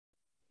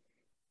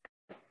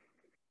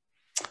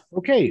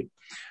Okay,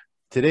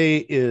 today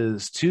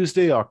is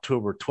Tuesday,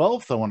 October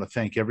 12th. I want to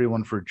thank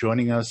everyone for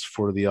joining us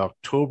for the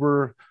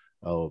October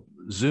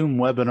Zoom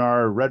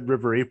webinar, Red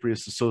River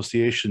Apiarists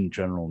Association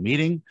General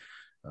Meeting.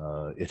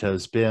 It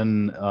has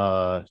been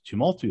a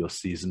tumultuous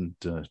season,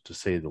 to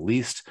say the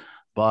least,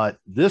 but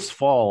this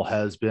fall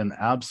has been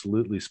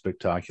absolutely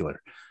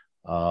spectacular.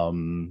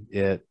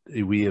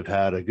 We have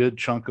had a good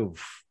chunk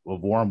of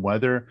warm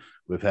weather.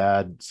 We've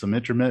had some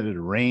intermittent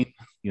rain,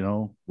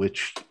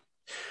 which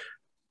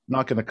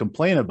not going to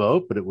complain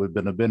about, but it would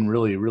have been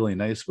really, really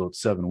nice about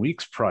 7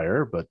 weeks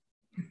prior. But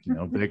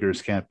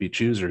beggars can't be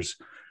choosers.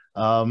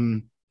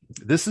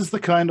 This is the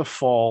kind of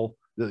fall.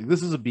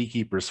 This is a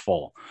beekeeper's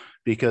fall,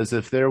 because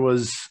if there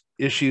was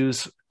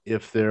issues,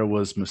 if there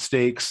was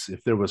mistakes,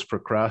 if there was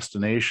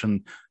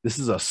procrastination, this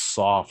is a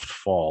soft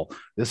fall.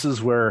 This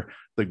is where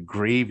the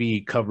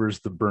gravy covers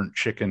the burnt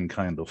chicken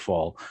kind of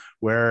fall,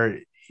 where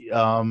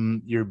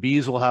your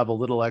bees will have a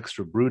little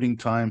extra brooding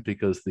time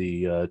because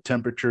the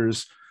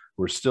temperatures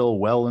were still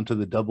well into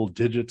the double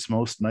digits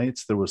most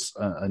nights. There was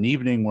an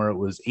evening where it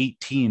was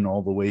 18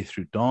 all the way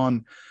through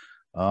dawn.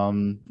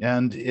 And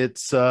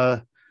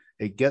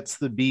it gets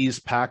the bees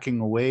packing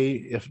away,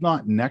 if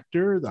not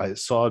nectar. I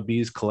saw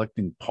bees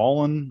collecting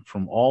pollen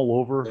from all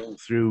over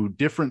through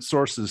different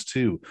sources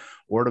too.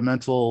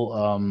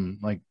 Ornamental,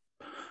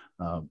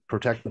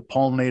 protect the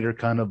pollinator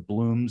kind of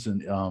blooms,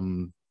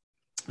 and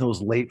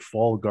those late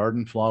fall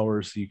garden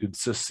flowers, you could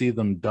just see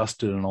them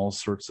dusted in all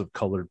sorts of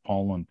colored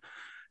pollen.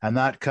 And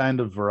that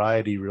kind of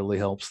variety really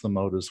helps them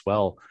out as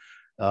well.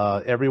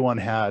 Everyone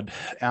had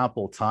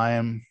ample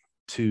time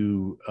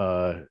to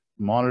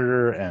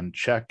monitor and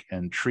check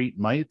and treat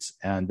mites,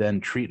 and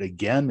then treat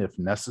again if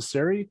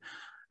necessary.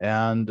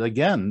 And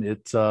again,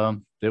 it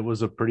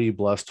was a pretty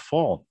blessed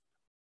fall.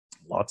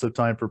 Lots of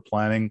time for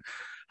planning.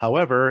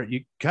 However,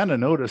 you kind of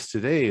notice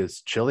today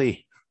is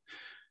chilly,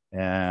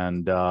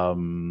 and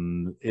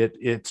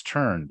it's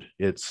turned.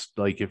 It's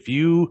like if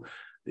you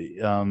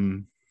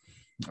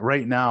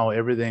right now,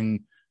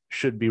 everything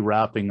should be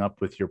wrapping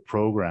up with your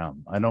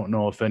program. I don't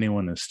know if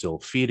anyone is still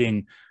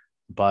feeding,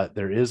 but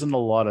there isn't a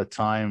lot of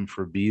time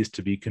for bees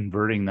to be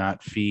converting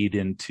that feed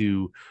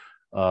into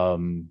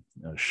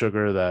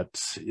sugar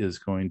that is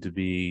going to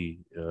be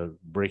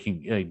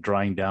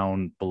drying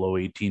down below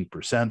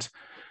 18%.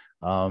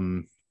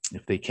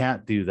 If they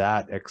can't do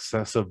that,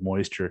 excessive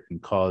moisture can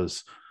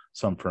cause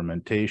some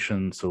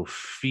fermentation. So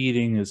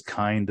feeding is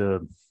kind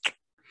of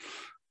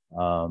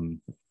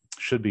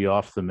should be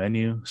off the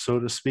menu, so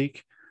to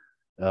speak.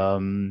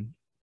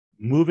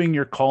 Moving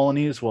your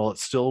colonies while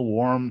it's still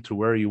warm to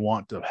where you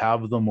want to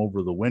have them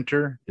over the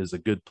winter is a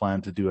good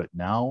plan to do it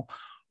now.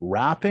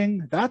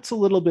 Wrapping, that's a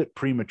little bit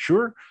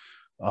premature.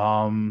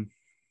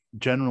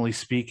 Generally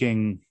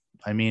speaking,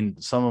 I mean,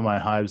 some of my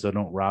hives I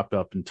don't wrap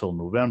up until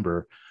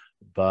November,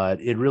 but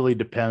it really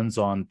depends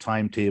on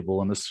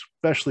timetable, and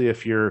especially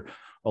if you're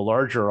a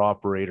larger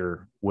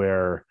operator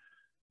where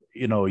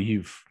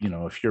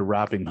if you're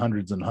wrapping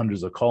hundreds and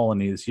hundreds of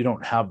colonies, you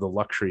don't have the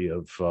luxury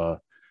of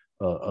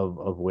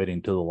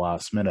waiting till the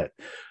last minute.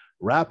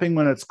 Wrapping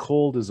when it's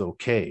cold is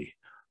okay.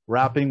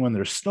 Wrapping when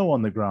there's snow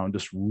on the ground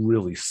just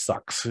really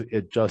sucks.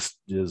 It just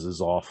is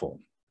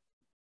awful.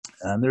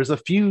 And there's a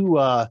few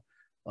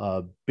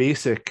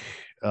basic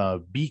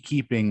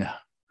beekeeping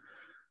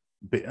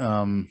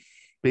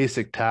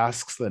basic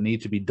tasks that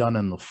need to be done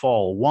in the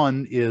fall.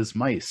 One is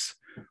mice.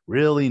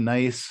 Really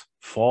nice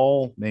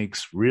fall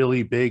makes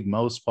really big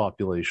mouse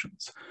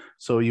populations.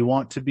 So you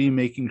want to be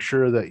making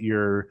sure that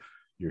your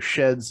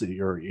sheds,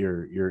 your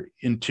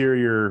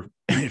interior,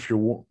 if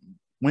you're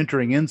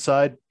wintering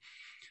inside,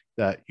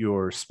 that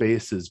your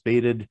space is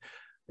baited.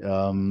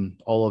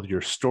 All of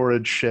your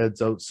storage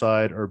sheds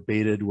outside are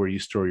baited, where you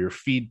store your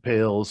feed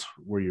pails,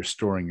 where you're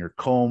storing your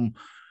comb.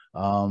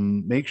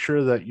 Make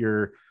sure that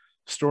you're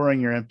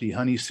storing your empty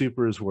honey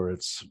supers where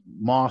it's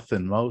moth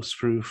and mouse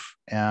proof,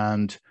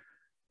 and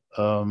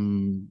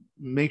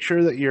make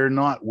sure that you're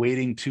not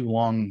waiting too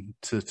long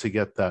to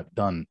get that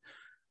done.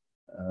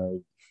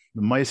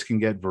 The mice can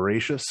get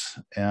voracious,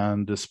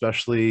 and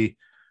especially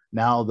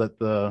now that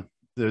the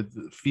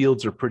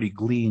fields are pretty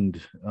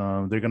gleaned,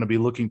 they're going to be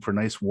looking for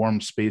nice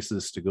warm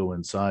spaces to go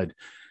inside.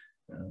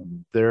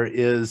 There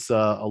is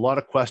a lot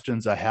of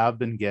questions I have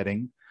been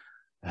getting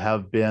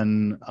have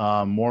been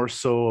more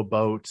so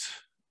about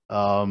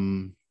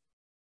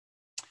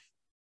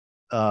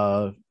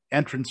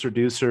entrance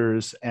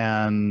reducers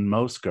and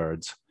mouse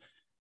guards.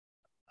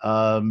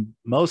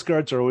 Mouse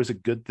guards are always a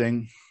good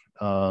thing.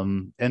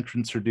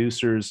 Entrance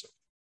reducers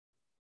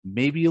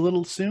maybe a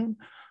little soon,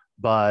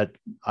 but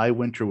I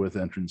winter with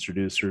entrance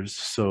reducers,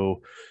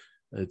 so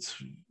it's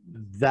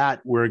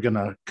that we're going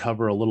to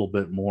cover a little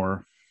bit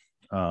more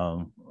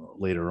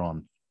later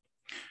on.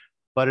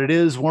 But it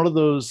is one of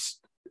those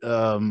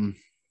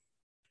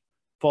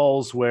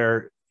falls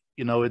where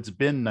it's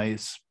been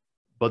nice,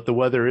 but the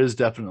weather is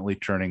definitely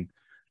turning,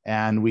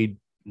 and we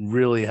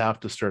really have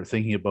to start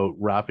thinking about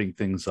wrapping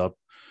things up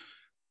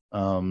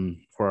for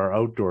our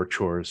outdoor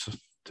chores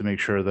to make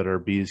sure that our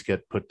bees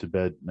get put to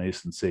bed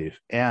nice and safe.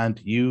 And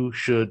you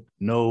should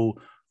know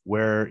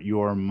where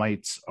your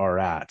mites are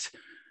at.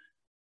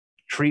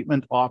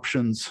 Treatment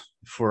options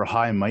for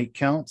high mite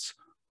counts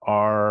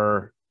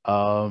are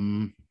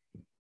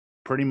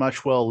pretty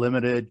much well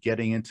limited,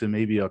 getting into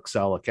maybe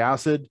oxalic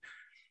acid.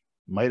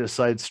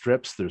 Miticide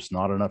strips, there's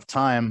not enough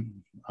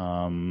time,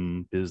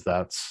 because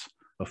that's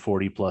a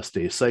 40+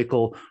 day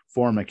cycle.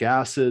 Formic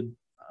acid,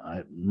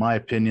 in my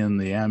opinion,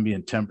 the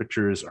ambient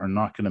temperatures are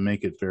not going to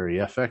make it very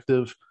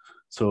effective.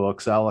 So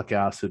oxalic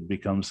acid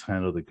becomes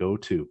kind of the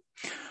go-to.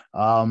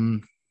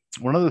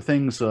 One of the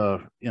things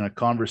in a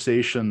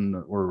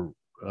conversation or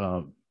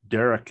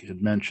Derek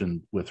had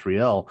mentioned with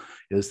Riel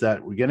is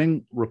that we're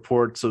getting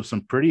reports of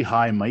some pretty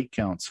high mite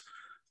counts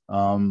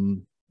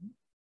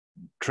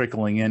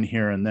trickling in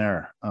here and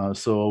there.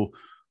 So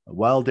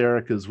while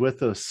Derek is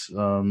with us,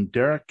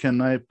 Derek,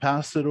 can I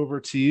pass it over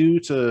to you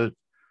to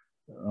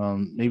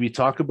maybe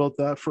talk about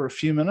that for a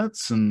few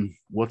minutes and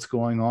what's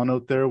going on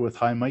out there with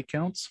high mite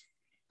counts?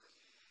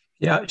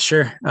 Yeah,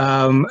 sure.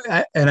 And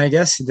I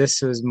guess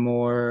this was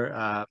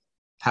more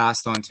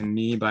passed on to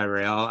me by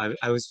Rael.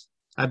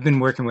 I've been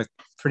working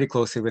pretty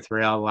closely with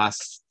Rael the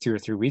last 2 or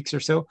 3 weeks or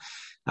so.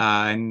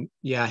 And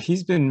yeah,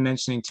 he's been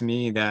mentioning to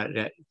me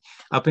that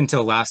up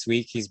until last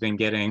week, he's been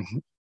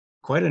getting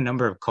quite a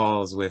number of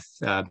calls with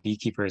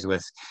beekeepers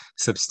with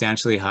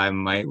substantially high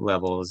mite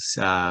levels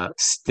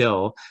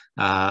still,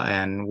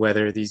 and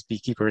whether these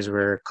beekeepers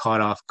were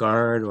caught off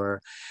guard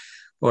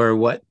or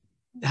what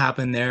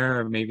happened there,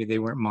 or maybe they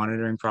weren't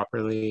monitoring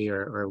properly,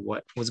 or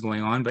what was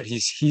going on. But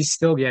he's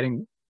still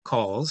getting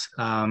calls.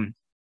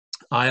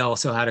 I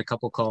also had a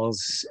couple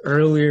calls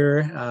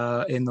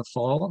earlier in the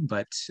fall,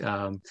 but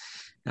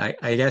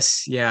I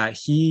guess, yeah,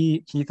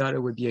 he thought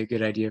it would be a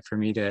good idea for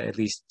me to at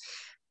least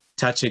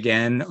touch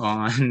again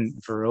on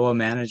varroa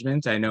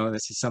management. I know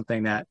this is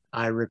something that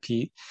I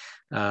repeat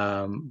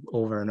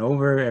over and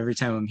over every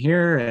time I'm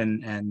here,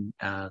 and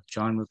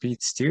John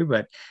repeats too,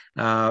 but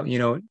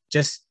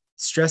just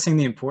stressing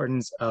the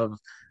importance of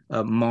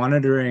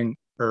monitoring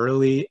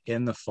early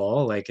in the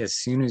fall. Like as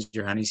soon as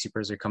your honey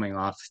supers are coming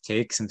off,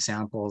 take some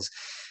samples,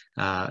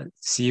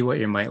 see what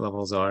your mite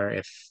levels are.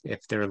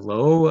 If they're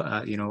low,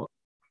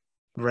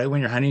 right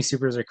when your honey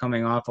supers are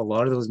coming off, a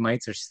lot of those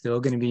mites are still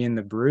going to be in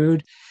the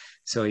brood,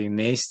 so you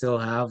may still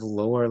have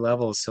lower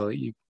levels. So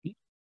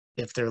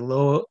if they're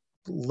low,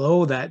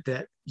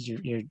 that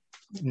you're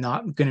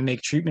not going to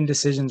make treatment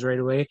decisions right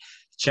away.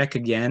 Check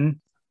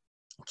again,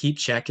 keep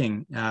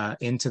checking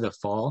into the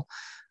fall,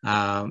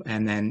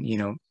 and then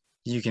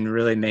you can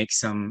really make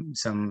some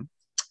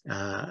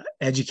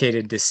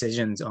educated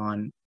decisions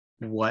on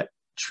what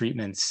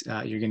treatments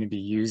you're going to be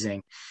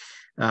using.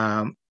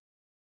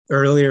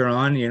 Earlier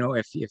on,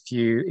 if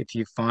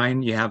you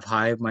find you have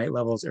high mite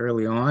levels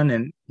early on,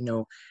 and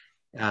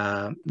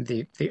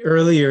the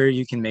earlier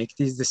you can make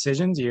these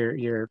decisions,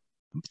 your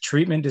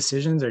treatment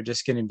decisions are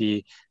just going to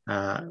be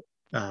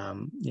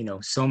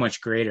so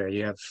much greater.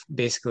 You have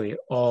basically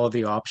all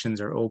the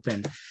options are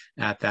open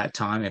at that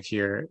time. If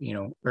you're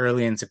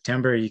early in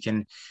September, you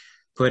can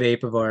put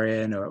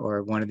Apivar in,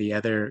 or one of the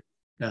other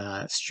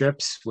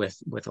strips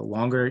with a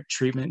longer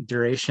treatment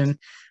duration.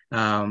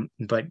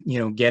 But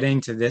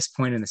getting to this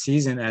point in the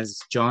season, as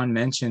John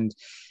mentioned,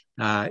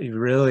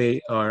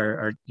 really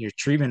your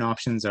treatment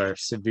options are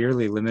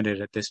severely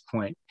limited at this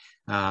point.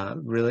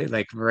 Really,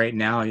 like right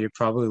now, you're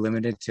probably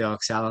limited to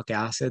oxalic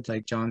acid,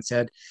 like John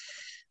said.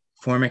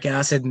 Formic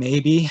acid,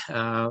 maybe.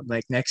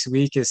 Like next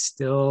week is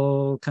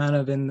still kind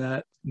of in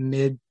that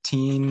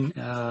mid-teen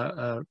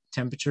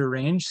temperature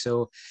range,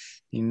 so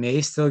you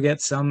may still get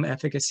some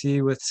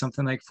efficacy with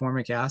something like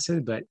formic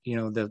acid, but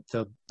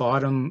the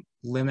bottom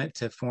limit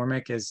to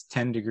formic is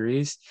 10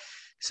 degrees,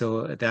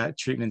 so that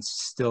treatment's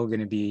still going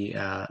to be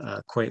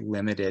quite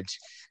limited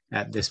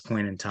at this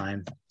point in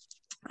time.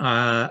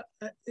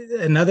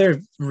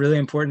 Another really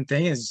important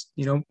thing is,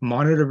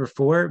 monitor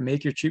before,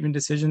 make your treatment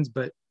decisions,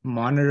 but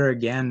monitor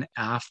again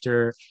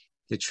after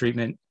the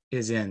treatment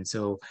is in,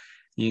 so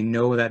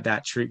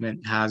that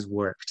treatment has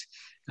worked.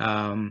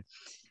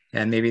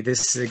 And maybe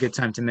this is a good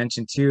time to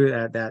mention too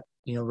that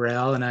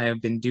Rael and I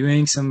have been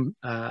doing some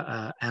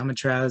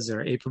Amitraz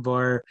or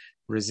Apivar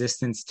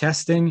resistance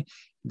testing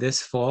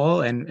this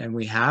fall, and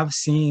we have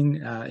seen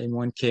in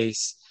one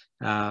case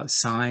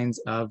signs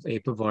of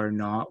Apivar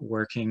not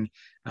working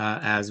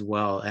as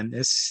well. And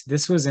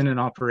this was in an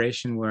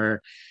operation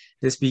where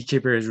this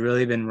beekeeper has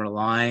really been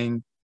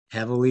relying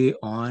heavily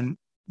on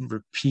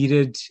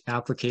repeated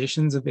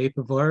applications of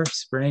Apivar,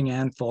 spring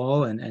and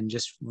fall, and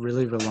just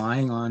really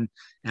relying on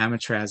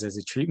Amitraz as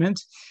a treatment.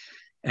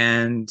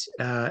 And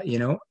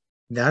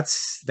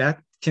that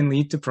can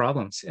lead to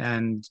problems.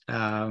 And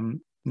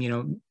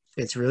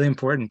it's really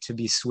important to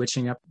be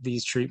switching up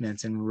these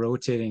treatments and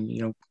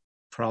rotating.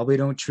 Probably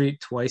don't treat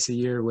twice a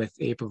year with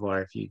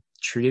Apivar. If you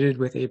treated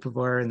with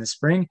Apivar in the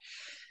spring,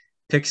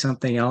 pick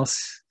something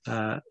else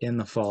in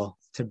the fall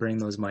to bring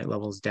those mite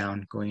levels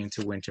down going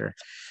into winter.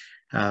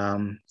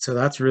 So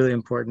that's really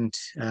important,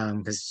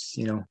 because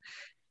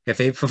if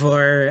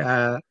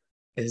Apivar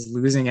is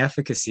losing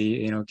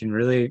efficacy, it can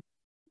really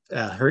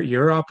hurt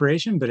your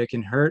operation, but it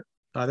can hurt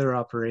other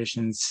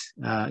operations,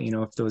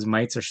 if those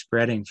mites are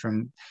spreading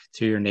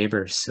to your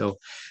neighbors. So,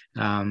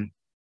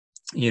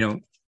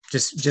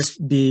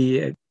 just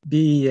be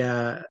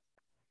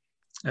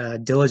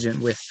diligent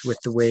with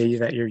the way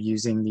that you're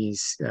using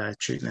these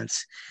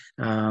treatments.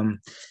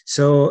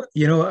 So,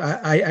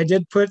 I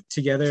did put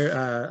together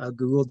a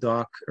Google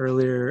Doc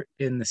earlier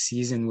in the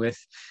season with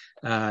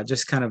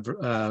just kind of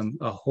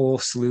a whole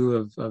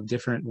slew of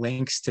different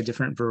links to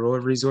different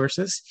Varroa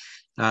resources.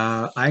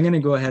 I'm going to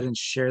go ahead and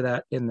share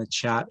that in the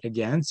chat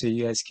again, so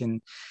you guys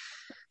can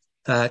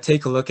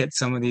take a look at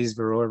some of these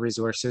Varroa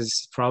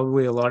resources.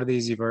 Probably a lot of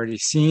these you've already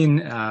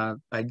seen.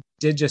 I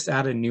did just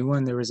add a new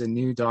one. There was a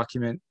new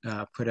document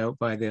put out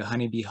by the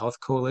Honeybee Health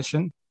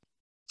Coalition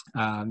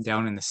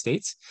down in the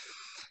States.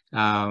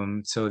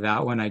 So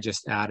that one I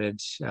just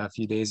added a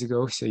few days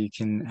ago, so you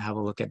can have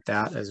a look at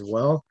that as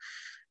well.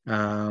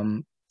 Yeah,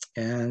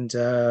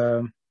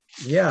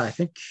 I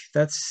think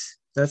that's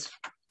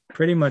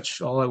pretty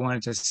much all I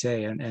wanted to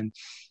say. And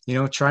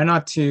try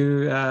not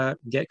to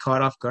get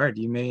caught off guard.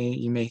 You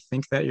may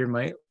think that your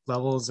mite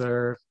levels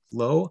are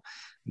low,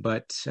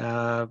 but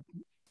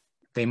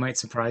they might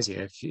surprise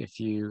you if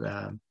you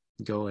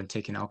go and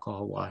take an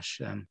alcohol wash.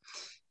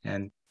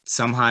 And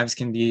some hives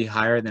can be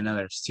higher than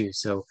others too.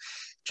 So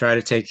try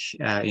to take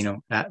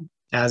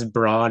as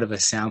broad of a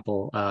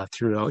sample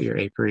throughout your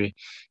apiary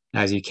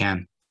as you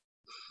can.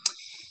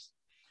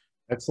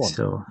 Excellent.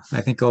 So I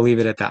think I'll leave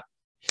it at that.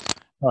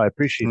 Oh, I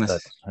appreciate that.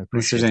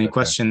 Unless there's any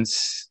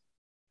questions.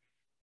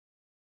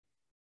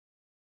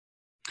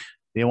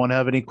 Anyone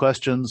have any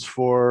questions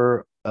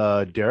for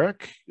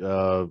Derek?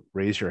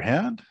 Raise your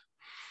hand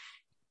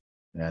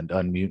and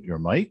unmute your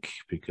mic,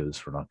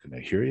 because we're not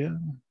going to hear you.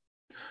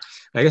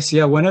 I guess,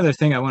 yeah, one other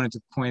thing I wanted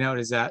to point out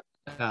is that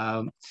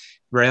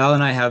Rael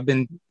and I have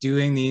been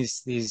doing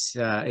these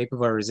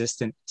Apivar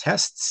resistant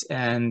tests,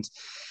 and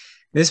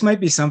this might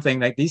be something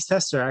like these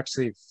tests are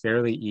actually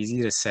fairly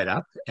easy to set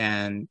up.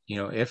 And,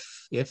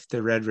 if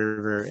the Red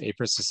River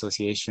Apiarists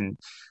Association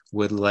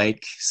would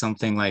like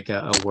something like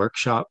a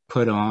workshop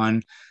put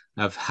on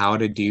of how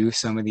to do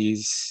some of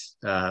these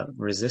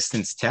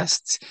resistance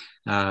tests,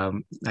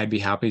 I'd be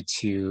happy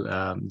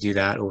to do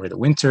that over the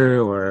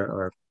winter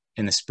or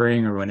in the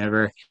spring or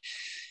whenever,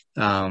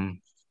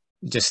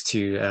 just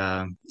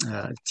to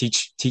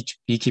teach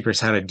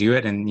beekeepers how to do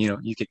it. And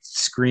you could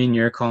screen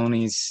your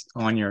colonies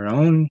on your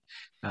own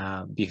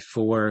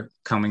before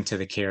coming to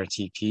the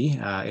KRTP.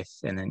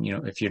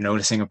 If you're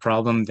noticing a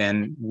problem,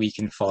 then we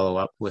can follow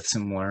up with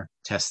some more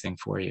testing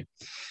for you.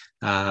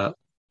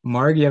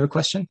 Marg, you have a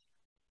question?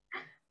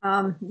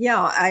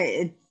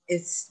 Yeah,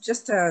 it's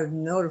just a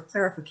note of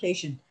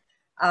clarification.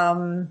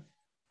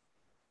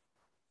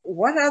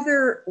 What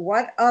other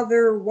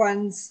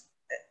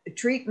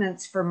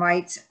treatments for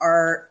mites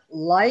are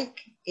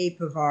like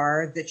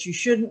Apivar that you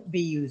shouldn't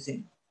be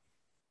using?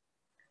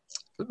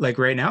 Like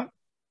right now?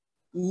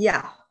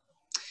 Yeah.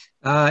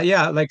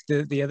 Yeah, like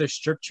the other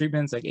strip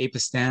treatments like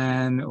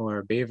Apistan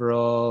or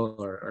Baverol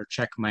or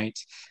Checkmite.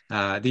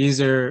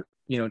 These are,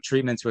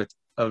 treatments with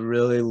a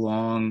really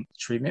long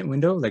treatment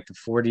window, like the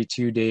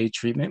 42-day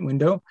treatment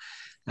window.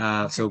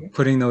 So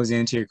putting those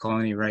into your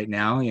colony right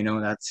now,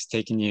 that's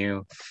taking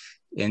you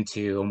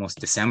into almost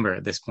December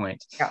at this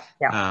point.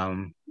 Yeah.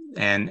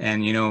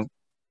 And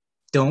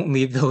don't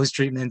leave those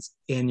treatments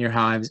in your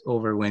hives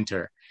over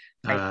winter,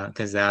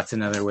 because that's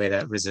another way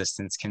that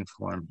resistance can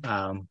form.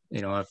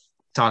 I've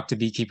talked to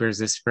beekeepers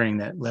this spring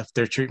that left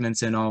their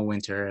treatments in all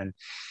winter, and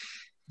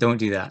don't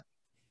do that.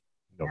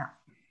 Yeah.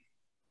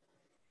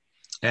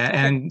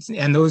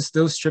 And those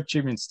strip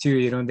treatments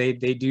too, they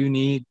do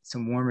need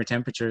some warmer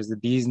temperatures. The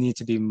bees need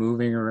to be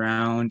moving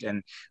around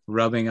and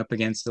rubbing up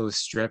against those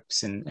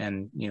strips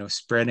and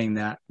spreading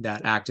that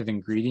active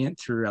ingredient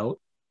throughout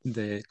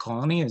the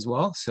colony as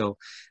well. So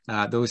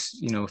those,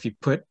 if you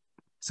put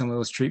some of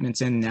those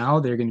treatments in now,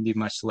 they're going to be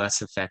much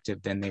less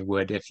effective than they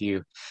would if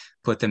you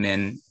put them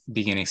in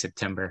beginning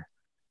September.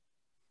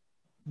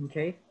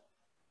 Okay.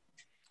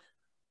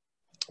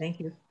 Thank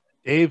you.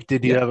 Dave,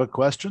 did you have a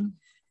question?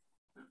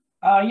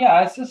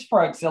 Yeah, it's just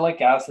for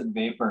oxalic acid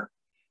vapor.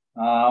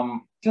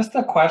 Just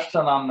a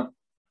question on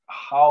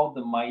how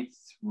the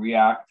mites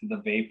react to the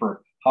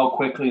vapor, how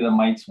quickly the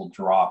mites will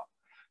drop.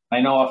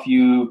 I know if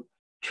you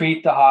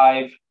treat the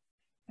hive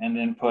and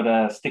then put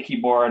a sticky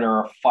board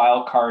or a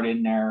file card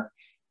in there,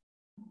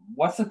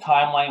 what's the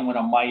timeline when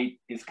a mite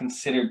is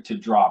considered to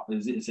drop?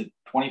 Is it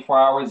 24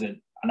 hours? Is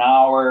it an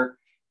hour?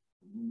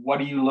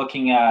 What are you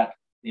looking at?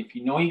 If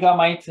you know you got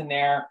mites in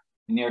there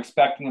and you're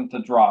expecting them to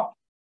drop,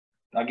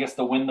 I guess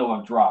the window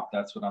of drop,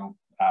 that's what I'm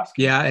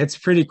asking. Yeah, it's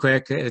pretty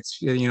quick.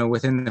 It's,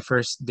 within the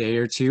first day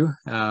or two.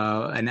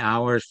 An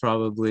hour is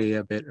probably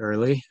a bit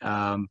early.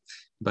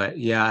 But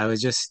yeah, I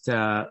was just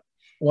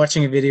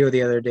watching a video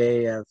the other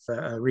day of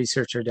a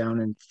researcher down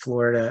in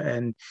Florida,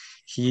 and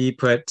he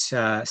put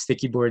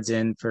sticky boards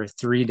in for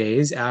 3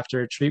 days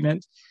after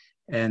treatment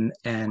and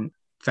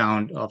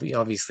found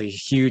obviously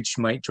huge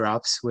mite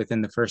drops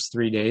within the first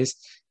 3 days,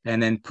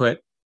 and then put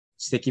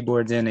sticky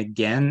boards in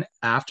again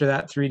after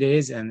that 3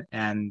 days,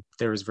 and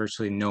there was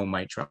virtually no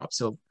mite drop.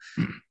 So,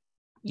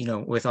 you know,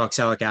 with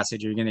oxalic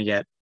acid, you're going to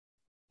get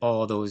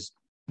all those,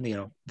 you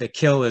know, the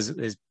kill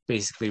is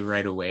basically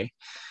right away.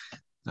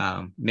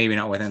 Maybe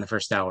not within the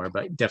first hour,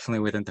 but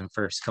definitely within the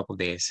first couple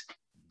days.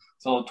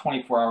 So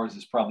 24 hours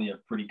is probably a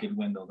pretty good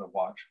window to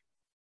watch.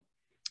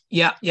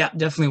 Yeah,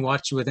 definitely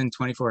watch within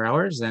 24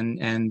 hours,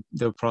 and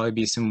there'll probably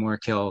be some more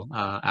kill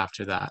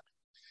after that.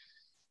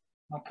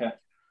 Okay,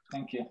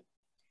 thank you.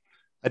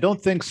 I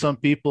don't think some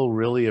people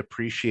really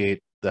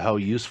appreciate how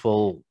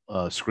useful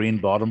screen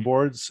bottom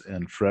boards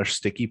and fresh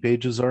sticky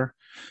pages are.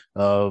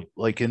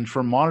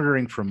 For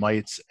monitoring for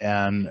mites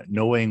and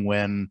knowing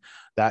when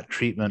that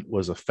treatment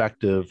was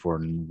effective or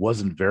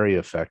wasn't very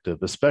effective,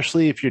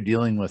 especially if you're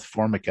dealing with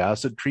formic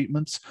acid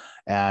treatments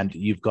and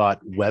you've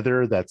got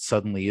weather that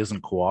suddenly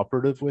isn't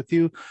cooperative with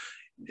you,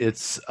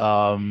 it's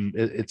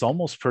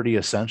almost pretty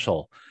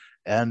essential.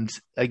 And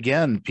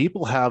again,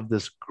 people have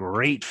this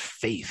great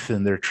faith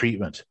in their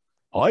treatment.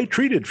 Oh, I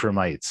treated for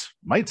mites.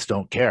 Mites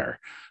don't care.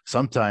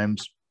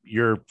 Sometimes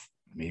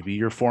maybe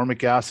your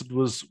formic acid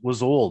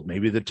was old.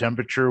 Maybe the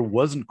temperature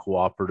wasn't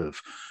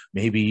cooperative.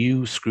 Maybe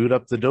you screwed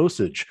up the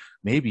dosage.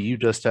 Maybe you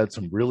just had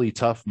some really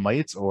tough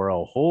mites or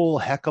a whole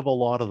heck of a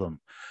lot of them.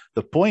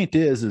 The point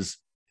is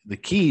the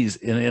keys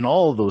in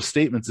all of those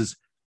statements is,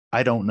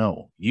 I don't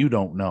know. You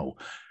don't know.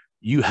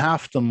 You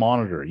have to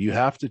monitor. You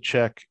have to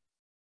check.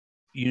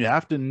 You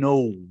have to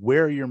know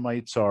where your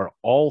mites are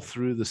all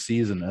through the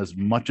season as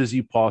much as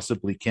you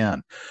possibly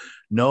can.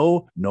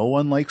 No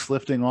one likes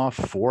lifting off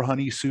 4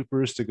 honey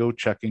supers to go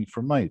checking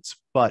for mites.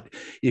 But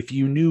if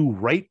you knew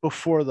right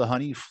before the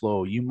honey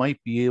flow, you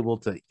might be able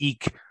to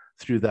eke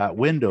through that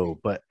window.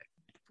 But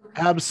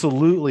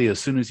absolutely, as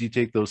soon as you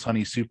take those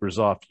honey supers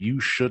off, you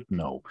should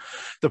know.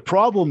 The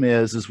problem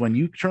is when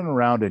you turn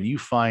around and you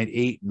find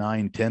 8,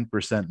 9,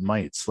 10%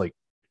 mites, like,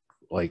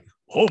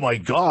 oh my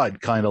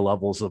God, kind of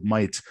levels of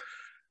mites,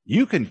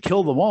 you can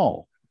kill them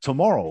all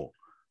tomorrow.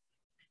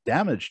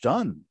 Damage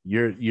done.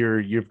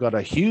 You've got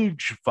a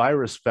huge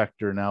virus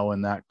vector now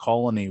in that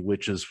colony,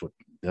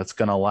 that's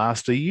going to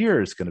last a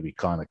year. It's going to be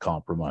kind of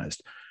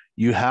compromised.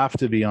 You have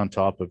to be on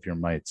top of your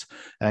mites.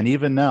 And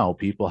even now,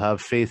 people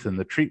have faith in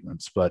the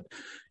treatments. But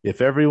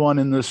if everyone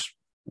in this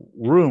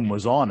room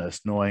was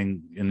honest,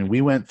 knowing, and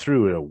we went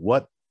through it,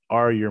 what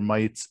are your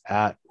mites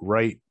at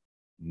right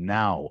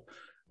now?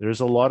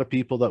 There's a lot of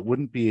people that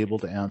wouldn't be able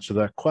to answer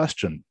that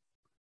question.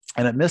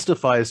 And it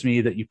mystifies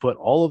me that you put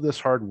all of this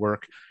hard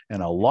work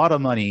and a lot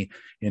of money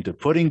into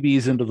putting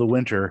bees into the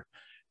winter,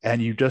 and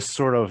you just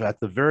sort of at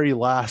the very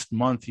last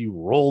month, you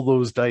roll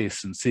those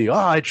dice and see,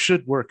 it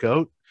should work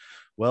out.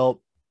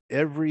 Well,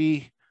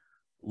 every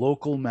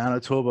local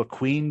Manitoba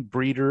queen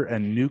breeder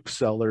and nuke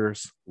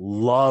sellers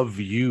love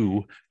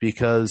you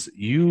because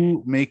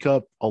you make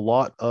up a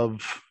lot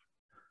of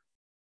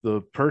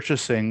the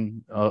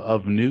purchasing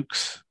of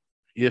nukes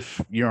if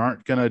you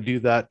aren't going to do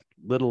that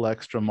little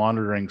extra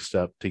monitoring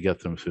step to get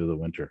them through the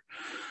winter.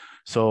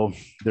 So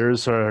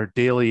there's our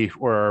daily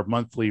or our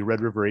monthly Red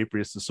River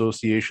Apiarists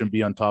Association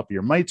Be on Top of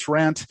Your Mites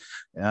rant,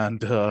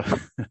 and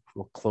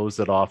we'll close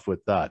it off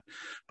with that.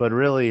 But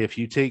really, if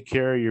you take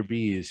care of your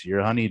bees,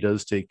 your honey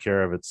does take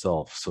care of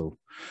itself. So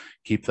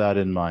keep that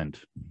in mind.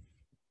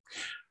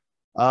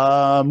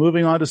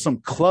 Moving on to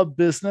some club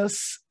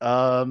business.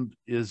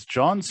 Is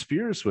John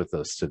Spears with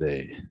us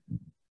today?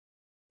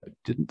 I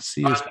didn't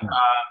see his name.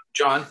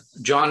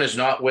 John is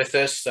not with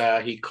us.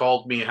 He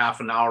called me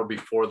half an hour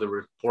before the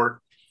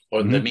report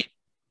or the meeting.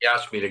 He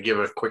asked me to give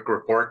a quick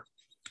report.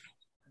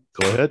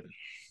 Go ahead.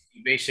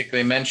 He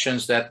basically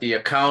mentions that the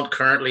account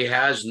currently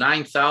has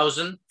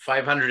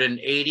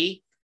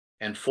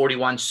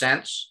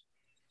 $9,580.41,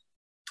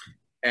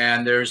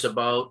 and there's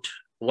about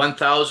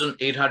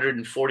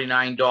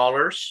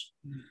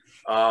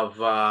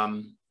 $1,849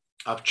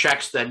 of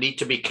checks that need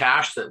to be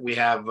cashed that we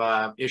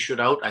have issued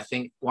out. I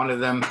think one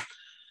of them,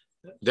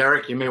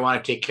 Derek, you may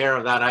want to take care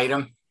of that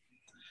item.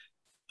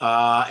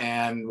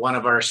 And one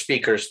of our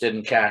speakers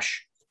didn't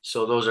cash.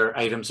 So those are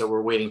items that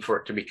we're waiting for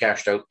it to be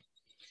cashed out.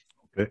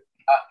 Okay.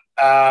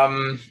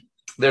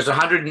 There's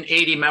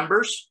 180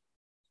 members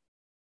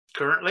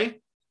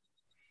currently.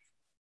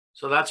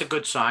 So that's a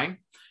good sign.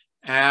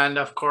 And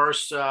of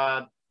course,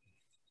 the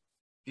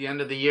end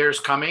of the year is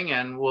coming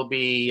and we'll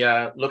be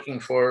looking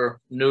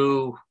for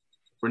new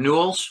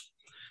renewals.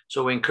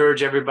 So we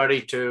encourage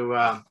everybody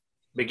to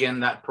begin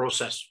that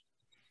process.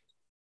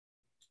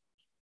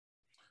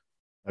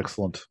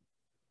 Excellent.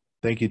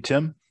 Thank you,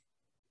 Tim.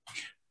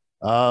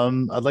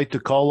 I'd like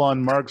to call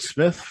on Mark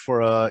Smith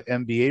for a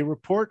MBA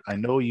report. I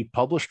know you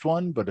published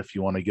one, but if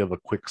you want to give a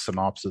quick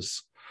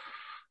synopsis,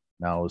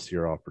 now is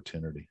your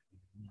opportunity.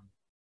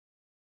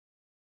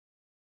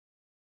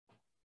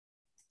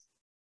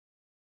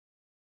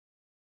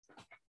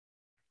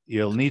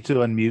 You'll need to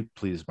unmute,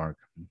 please, Mark.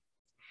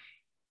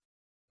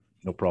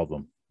 No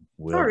problem.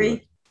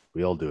 Sorry.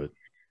 We all do it.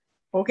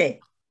 Okay.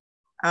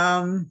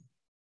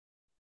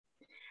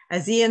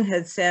 As Ian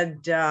had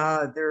said,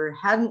 there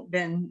hadn't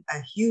been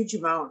a huge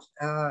amount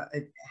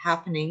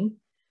happening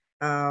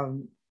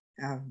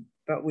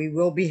but we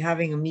will be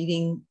having a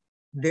meeting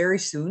very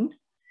soon.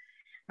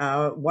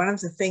 One of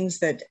the things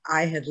that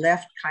I had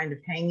left kind of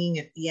hanging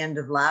at the end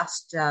of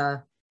last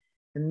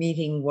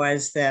meeting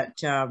was that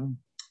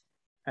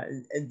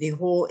the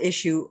whole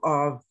issue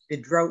of the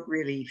drought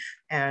relief,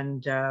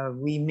 and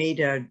we made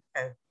a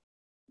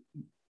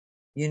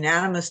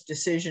unanimous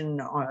decision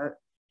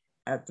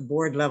at the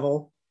board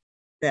level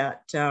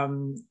that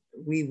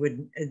we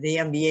would, the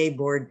MBA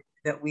board,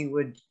 that we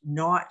would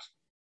not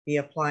be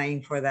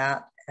applying for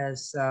that,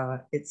 as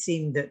it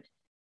seemed that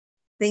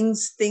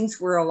things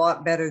were a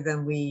lot better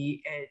than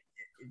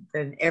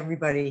than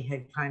everybody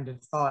had kind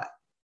of thought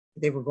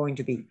they were going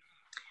to be.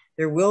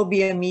 There will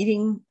be a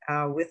meeting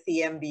with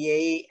the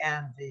MBA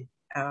and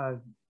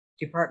the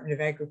Department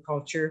of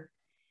Agriculture,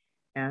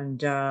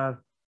 and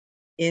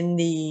in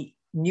the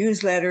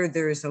newsletter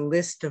there is a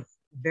list of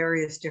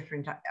various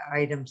different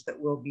items that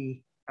will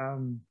be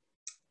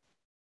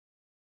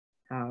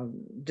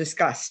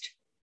discussed.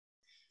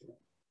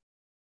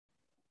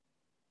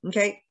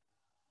 Okay,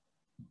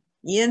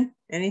 Ian,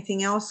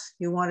 anything else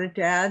you wanted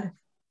to add?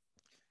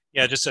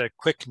 Yeah, just a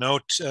quick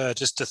note,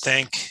 just to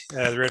thank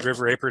the Red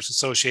River Apiarists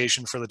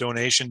Association for the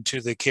donation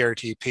to the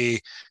KRTP. I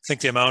think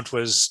the amount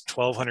was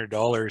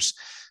 $1,200.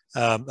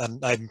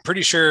 And I'm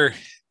pretty sure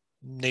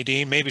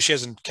Nadine, maybe she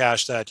hasn't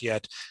cashed that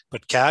yet,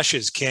 but cash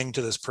is king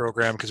to this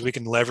program because we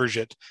can leverage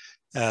it.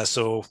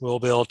 So we'll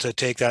be able to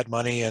take that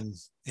money and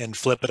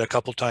flip it a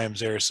couple times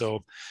there.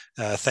 So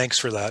thanks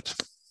for that.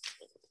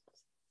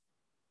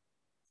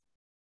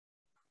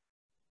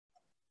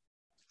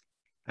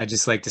 I'd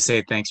just like to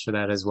say thanks for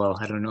that as well.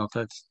 I don't know if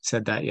I've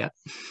said that yet.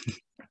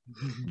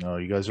 No,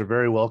 you guys are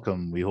very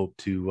welcome. We hope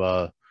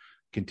to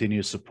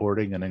continue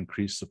supporting and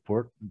increase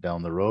support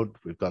down the road.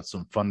 We've got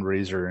some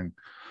fundraiser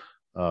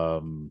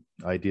and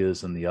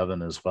ideas in the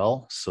oven as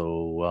well.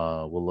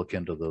 So we'll look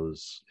into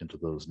those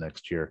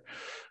next year.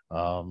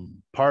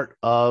 Part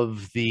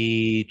of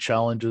the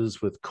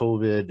challenges with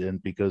COVID,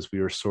 and because we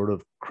are sort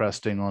of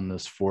cresting on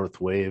this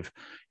fourth wave,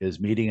 is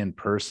meeting in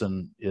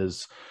person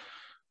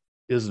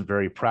isn't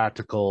very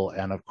practical.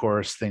 And of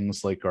course,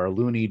 things like our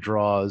loonie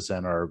draws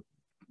and our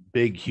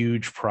big,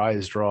 huge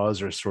prize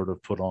draws are sort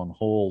of put on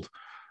hold.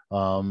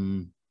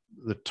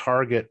 The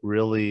target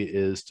really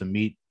is to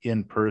meet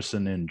in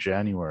person in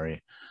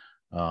January.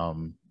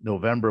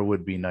 November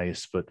would be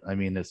nice, but I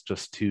mean, it's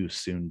just too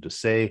soon to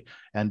say.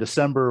 And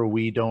December,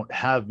 we don't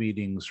have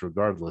meetings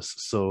regardless.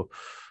 So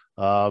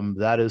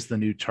that is the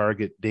new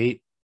target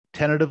date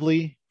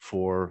tentatively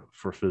for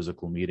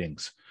physical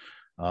meetings.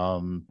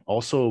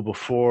 Also,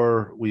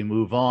 before we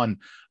move on,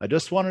 I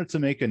just wanted to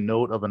make a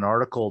note of an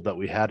article that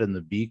we had in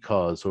the Bee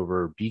Cause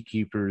over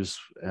beekeepers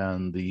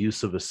and the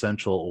use of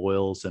essential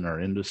oils in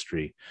our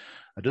industry.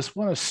 I just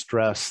want to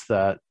stress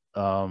that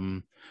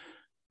in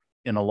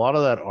a lot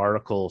of that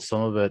article,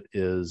 some of it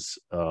is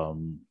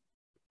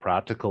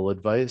practical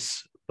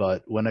advice,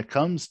 but when it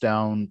comes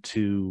down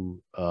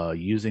to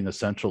using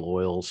essential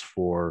oils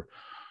for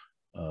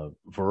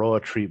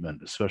Varroa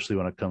treatment, especially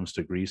when it comes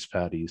to grease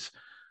patties,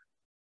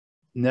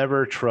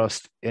 never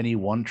trust any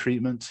one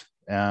treatment,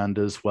 and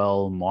as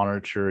well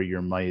monitor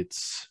your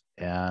mites.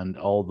 And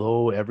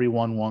although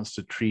everyone wants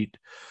to treat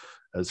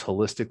as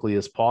holistically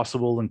as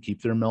possible and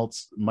keep their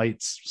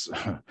mites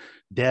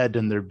dead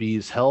and their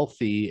bees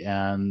healthy,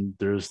 and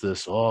there's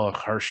this, oh,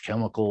 harsh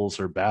chemicals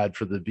are bad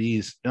for the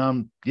bees.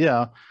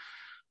 Yeah,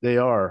 they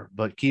are,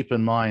 but keep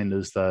in mind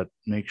is that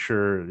make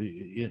sure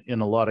in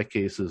a lot of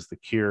cases the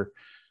cure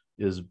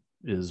is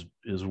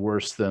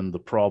worse than the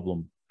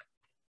problem,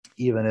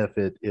 even if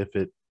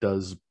it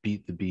does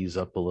beat the bees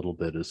up a little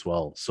bit as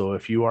well. So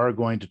if you are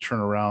going to turn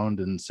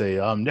around and say,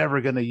 I'm never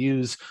going to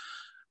use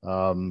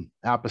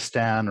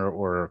Apistan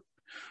or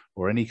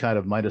any kind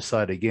of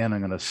miticide again, I'm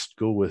going to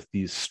go with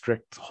these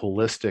strict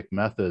holistic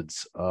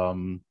methods.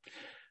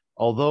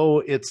 Although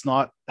it's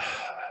not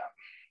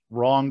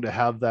wrong to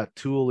have that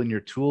tool in your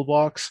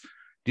toolbox,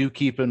 do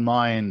keep in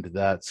mind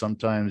that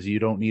sometimes you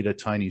don't need a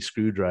tiny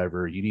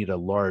screwdriver, you need a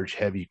large,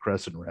 heavy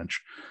crescent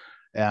wrench.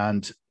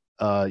 And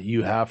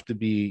you have to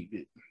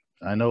be,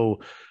 I know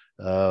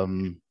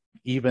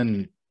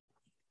even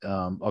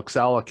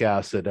oxalic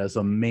acid as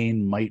a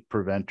main mite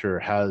preventer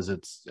has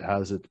its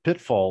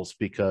pitfalls,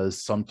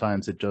 because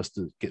sometimes it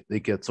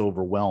gets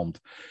overwhelmed.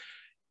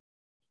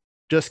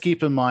 Just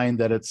keep in mind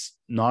that it's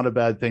not a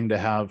bad thing to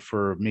have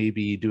for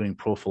maybe doing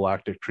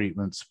prophylactic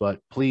treatments, but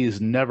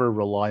please never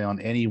rely on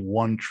any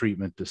one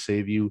treatment to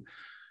save you.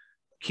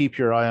 Keep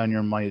your eye on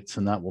your mites,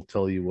 and that will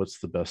tell you what's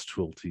the best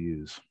tool to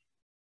use.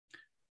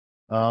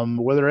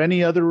 Were there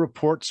any other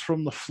reports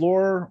from the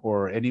floor,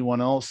 or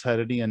anyone else had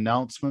any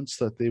announcements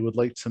that they would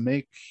like to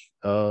make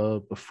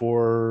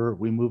before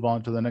we move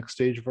on to the next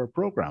stage of our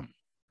program?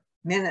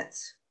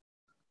 Minutes.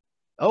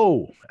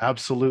 Oh,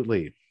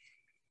 absolutely.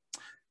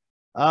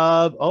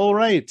 All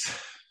right.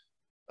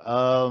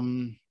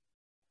 Time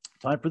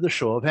for the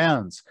show of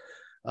hands.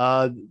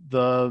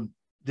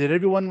 Did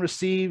everyone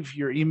receive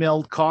your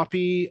emailed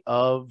copy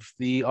of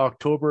the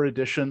October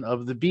edition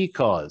of the Bee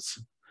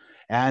Cause?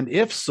 And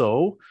if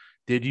so,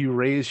 did you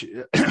read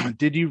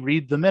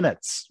the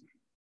minutes?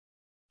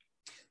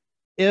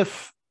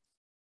 if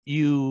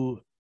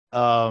you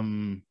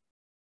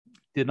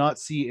did not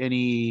see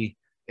any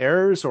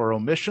errors or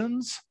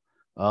omissions,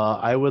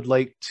 I would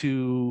like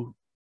to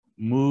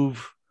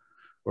move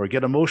or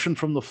get a motion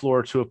from the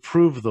floor to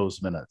approve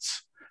those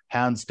minutes.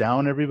 Hands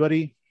down,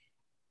 everybody.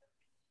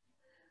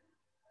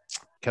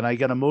 Can I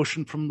get a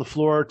motion from the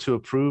floor to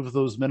approve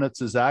those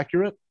minutes as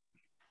accurate?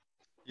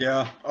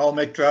 Yeah, I'll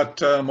make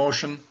that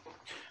motion.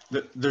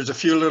 There's a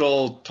few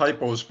little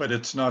typos, but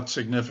it's not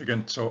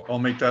significant. So I'll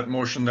make that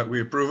motion that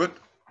we approve it.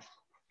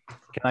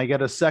 Can I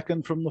get a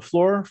second from the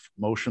floor?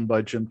 Motion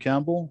by Jim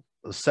Campbell.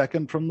 A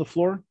second from the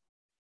floor?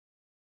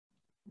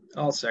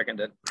 I'll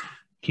second it.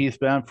 Keith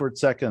Bamford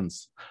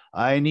seconds.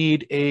 I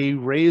need a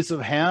raise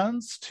of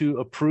hands to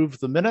approve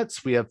the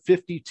minutes. We have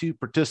 52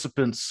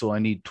 participants, so I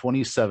need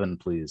 27,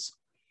 please.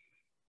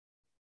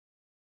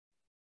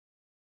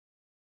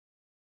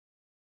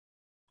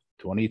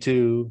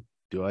 22.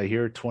 Do I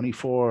hear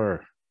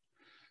 24?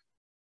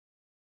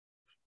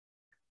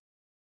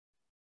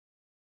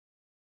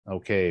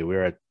 Okay,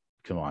 we're at,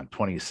 come on,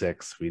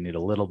 26. We need a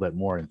little bit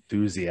more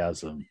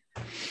enthusiasm.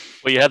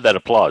 Well, you had that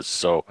applause,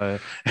 so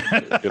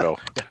you know.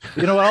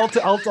 You know, I'll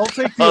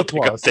take the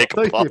applause. Take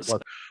applause.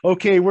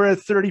 Okay, we're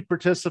at 30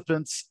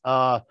 participants.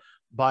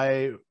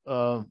 By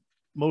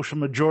motion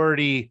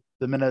majority,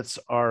 the minutes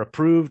are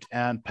approved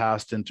and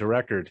passed into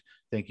record.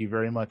 Thank you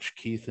very much,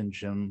 Keith and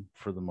Jim,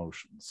 for the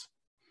motions.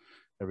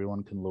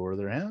 Everyone can lower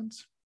their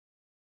hands.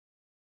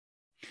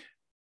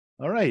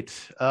 All right.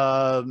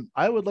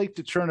 I would like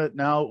to turn it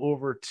now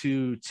over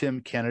to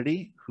Tim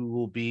Kennedy, who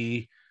will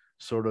be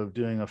sort of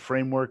doing a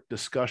framework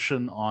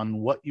discussion on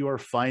what you are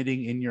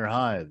finding in your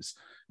hives.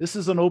 This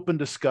is an open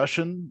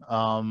discussion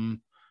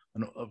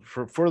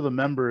for the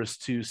members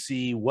to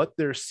see what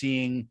they're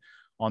seeing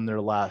on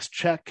their last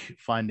check,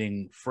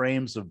 finding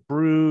frames of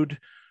brood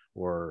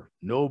or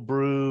no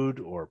brood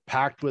or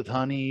packed with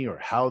honey or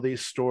how they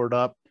stored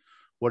up.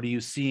 What are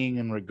you seeing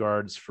in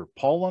regards for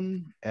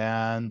pollen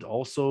and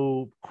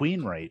also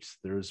queen rate?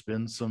 There's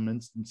been some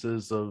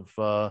instances of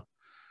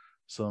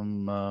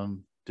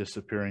some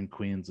disappearing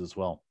queens as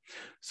well.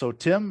 So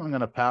Tim, I'm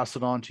going to pass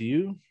it on to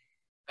you.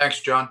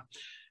 Thanks, John.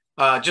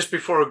 Just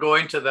before we go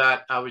into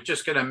that, I was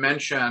just going to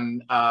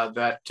mention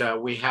that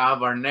we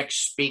have our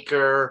next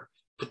speaker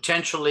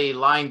potentially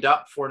lined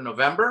up for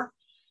November.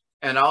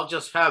 And I'll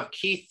just have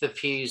Keith, if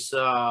he's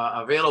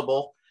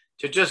available,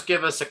 to just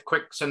give us a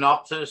quick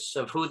synopsis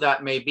of who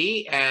that may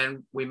be.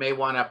 And we may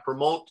want to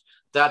promote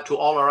that to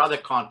all our other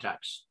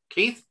contacts.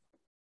 Keith?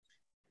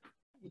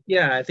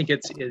 Yeah, I think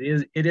it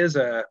is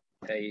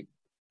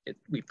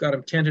we've got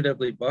him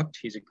tentatively booked.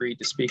 He's agreed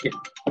to speak it.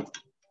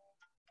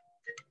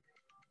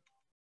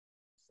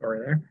 Sorry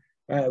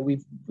there.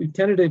 We've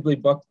tentatively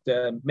booked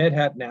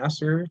Medhat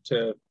Nasser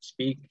to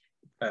speak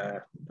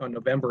on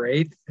November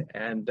 8th.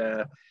 And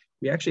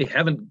we actually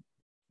haven't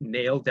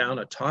nailed down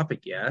a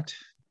topic yet,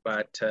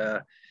 but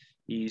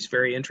he's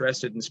very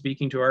interested in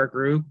speaking to our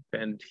group.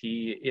 And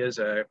he is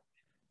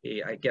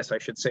I guess I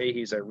should say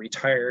he's a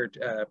retired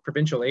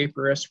provincial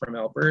apiarist from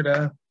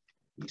Alberta.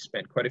 He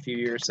spent quite a few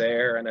years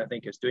there, and I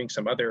think is doing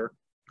some other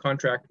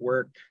contract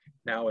work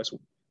now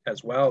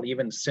as well,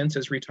 even since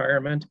his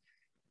retirement.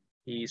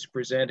 He's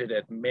presented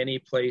at many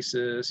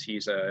places.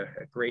 He's a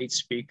great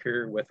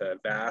speaker with a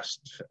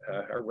vast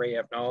array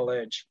of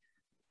knowledge.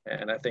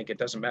 And I think it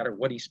doesn't matter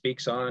what he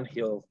speaks on,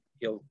 he'll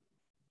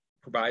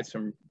provide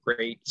some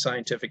great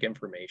scientific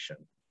information.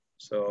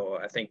 So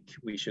I think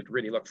we should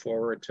really look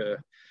forward to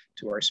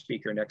our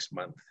speaker next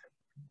month.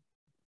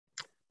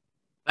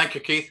 Thank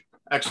you, Keith.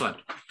 Excellent.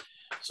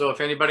 So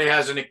if anybody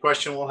has any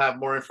question, we'll have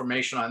more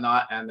information on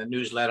that and the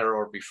newsletter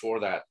or before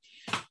that.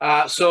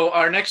 So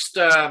our next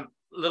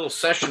little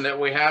session that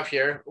we have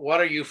here, what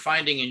are you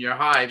finding in your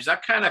hives?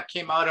 That kind of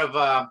came out of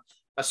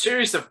a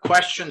series of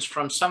questions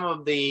from some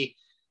of the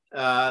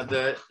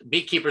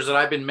beekeepers that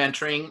I've been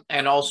mentoring,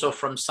 and also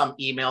from some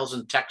emails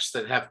and texts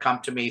that have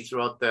come to me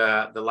throughout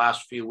the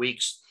last few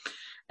weeks.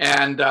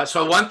 And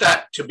so I want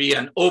that to be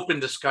an open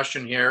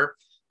discussion here.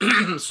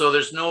 So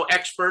there's no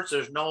experts,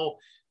 there's no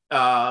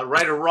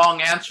right or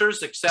wrong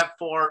answers, except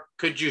for,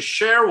 could you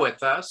share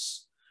with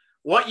us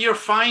what you're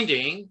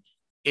finding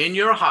in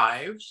your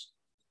hives?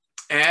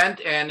 And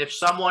if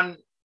someone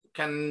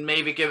can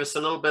maybe give us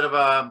a little bit of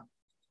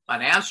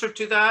an answer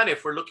to that,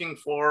 if we're looking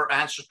for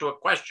answers to a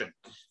question.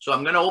 So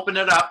I'm going to open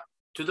it up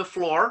to the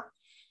floor,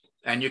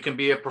 and you can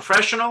be a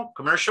professional,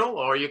 commercial,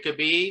 or you could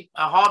be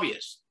a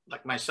hobbyist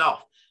like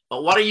myself.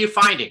 But what are you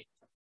finding?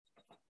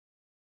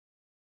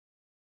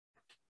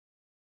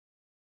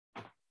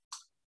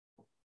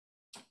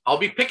 I'll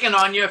be picking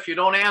on you if you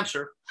don't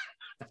answer.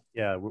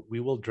 Yeah, we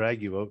will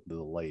drag you out into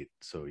the light,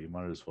 so you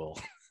might as well.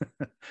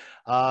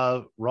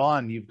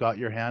 Ron, you've got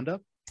your hand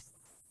up?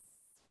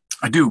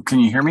 I do. Can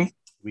you hear me?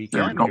 We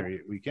can hear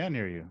you. We can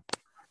hear you.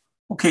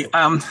 Okay.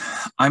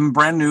 I'm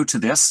brand new to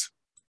this.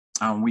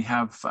 We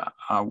have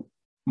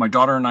my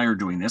daughter and I are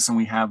doing this, and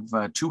we have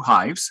 2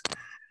 hives.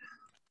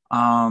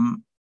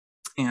 One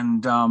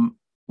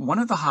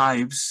of the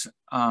hives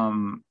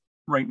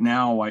right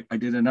now, I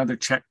did another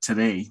check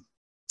today.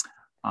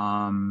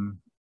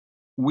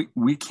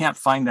 we can't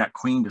find that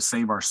queen to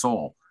save our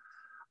soul.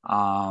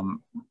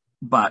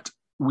 But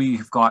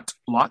we've got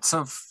lots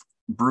of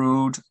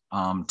brood.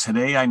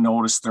 Today I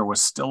noticed there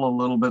was still a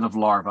little bit of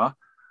larva.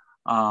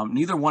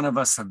 Neither one of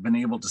us have been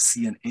able to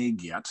see an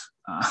egg yet.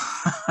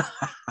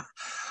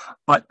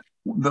 But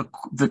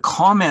the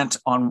comment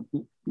on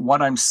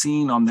what I'm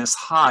seeing on this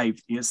hive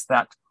is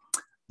that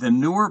the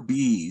newer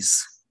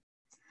bees,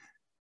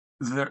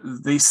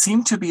 they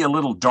seem to be a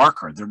little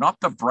darker. They're not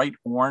the bright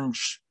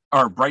orange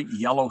or bright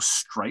yellow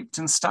striped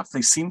and stuff.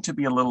 They seem to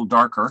be a little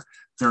darker.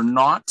 They're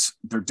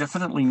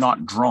definitely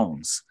not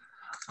drones.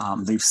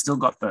 They've still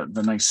got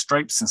the nice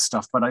stripes and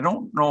stuff, but I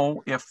don't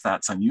know if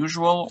that's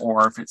unusual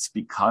or if it's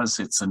because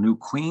it's a new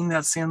queen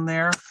that's in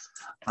there.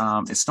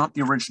 It's not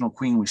the original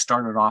queen we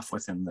started off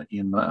with in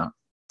the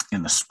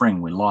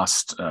spring.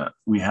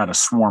 We had a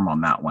swarm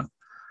on that one.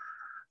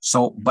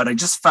 So, but I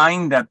just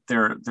find that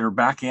their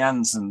back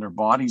ends and their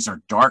bodies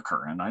are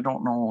darker, and I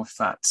don't know if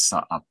that's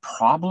a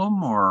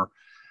problem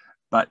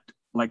but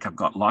like I've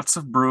got lots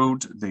of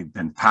brood. They've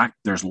been packed.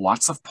 There's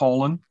lots of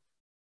pollen.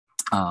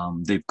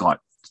 They've got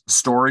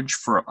storage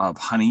of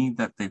honey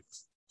that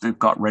they've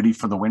got ready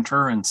for the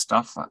winter and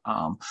stuff.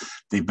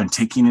 They've been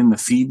taking in the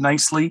feed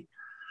nicely.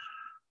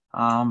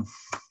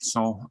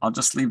 So I'll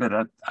just leave it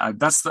at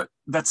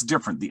that's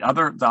different. The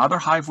other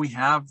hive we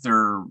have,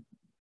 they're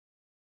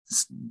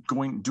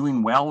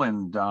doing well,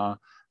 and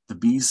the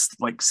bees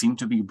seem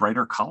to be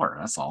brighter color.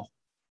 That's all.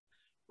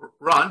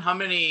 Ron, how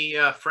many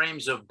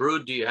frames of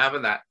brood do you have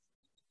in that?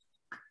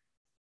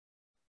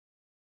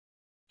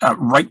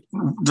 Right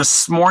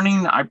this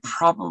morning, I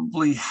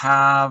probably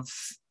have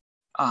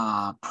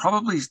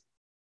probably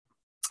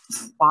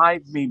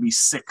 5, maybe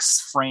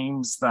 6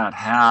 frames that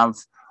have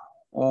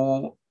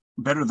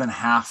better than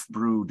half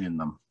brood in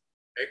them.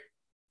 Okay.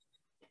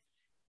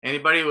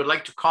 Anybody would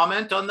like to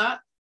comment on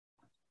that?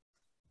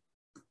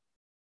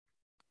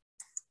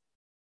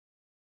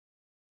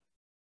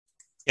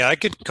 Yeah, I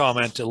could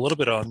comment a little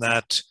bit on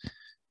that.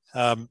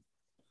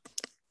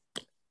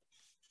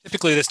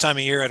 Typically this time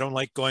of year, I don't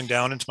like going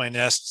down into my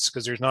nests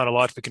because there's not a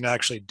lot we can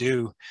actually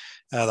do.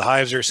 The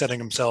hives are setting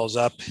themselves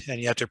up, and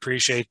you have to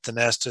appreciate the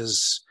nest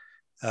is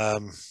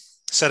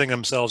setting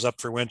themselves up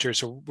for winter.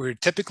 So we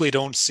typically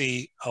don't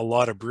see a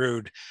lot of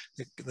brood.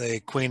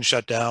 The queen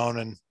shut down,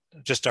 and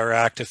just our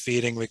active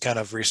feeding, we kind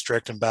of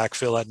restrict and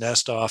backfill that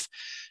nest off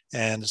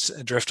and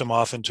drift them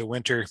off into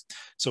winter.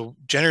 So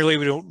generally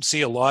we don't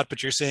see a lot,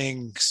 but you're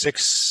seeing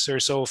 6 or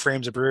so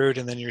frames of brood,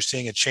 and then you're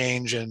seeing a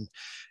change in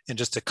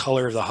just the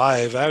color of the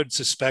hive. I would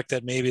suspect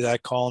that maybe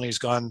that colony's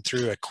gone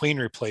through a queen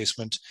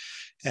replacement,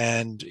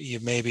 and you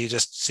may be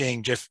just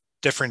seeing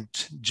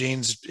different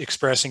genes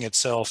expressing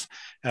itself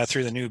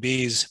through the new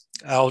bees.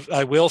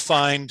 I will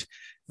find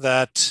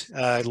that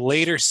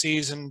later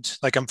seasoned,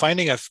 like I'm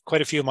finding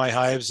quite a few of my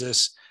hives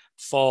this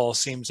fall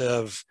seems to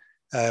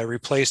have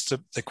replaced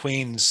the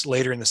queens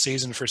later in the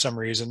season for some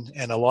reason,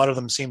 and a lot of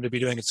them seem to be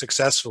doing it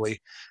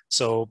successfully.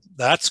 So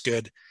that's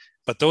good.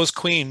 But those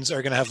queens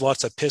are going to have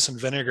lots of piss and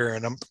vinegar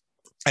in them,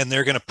 and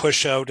they're going to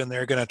push out, and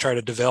they're going to try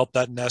to develop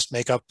that nest,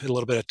 make up a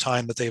little bit of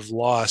time that they've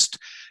lost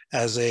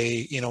as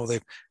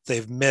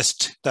they've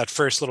missed that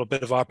first little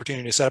bit of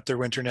opportunity to set up their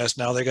winter nest.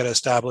 Now they got to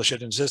establish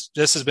it. And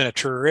this has been a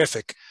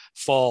terrific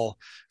fall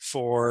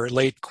for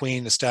late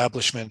queen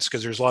establishments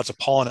because there's lots of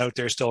pollen out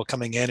there still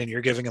coming in, and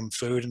you're giving them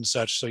food and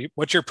such. So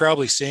what you're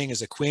probably seeing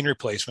is a queen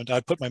replacement.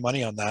 I'd put my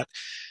money on that,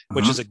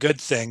 which is a good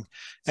thing.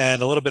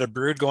 And a little bit of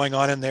brood going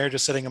on in there,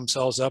 just setting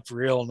themselves up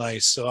real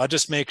nice. So I'll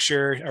just make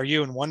sure, are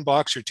you in 1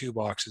 box or 2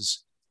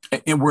 boxes?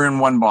 We're in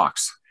 1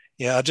 box.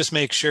 Yeah, I'll just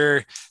make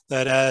sure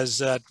that as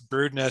that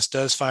brood nest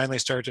does finally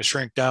start to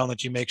shrink down,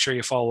 that you make sure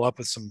you follow up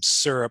with some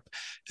syrup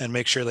and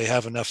make sure they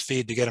have enough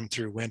feed to get them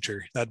through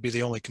winter. That'd be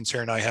the only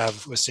concern I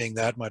have with seeing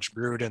that much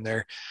brood in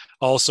there.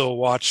 Also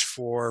watch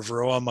for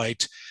varroa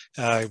mite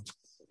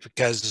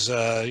because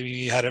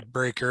you had it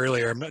break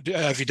earlier.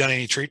 Have you done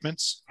any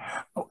treatments?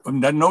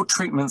 No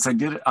treatments. I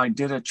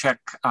did a check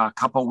a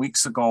couple of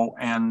weeks ago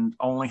and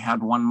only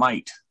had 1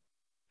 mite.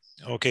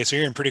 Okay, so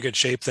you're in pretty good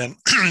shape then.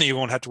 You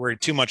won't have to worry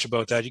too much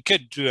about that. You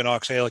could do an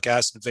oxalic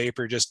acid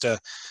vapor just to,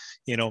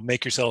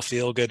 make yourself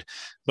feel good.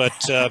 But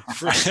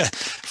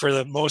for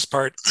the most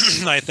part,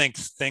 I think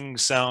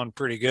things sound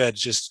pretty good.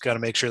 Just got to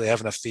make sure they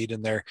have enough feed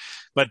in there.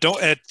 But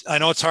I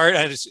know it's hard.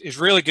 It's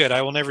really good.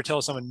 I will never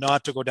tell someone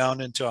not to go down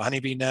into a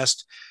honeybee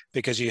nest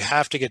because you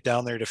have to get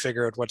down there to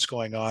figure out what's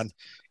going on.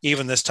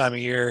 Even this time of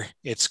year,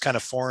 it's kind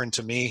of foreign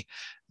to me.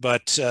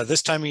 But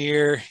this time of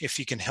year, if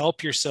you can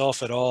help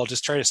yourself at all,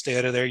 just try to stay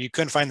out of there. You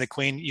couldn't find the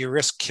queen, you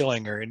risk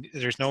killing her. And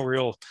there's no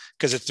real,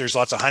 because there's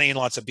lots of honey and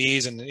lots of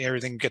bees and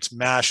everything gets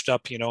mashed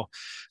up,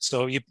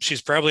 So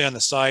she's probably on the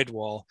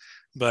sidewall,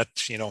 but,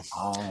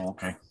 Oh,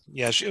 okay.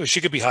 Yeah, she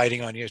could be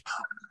hiding on you.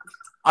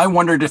 I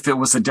wondered if it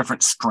was a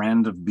different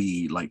strand of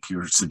bee like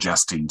you're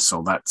suggesting.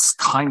 So that's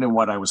kind of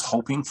what I was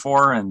hoping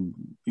for. And,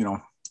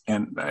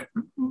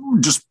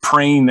 just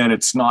praying that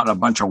it's not a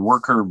bunch of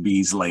worker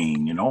bees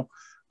laying,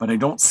 but I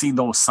don't see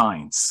those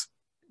signs.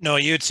 No,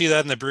 you'd see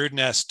that in the brood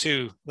nest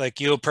too. Like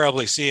you'll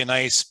probably see a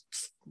nice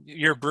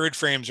your brood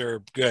frames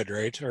are good,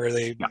 right? Or are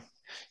they? Yeah.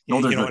 No,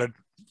 you they're know good.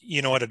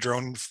 you know what a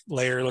drone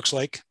layer looks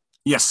like?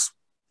 Yes.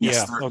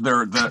 Yes.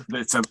 Yeah.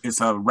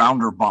 It's a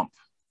rounder bump.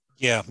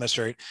 Yeah, that's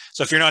right.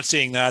 So if you're not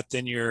seeing that,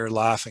 then you're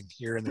laughing.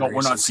 You're in the No,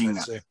 we're not races, seeing I'd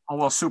that. say. Oh,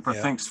 well, super.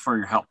 Yeah. Thanks for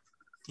your help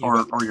You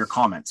or bet. your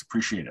comments.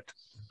 Appreciate it.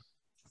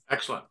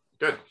 Excellent.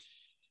 Good.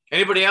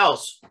 Anybody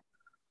else?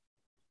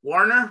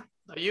 Warner,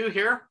 are you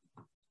here?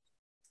 I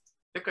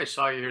think I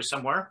saw you here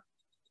somewhere.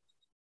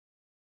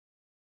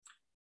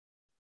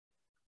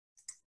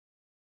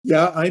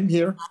 Yeah, I'm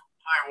here.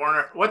 Hi,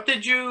 Warner. What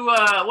did you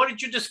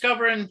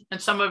discover in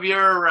some of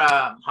your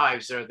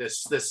hives there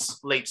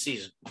this late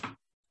season?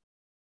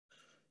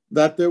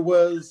 That there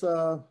was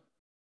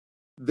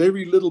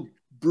very little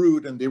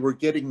brood, and they were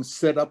getting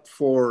set up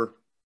for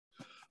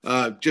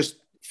just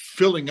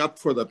filling up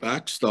for the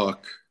backstock,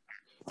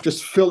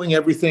 just filling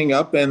everything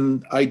up.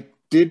 And I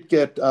did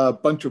get a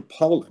bunch of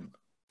pollen.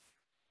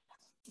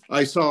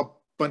 I saw a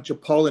bunch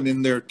of pollen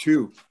in there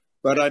too,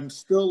 but I'm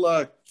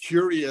still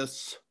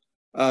curious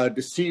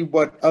to see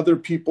what other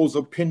people's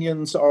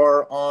opinions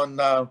are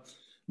on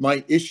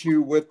my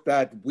issue with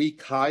that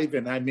weak hive,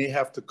 and I may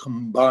have to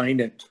combine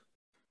it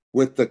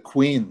with the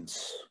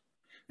queens.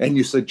 And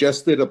you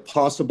suggested a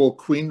possible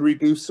queen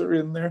reducer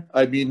in there?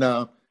 I mean,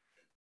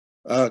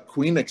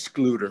 queen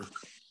excluder.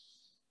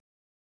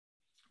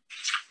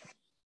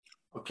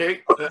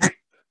 Okay.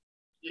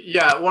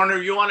 Yeah,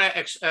 Warner, you want to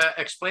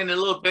explain a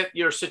little bit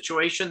your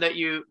situation that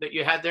you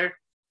had there?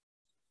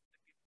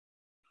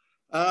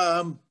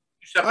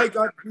 I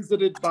got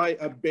visited by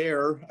a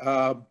bear,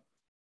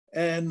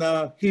 and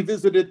he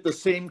visited the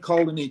same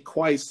colony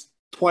twice,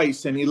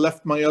 and he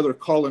left my other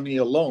colony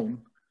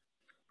alone.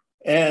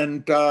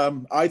 And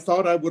I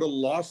thought I would have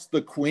lost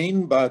the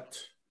queen, but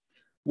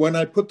when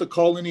I put the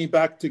colony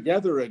back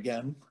together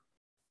again,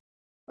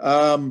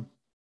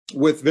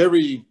 with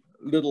very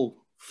little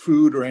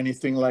food or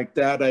anything like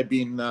that, I've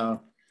been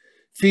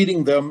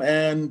feeding them.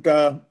 And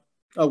a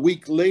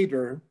week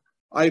later,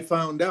 I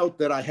found out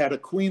that I had a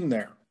queen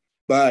there.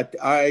 But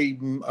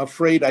I'm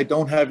afraid I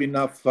don't have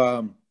enough,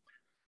 the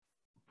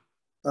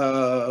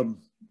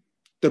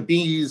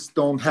bees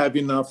don't have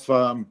enough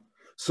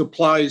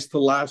supplies to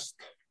last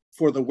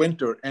for the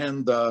winter,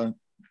 and the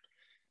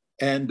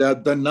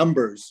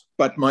numbers.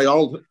 But my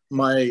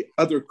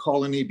other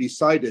colony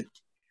beside it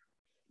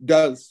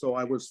does. So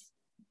I was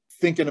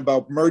thinking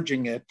about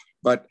merging it,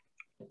 but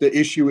the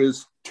issue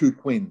is 2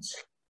 queens.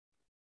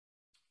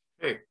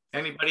 Hey,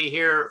 anybody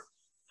here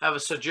have a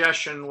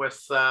suggestion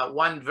with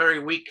one very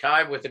weak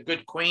hive with a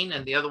good queen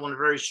and the other one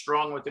very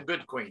strong with a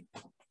good queen?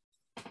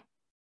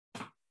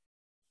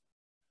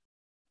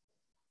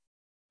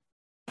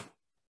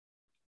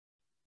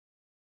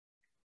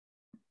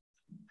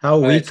 How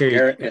weak are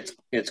you?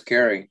 It's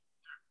Gary.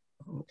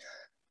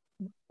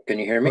 Can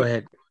you hear me?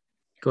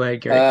 Go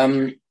ahead,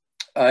 Gary.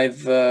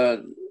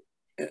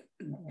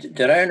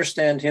 Did I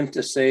understand him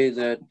to say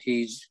that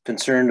he's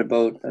concerned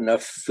about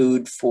enough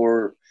food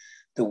for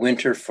the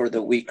winter for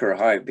the weaker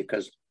hive?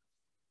 Because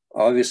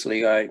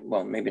obviously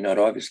well, maybe not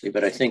obviously,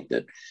 but I think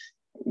that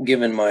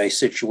given my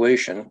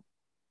situation,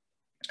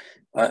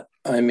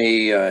 I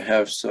may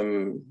have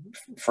some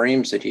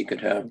frames that he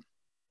could have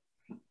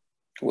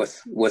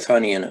with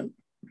honey in it.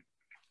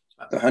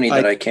 The honey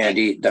that I can't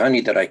eat. The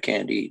honey that I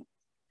can't eat.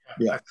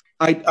 Yeah,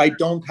 I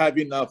don't have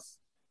enough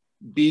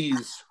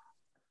bees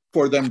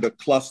for them to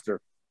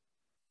cluster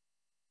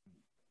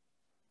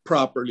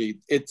properly.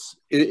 It's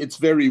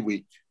very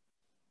weak.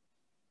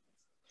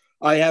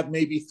 I have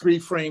maybe 3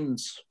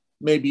 frames,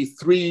 maybe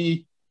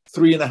three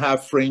and a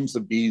half frames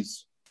of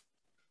bees.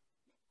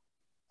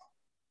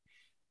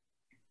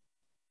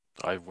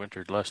 I've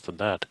wintered less than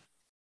that.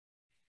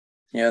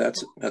 Yeah,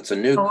 that's a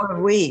nuke. So have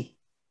we.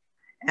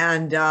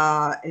 And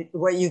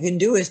what you can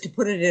do is to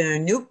put it in a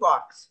nuke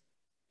box.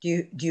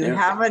 Do you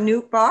have a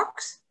nuke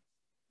box?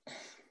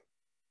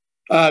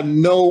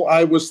 No,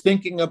 I was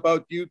thinking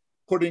about you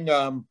putting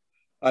a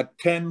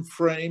 10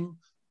 frame,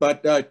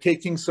 but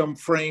taking some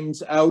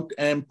frames out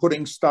and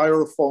putting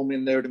styrofoam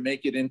in there to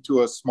make it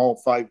into a small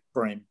 5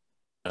 frame.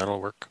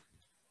 That'll work.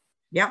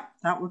 Yeah,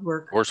 that would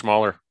work. Or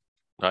smaller.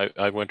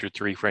 I wintered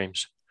 3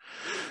 frames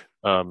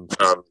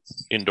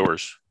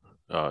indoors,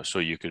 so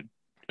you could,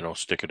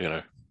 stick it in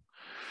a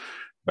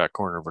back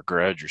corner of a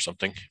garage or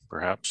something,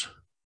 perhaps.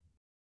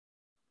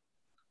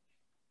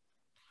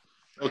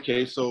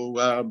 Okay,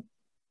 so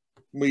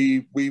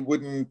we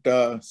wouldn't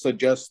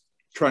suggest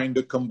trying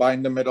to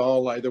combine them at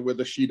all, either with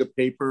a sheet of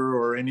paper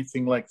or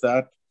anything like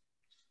that.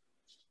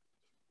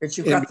 But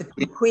you've got the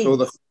 2 queens. So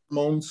the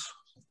pheromones.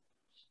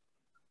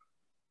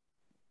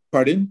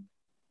 Pardon?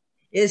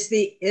 Is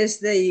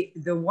the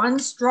one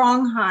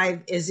strong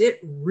hive, is it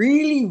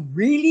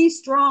really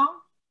strong?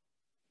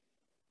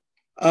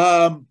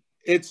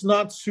 It's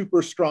not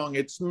super strong.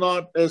 It's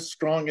not as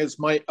strong as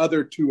my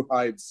other 2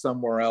 hives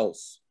somewhere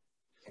else,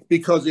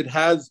 because it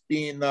has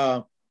been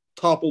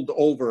toppled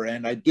over,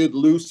 and I did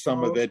lose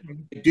some of it.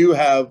 I do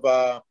have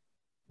a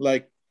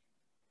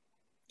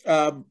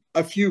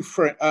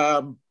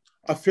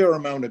fair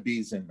amount of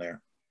bees in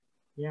there.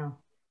 Yeah,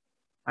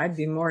 I'd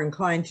be more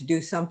inclined to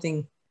do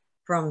something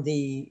from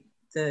the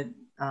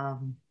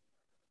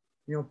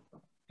you know,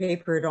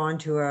 paper it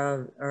onto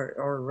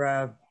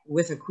or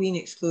with a queen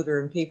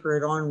excluder and paper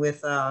it on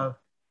with a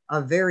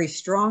very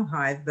strong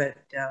hive, but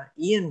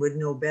Ian would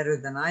know better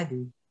than I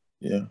do.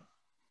 Yeah.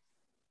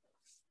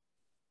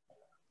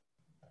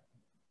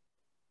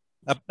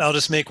 I'll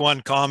just make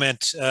one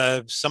comment.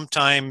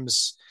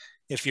 Sometimes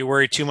if you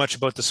worry too much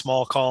about the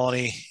small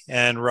colony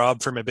and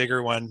rob from a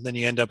bigger one, then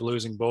you end up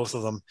losing both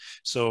of them.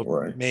 So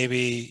right.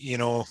 Maybe, you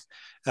know,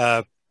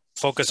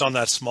 focus on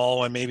that small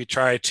one, maybe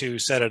try to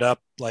set it up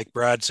like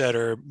Brad said,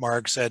 or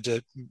Marg said,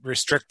 to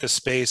restrict the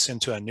space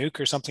into a nuke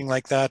or something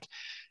like that.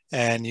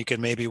 And you can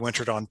maybe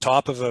winter it on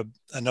top of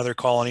another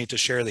colony to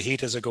share the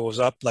heat as it goes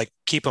up, like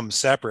keep them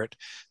separate,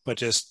 but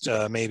just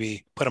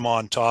maybe put them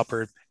on top,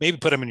 or maybe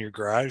put them in your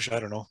garage. I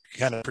don't know,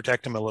 kind of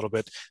protect them a little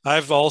bit.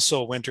 I've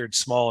also wintered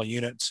small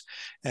units,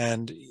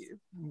 and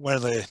one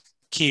of the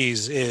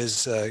keys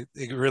is a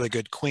really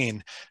good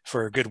queen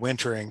for good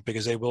wintering,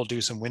 because they will do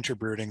some winter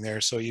brooding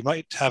there. So you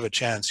might have a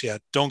chance. Yeah,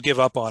 don't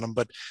give up on them,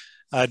 but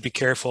I'd be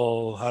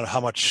careful how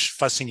much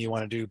fussing you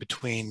want to do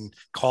between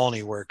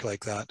colony work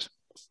like that.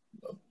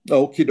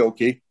 Okie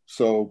dokie.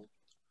 So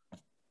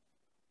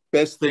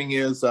best thing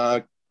is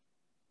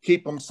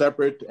keep them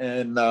separate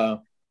and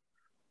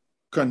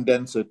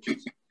condense it.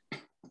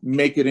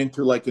 Make it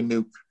into like a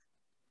nuke.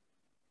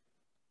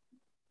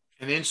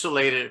 And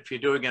insulate it if you're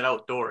doing it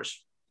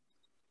outdoors.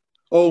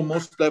 Oh,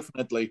 most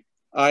definitely.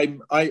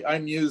 I'm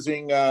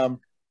using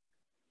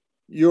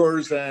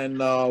yours and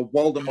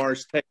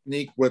Waldemar's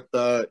technique with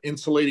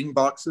insulating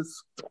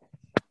boxes.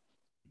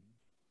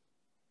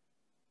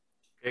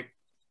 Okay.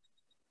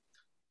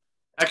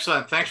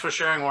 Excellent. Thanks for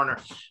sharing, Warner.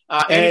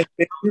 And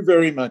thank you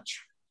very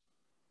much.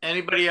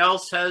 Anybody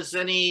else has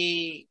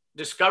any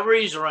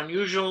discoveries or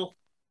unusual?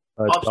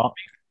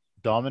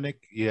 Dominic,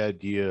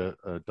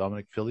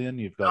 Dominic Fillion,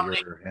 you've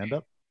got your hand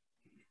up.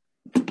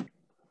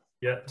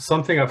 Yeah,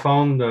 something I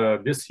found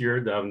this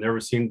year that I've never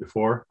seen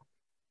before,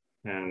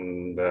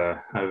 and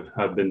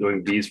I've been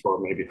doing bees for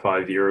maybe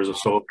 5 years or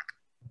so.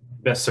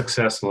 Best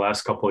success in the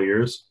last couple of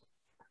years.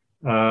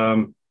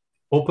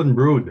 Open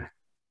brood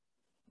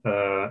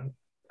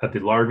at the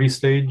larvae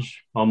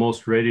stage,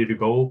 almost ready to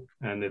go,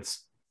 and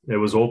it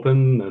was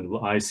open,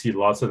 and I see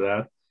lots of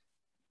that.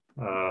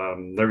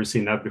 Never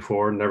seen that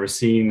before. Never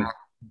seen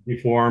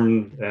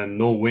deformed and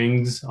no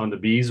wings on the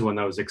bees when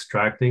I was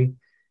extracting.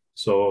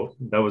 So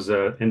that was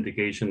an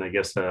indication, I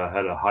guess, that I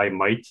had a high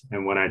mite.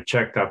 And when I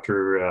checked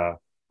after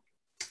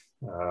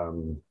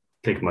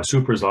taking my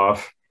supers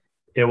off,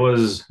 it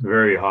was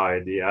very high.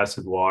 The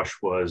acid wash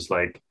was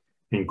like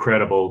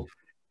incredible.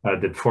 I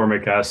did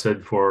formic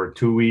acid for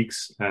 2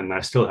 weeks and I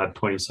still had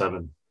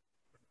 27.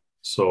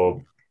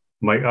 So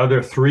my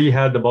other 3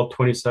 had about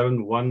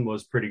 27. 1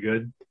 was pretty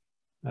good,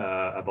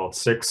 about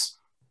 6.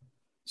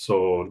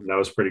 So that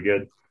was pretty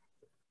good.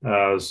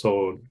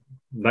 So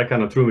that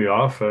kind of threw me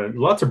off.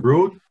 Lots of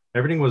brood.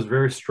 Everything was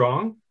very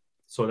strong.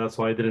 So that's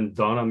why it didn't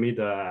dawn on me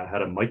that I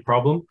had a mite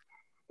problem.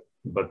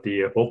 But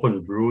the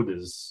open brood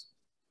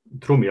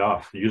threw me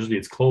off. Usually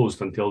it's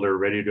closed until they're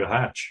ready to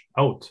hatch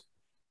out.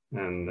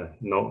 And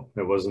no,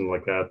 it wasn't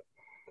like that.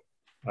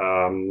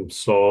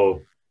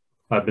 So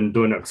I've been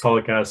doing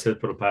oxalic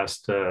acid for the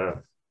past,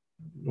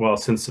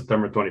 since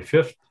September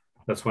 25th.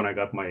 That's when I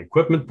got my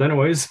equipment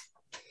anyways.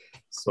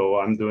 So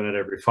I'm doing it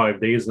every 5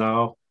 days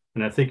now.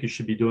 And I think you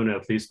should be doing it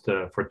at least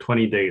for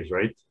 20 days,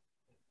 right?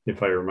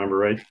 If I remember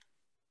right.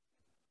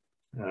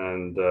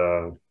 And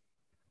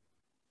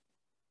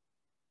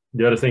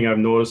the other thing I've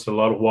noticed, a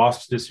lot of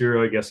wasps this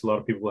year. I guess a lot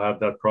of people have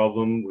that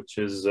problem, which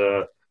is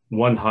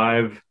one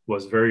hive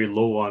was very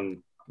low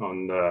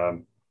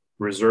on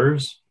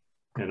reserves.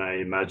 And I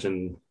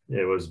imagine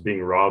it was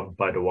being robbed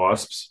by the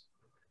wasps.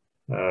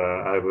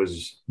 I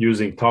was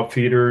using top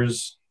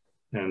feeders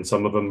and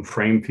some of them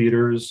frame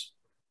feeders.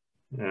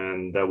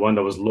 And that one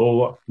that was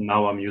low,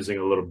 now I'm using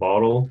a little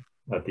bottle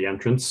at the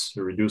entrance,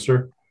 a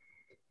reducer.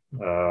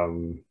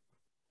 And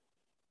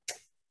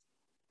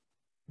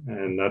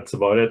that's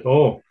about it.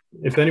 Oh,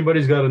 if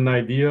anybody's got an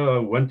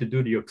idea when to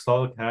do the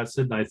oxalic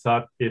acid, I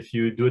thought if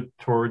you do it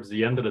towards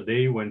the end of the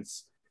day when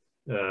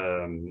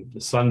the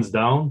sun's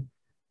down,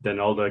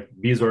 then all the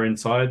bees are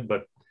inside.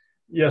 But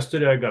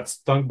yesterday I got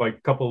stung by a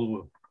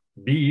couple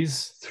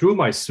bees through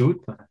my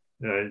suit.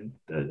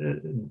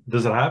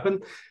 Does it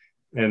happen?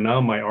 And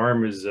now my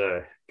arm is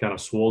kind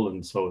of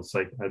swollen. So it's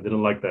like, I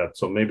didn't like that.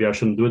 So maybe I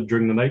shouldn't do it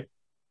during the night.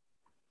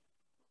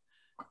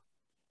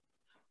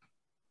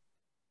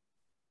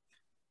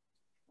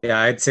 Yeah,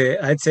 I'd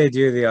say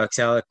do the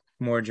oxalic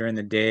more during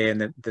the day,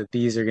 and the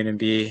bees are going to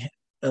be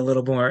a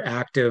little more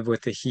active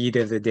with the heat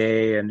of the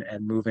day and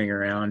moving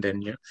around,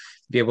 and you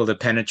be able to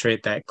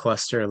penetrate that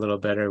cluster a little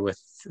better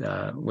with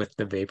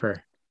the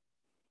vapor.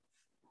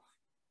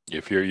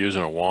 If you're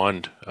using a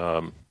wand,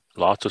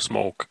 lots of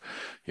smoke,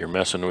 you're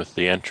messing with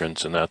the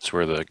entrance, and that's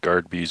where the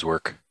guard bees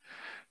work.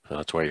 So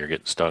that's why you're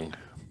getting stung.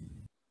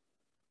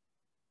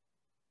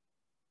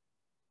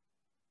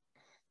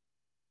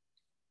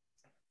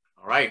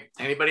 All right.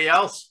 Anybody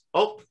else?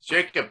 Oh,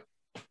 Jacob.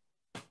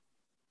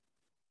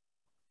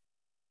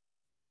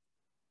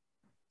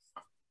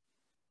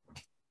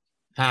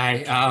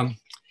 Hi.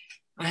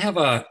 I have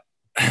a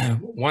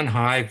one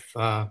hive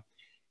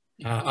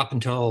up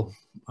until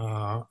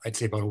I'd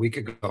say about a week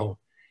ago.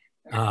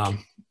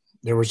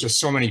 There was just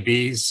so many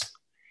bees.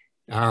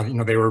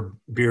 They were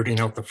bearding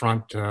out the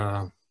front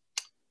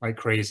like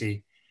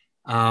crazy.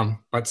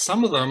 But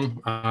some of them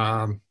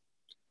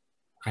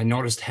I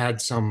noticed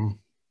had some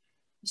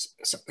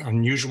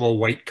unusual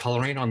white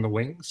coloring on the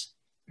wings.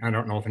 I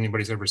don't know if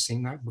anybody's ever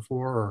seen that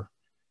before or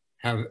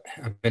have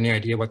any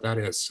idea what that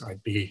is.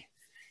 I'd be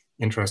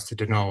interested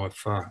to know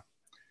if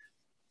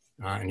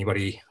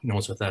anybody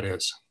knows what that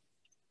is.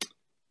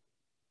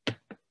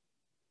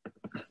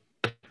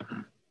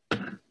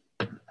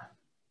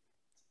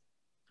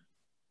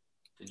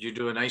 Did you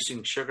do an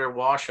icing sugar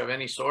wash of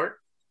any sort?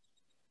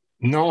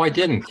 No, I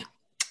didn't.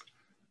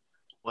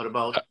 What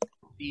about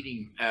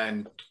feeding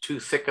and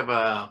too thick of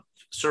a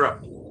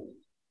syrup?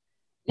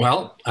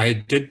 Well, I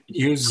did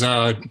use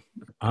a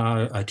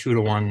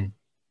 2-to-1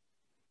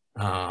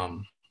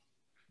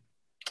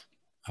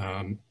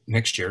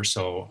 mixture,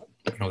 so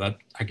that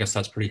I guess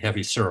that's pretty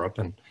heavy syrup,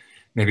 and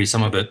maybe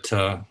some of it.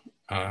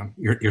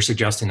 You're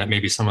suggesting that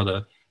maybe some of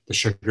the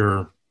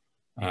sugar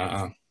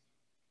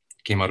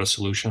came out of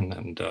solution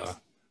and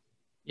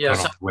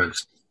yes.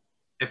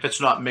 If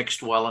it's not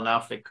mixed well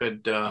enough, it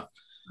could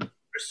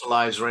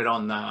crystallize right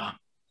on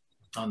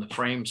the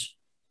frames.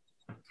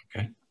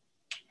 Okay,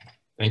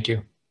 thank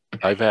you.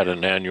 I've had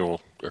an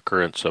annual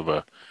occurrence of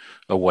a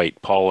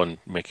white pollen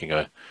making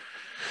a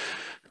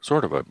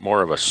sort of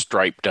more of a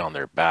stripe down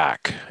their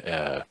back,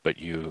 but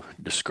you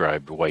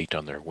described white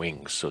on their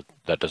wings, so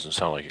that doesn't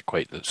sound like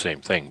quite the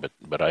same thing,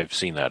 but I've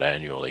seen that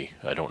annually.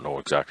 I don't know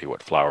exactly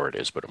what flower it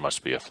is, but it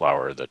must be a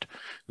flower that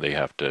they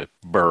have to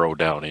burrow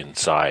down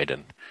inside,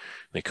 and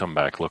they come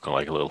back looking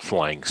like little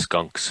flying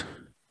skunks.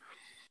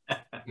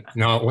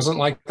 No, it wasn't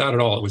like that at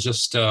all. It was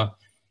just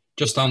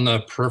on the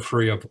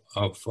periphery of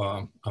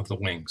the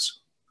wings.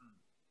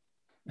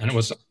 And it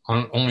was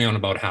only on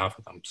about half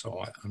of them,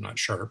 so I'm not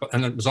sure.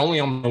 And it was only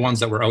on the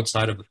ones that were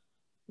outside of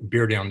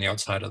bearding on the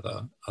outside of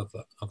the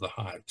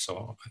hive.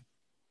 So,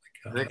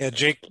 yeah,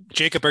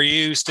 Jacob, are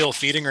you still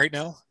feeding right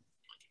now?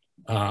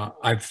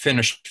 I've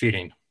finished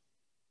feeding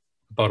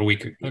about a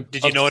week ago.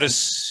 Did you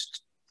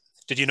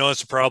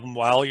notice a problem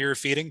while you're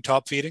feeding,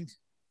 top feeding?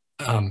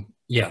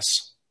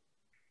 Yes.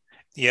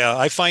 Yeah,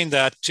 I find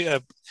that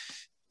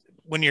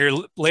when you're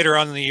later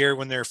on in the year,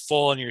 when they're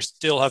full and you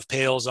still have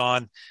pails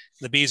on,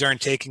 the bees aren't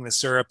taking the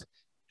syrup.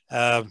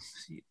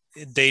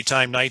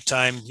 Daytime,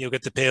 nighttime, you'll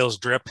get the pails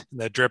drip,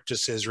 and the drip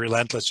just is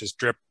relentless, just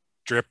drip,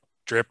 drip,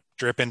 drip,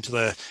 drip into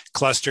the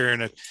cluster,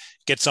 and it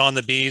gets on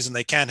the bees, and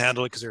they can't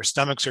handle it because their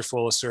stomachs are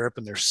full of syrup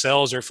and their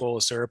cells are full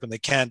of syrup, and they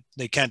can't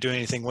do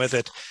anything with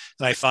it.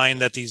 And I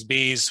find that these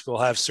bees will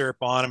have syrup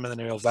on them, and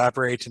then they'll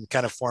evaporate and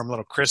kind of form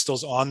little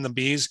crystals on the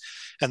bees.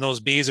 And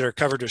those bees that are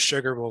covered with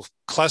sugar will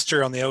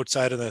cluster on the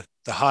outside of the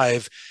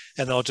hive,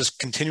 and they'll just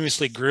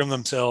continuously groom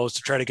themselves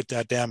to try to get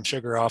that damn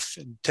sugar off.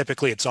 And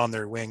typically it's on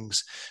their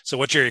wings. So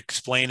what you're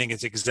explaining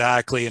is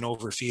exactly an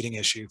overfeeding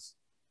issue.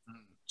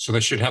 So they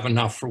should have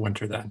enough for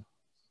winter then.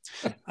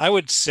 I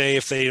would say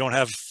if they don't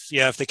have,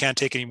 if they can't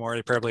take any more,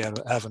 they probably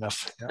have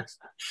enough. Yeah.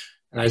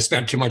 And I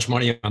spent too much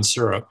money on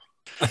syrup.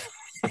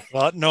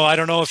 Well, no, I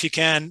don't know if you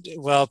can.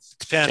 Well, it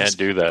depends. Can't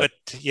do that.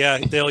 But yeah,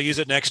 they'll use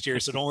it next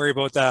year, so don't worry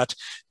about that.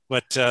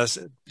 But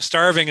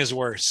starving is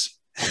worse.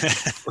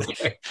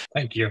 Okay,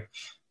 thank you.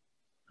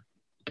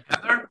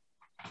 Heather?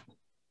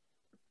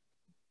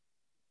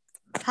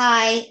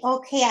 Hi,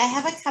 okay, I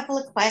have a couple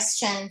of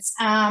questions.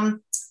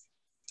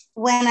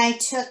 When I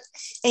took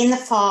in the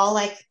fall,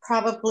 like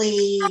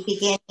probably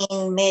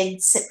beginning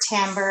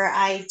mid-September,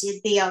 I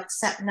did the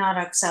not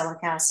oxalic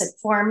acid,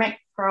 Formic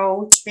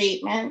Pro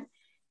treatment.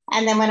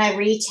 And then when I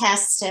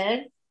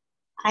retested,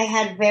 I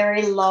had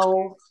very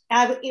low,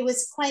 it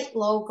was quite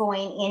low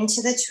going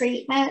into the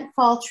treatment,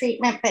 fall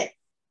treatment, but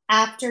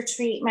after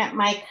treatment,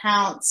 my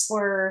counts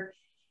were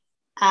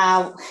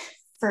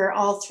for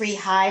all 3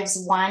 hives,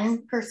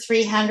 1 per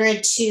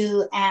 300,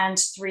 2 and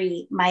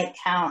 3 mite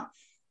count.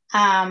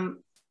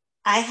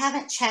 I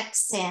haven't checked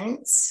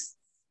since.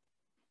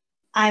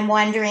 I'm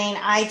wondering,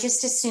 I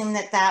just assumed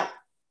that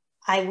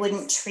I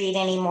wouldn't treat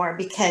anymore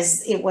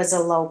because it was a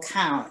low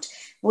count.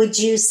 Would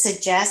you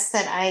suggest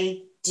that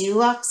I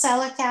do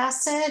oxalic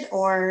acid,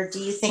 or do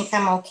you think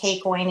I'm okay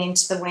going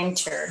into the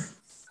winter?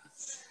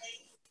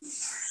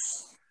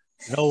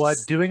 You know what?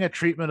 Doing a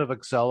treatment of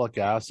oxalic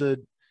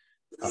acid,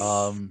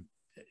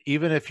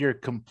 even if you're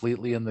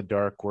completely in the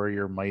dark where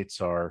your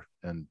mites are,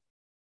 and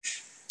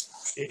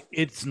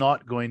it's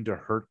not going to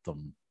hurt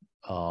them.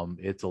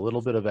 It's a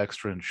little bit of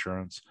extra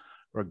insurance,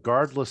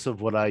 regardless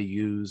of what I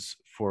use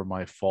for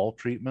my fall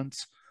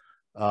treatments.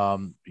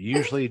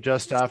 Usually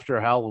just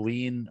after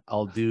Halloween,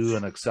 I'll do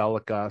an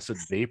oxalic acid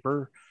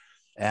vapor,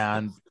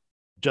 and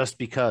just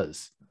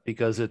because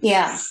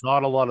it's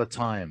not a lot of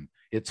time.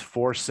 It's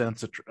 4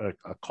 cents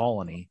a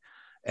colony,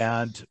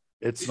 and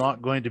it's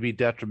not going to be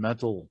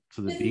detrimental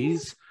to the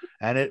bees,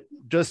 and it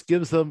just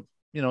gives them,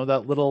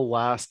 that little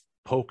last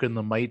poke in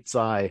the mite's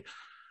eye,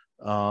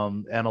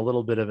 and a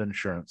little bit of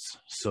insurance.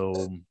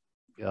 So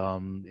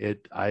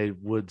I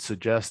would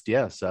suggest,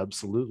 yes,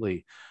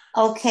 absolutely.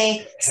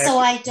 Okay, so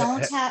I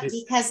don't have,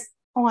 because,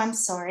 oh, I'm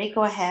sorry,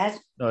 go ahead.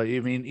 No,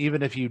 you mean,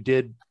 even if you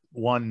did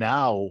one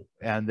now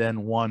and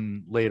then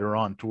one later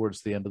on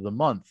towards the end of the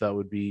month, that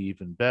would be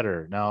even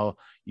better. Now,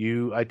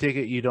 I take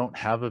it you don't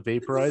have a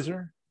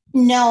vaporizer?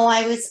 No,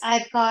 I was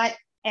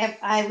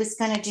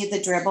going to do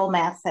the dribble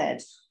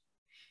method.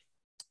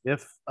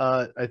 If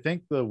I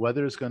think the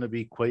weather is going to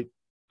be quite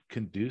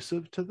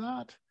conducive to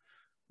that.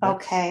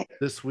 Okay.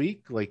 This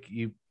week, like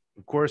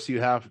of course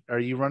are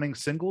you running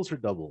singles or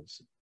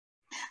doubles?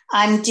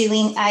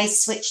 I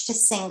switched to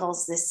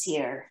singles this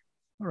year.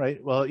 All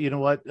right. Well, you know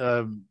what?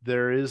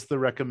 There is the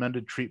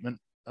recommended treatment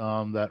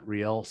that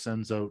Riel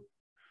sends out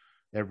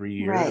every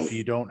year. Right. If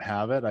you don't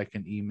have it, I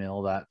can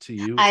email that to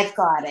you. I've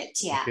got it.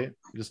 Yeah. Okay.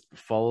 Just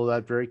follow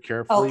that very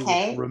carefully.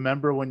 Okay.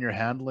 Remember, when you're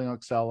handling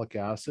oxalic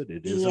acid,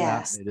 it is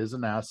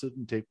an acid,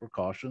 and take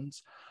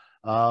precautions.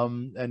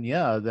 And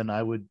yeah, then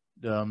I would,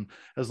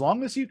 as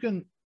long as you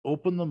can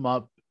open them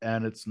up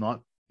and it's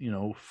not,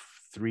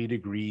 3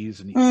 degrees,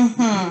 and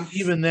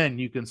even then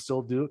you can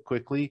still do it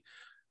quickly.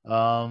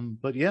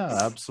 But yeah,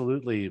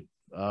 absolutely.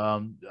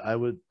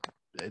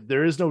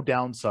 There is no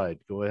downside.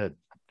 Go ahead.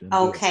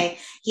 Okay.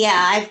 Yeah,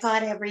 I've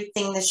got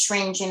everything, the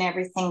syringe and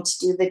everything to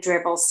do the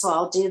dribble, so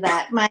I'll do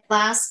that. My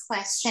last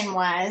question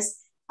was,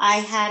 I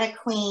had a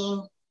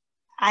queen.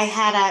 I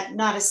had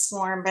not a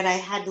swarm, but I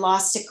had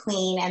lost a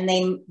queen, and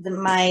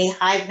my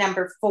hive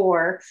number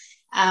 4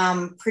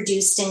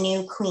 produced a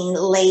new queen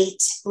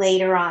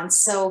later on.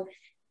 So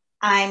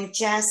I'm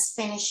just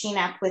finishing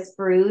up with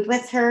brood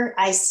with her.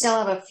 I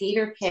still have a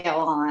feeder pail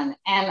on,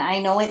 and I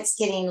know it's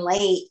getting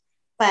late,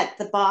 but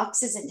the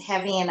box isn't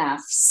heavy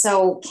enough.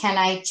 So can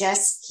I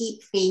just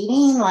keep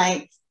feeding?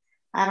 Like,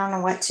 I don't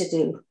know what to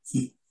do.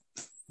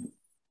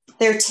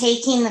 They're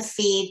taking the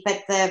feed,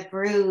 but the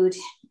brood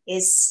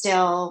is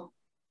still,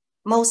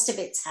 most of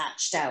it's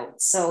hatched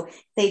out. So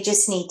they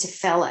just need to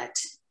fill it.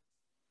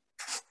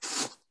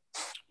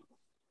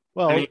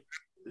 Well,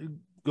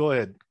 go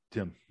ahead,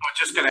 Tim. I was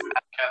just going to ask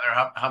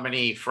Heather, how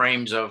many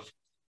frames of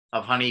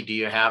honey do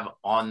you have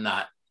on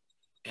that,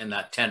 in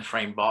that 10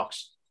 frame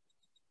box?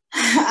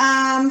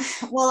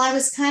 Well, I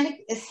was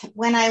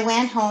when I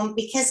went home,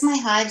 because my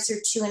hives are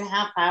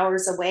 2.5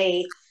 hours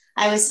away,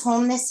 I was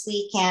home this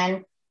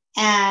weekend,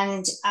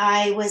 and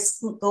I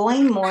was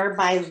going more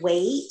by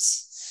weight.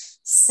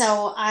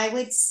 So I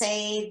would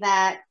say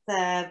that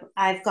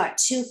I've got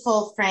 2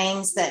 full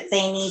frames that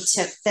they need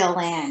to fill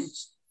in.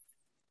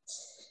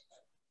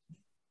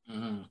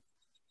 Mm-hmm.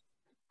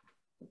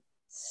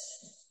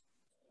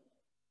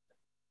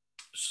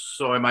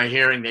 So am I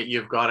hearing that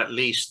you've got at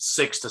least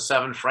 6 to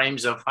 7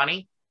 frames of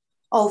honey?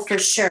 Oh, for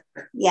sure.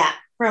 Yeah,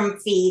 from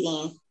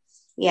feeding.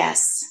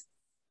 Yes.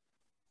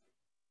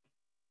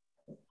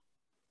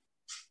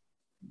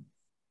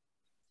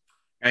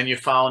 And you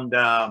found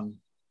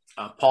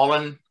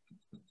pollen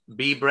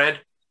bee bread?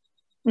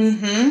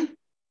 Mm-hmm.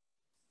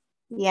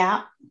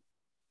 Yeah.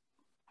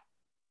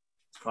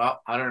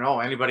 Well, I don't know.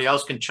 Anybody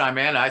else can chime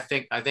in. I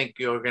think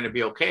you're going to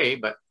be okay,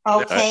 but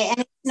okay. And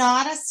it's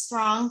not a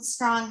strong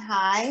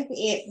hive.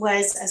 It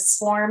was a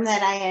swarm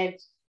that I had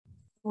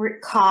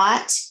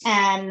caught,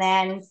 and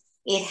then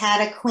it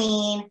had a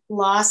queen,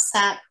 lost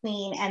that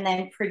queen, and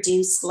then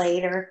produced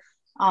later.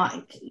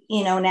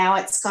 Now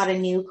it's got a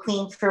new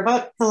queen for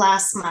about the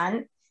last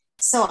month.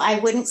 So I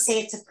wouldn't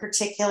say it's a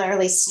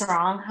particularly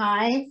strong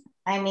hive.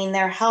 I mean,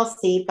 they're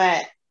healthy,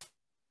 but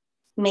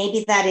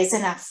maybe that is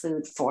enough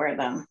food for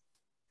them.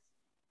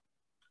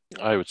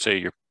 I would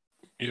say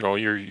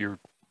you're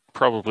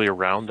probably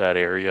around that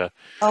area.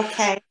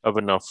 Okay. Of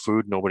enough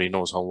food. Nobody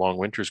knows how long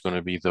winter's going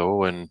to be,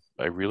 though, and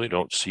I really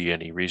don't see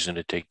any reason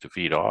to take the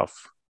feed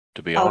off,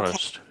 to be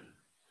honest.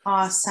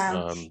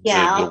 Awesome.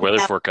 The weather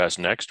forecast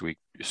next week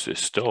is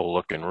still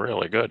looking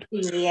really good.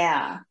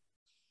 Yeah.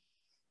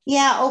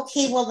 Yeah.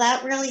 Okay. Well,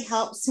 that really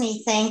helps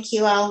me. Thank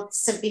you.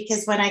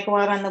 Because when I go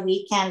out on the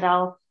weekend,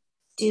 I'll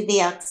do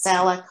the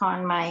oxalic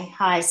on my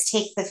hives,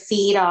 take the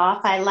feed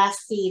off. I left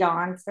feed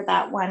on for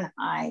that one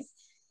hive.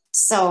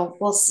 So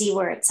we'll see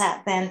where it's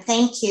at then.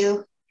 Thank you.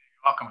 You're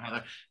welcome,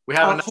 Heather. We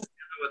have another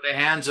with their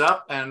hands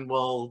up, and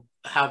we'll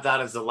have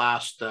that as the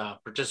last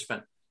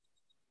participant.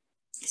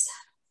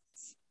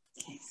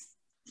 Okay.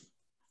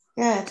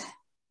 Good.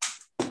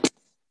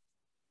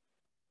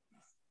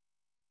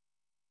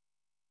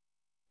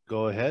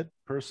 Go ahead,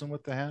 person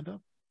with the hand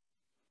up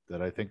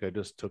that I think I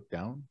just took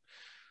down.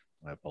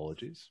 My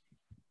apologies.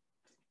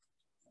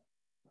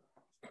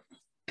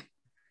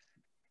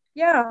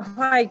 Yeah,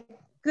 hi,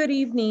 good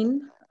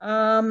evening.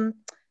 I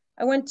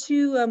went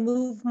to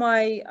move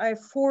I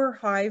have 4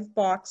 hive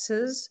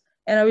boxes,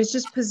 and I was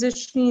just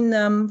positioning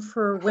them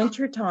for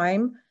winter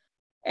time.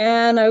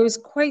 And I was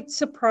quite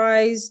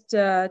surprised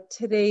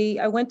today.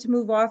 I went to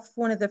move off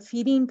one of the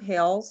feeding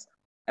pails,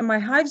 and my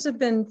hives have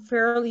been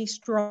fairly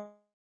strong.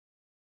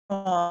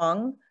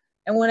 And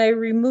when I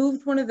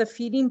removed one of the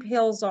feeding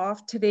pails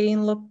off today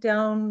and looked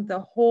down the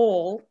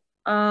hole,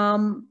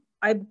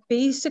 I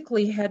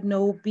basically had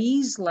no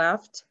bees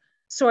left.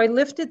 So I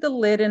lifted the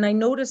lid and I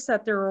noticed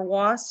that there were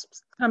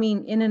wasps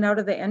coming in and out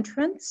of the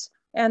entrance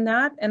and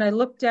I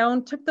looked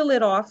down, took the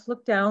lid off,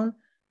 looked down,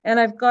 and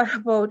I've got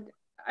about,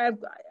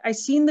 I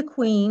seen the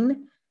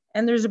queen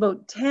and there's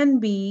about 10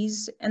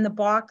 bees and the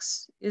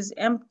box is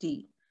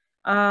empty.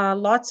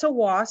 Lots of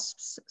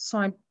wasps. So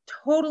I'm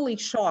totally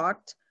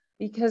shocked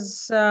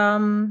because,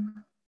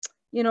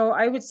 you know,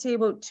 I would say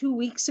about 2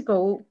 weeks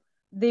ago,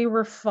 they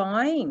were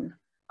fine.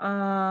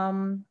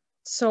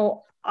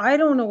 So I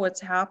don't know what's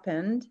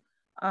happened.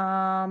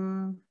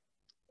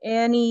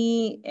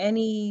 Any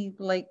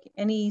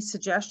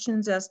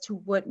suggestions as to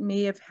what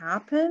may have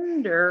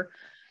happened? Or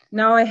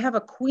now I have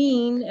a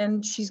queen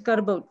and she's got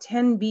about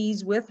 10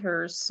 bees with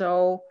her.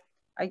 So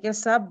I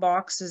guess that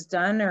box is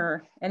done.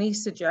 Or any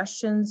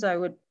suggestions, I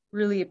would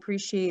really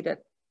appreciate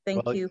it.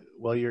 Thank you.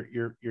 Well,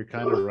 you're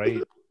kind of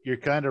right. You're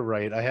kind of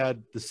right. I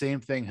had the same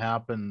thing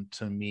happen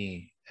to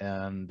me,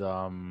 and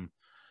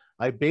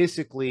I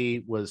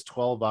basically was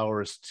 12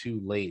 hours too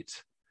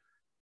late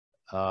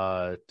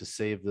to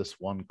save this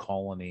one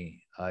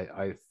colony.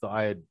 I thought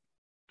I had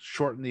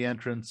shortened the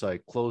entrance. I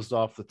closed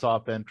off the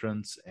top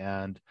entrance,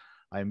 and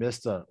I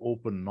missed an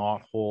open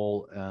knot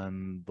hole,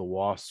 and the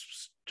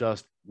wasps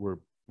just were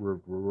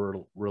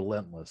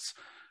relentless.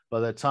 By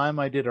the time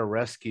I did a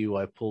rescue,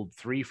 I pulled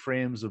 3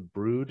 frames of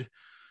brood,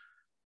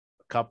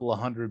 a couple of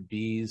hundred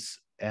bees,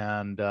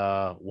 and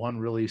one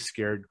really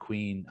scared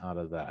queen out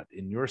of that.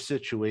 In your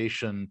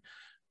situation,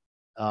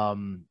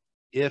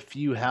 if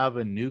you have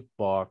a nuke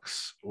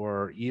box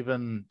or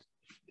even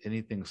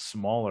anything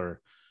smaller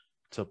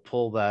to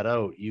pull that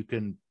out, you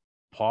can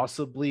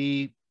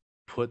possibly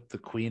put the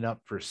queen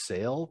up for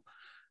sale,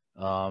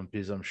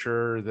 because I'm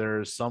sure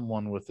there's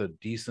someone with a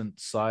decent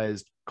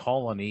sized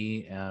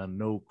colony and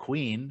no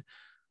queen,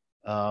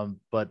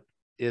 but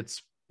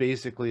it's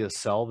basically a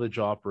salvage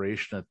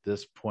operation at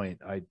this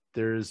point.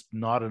 There's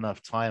not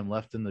enough time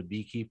left in the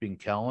beekeeping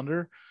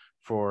calendar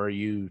for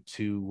you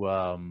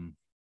to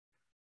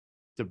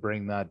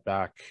bring that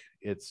back.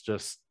 It's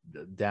just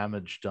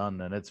damage done,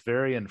 and it's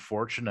very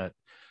unfortunate.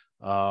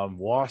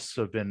 Wasps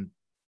have been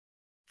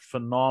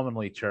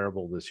phenomenally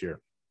terrible this year,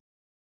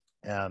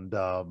 and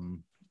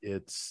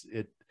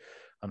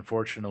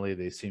unfortunately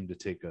they seem to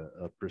take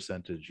a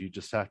percentage. You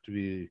just have to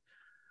be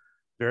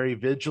very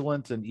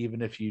vigilant, and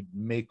even if you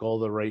make all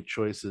the right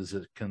choices,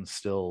 it can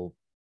still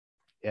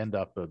end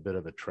up a bit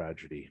of a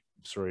tragedy.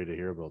 Sorry to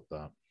hear about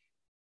that.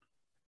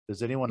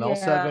 Does anyone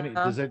else have any?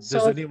 Does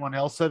anyone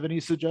else have any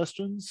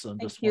suggestions?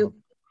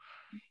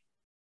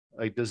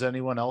 Does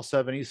anyone else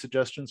have any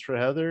suggestions for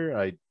Heather?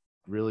 I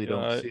really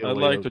don't see. I'd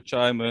like to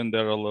chime in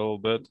there a little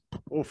bit.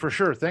 Oh, for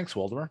sure. Thanks,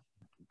 Waldemar.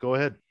 Go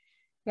ahead.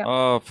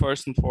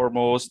 First and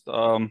foremost,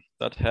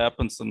 that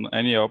happens in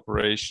any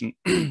operation.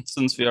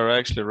 Since we are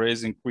actually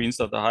raising queens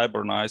that are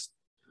hibernized,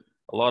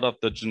 a lot of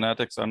the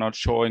genetics are not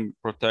showing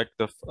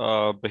protective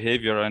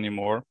behavior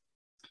anymore.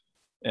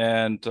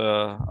 And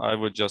I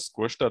would just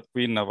squish that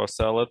queen, never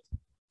sell it.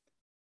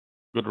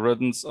 Good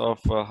riddance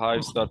of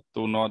hives that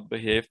do not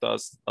behave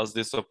as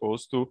they're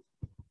supposed to.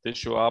 They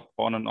show up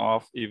on and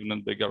off, even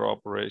in bigger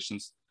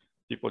operations.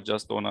 People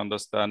just don't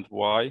understand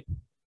why.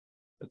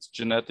 It's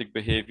genetic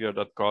behavior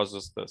that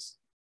causes this.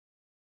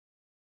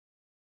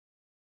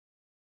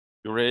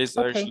 You raise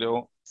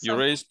you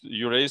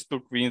raise 2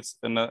 queens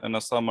in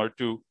a summer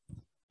too.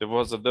 There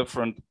was a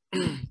different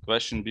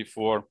question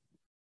before.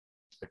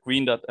 A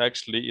queen that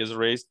actually is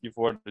raised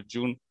before the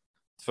June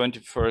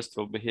 21st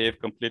will behave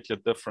completely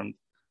different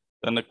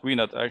than a queen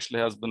that actually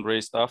has been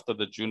raised after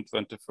the June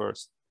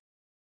 21st.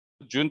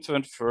 The June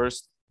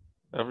 21st,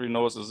 everyone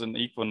knows, is an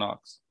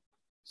equinox.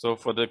 So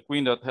for the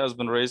queen that has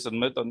been raised in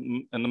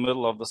the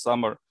middle of the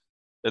summer,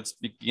 it's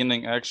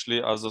beginning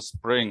actually as a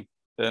spring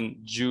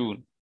in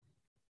June.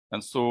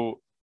 And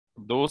so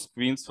those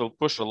queens will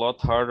push a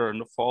lot harder in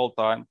the fall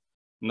time.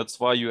 And that's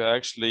why you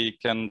actually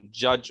can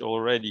judge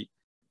already.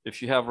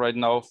 If you have right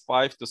now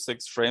 5 to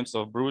 6 frames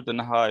of brood in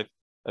a hive,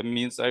 that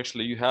means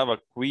actually you have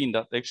a queen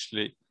that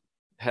actually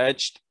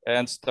hatched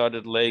and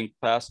started laying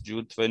past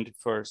June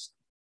 21st.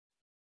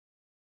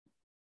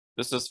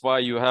 This is why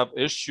you have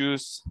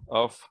issues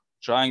of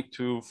trying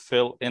to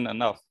fill in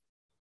enough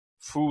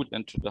food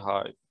into the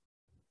hive,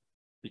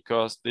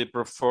 because they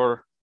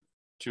prefer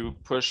to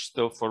push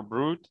still for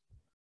brood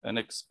and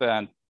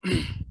expand.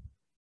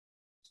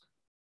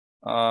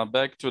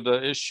 Back to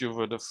the issue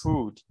with the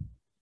food.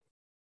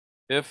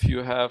 If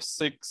you have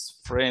 6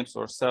 frames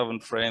or 7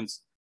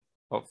 frames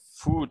of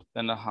food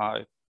in a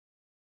hive,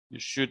 you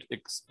should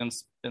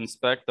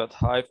inspect that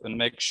hive and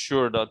make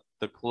sure that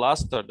the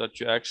cluster that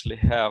you actually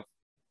have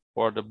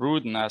or the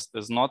brood nest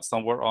is not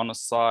somewhere on a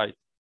side.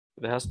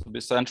 It has to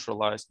be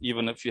centralized,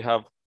 even if you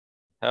have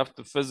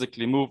to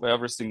physically move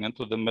everything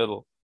into the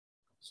middle.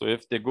 So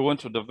if they go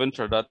into the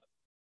winter, that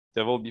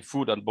there will be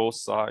food on both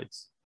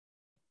sides.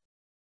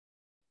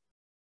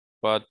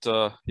 But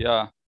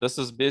yeah, this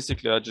is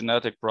basically a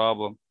genetic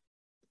problem.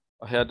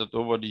 I had it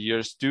over the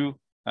years too,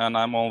 and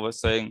I'm always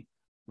saying,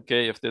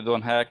 okay, if they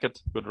don't hack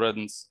it, good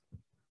riddance,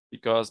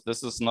 because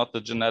this is not the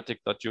genetic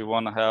that you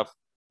want to have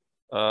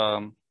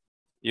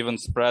even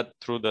spread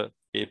through the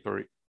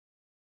apiary.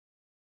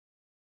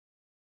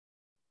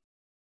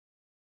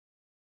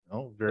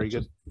 Oh, very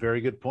good.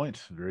 Very good point.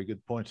 Very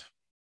good point.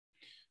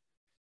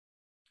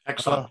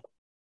 Excellent.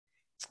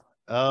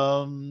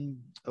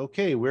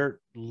 Okay, we're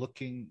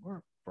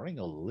running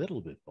a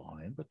little bit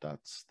behind, but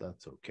that's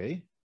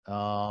okay.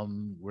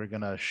 We're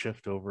gonna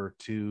shift over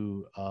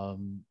to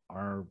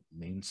our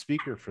main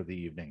speaker for the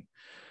evening.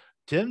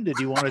 Tim, did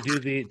you want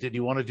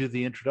to do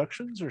the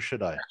introductions, or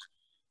should I?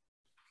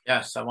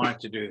 Yes, I wanted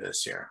to do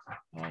this here.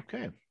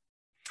 Okay.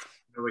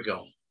 Here we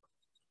go.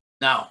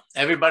 Now,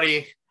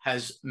 everybody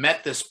has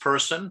met this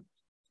person.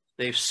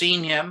 They've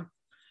seen him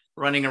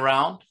running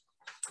around,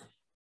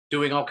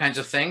 doing all kinds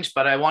of things,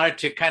 but I wanted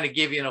to kind of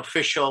give you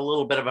a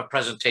little bit of a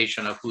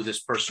presentation of who this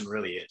person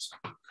really is.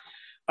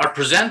 Our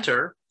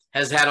presenter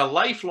has had a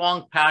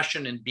lifelong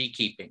passion in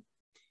beekeeping.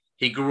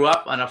 He grew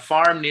up on a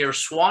farm near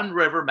Swan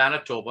River,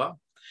 Manitoba,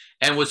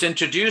 and was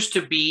introduced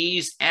to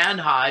bees and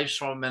hives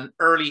from an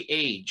early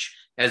age,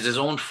 as his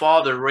own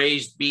father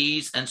raised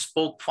bees and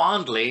spoke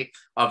fondly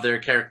of their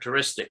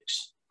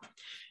characteristics.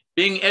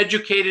 Being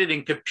educated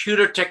in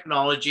computer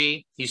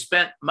technology, he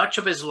spent much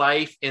of his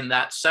life in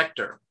that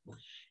sector.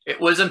 It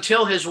was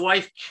until his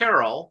wife,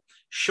 Carol,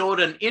 showed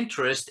an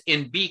interest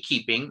in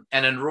beekeeping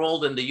and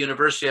enrolled in the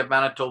University of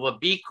Manitoba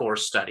Bee Corps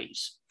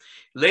studies,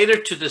 later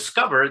to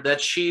discover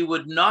that she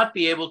would not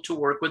be able to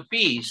work with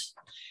bees.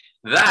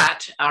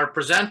 That our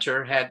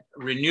presenter had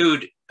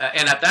renewed,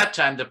 and at that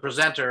time, the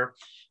presenter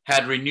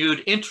had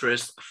renewed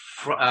interest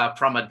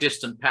from a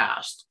distant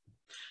past.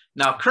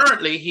 Now,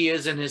 currently, he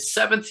is in his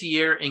 7th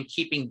year in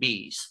keeping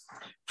bees.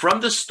 From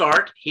the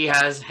start, he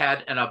has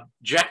had an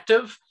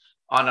objective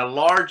on a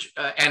large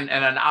and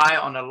an eye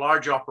on a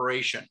large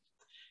operation.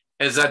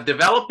 As a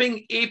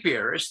developing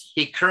apiarist,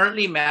 he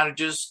currently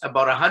manages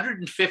about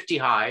 150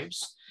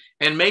 hives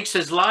and makes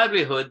his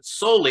livelihood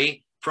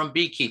solely from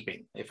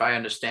beekeeping, if I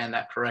understand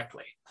that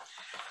correctly.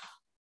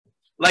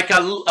 Like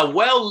a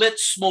well-lit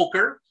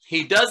smoker,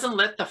 he doesn't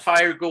let the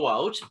fire go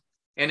out.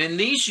 And in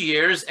these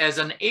years as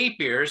an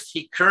apiarist,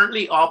 he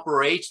currently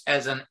operates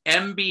as an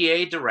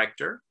MBA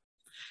director,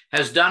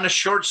 has done a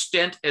short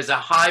stint as a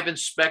hive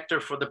inspector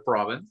for the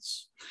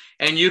province,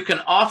 and you can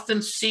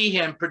often see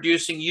him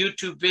producing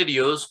YouTube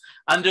videos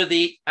under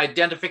the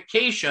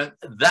identification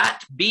That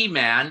Bee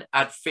Man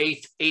at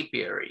Faith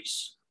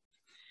Apiaries.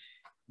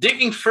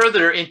 Digging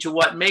further into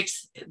what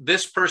makes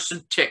this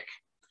person tick,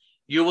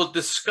 you will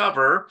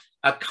discover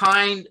a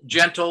kind,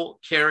 gentle,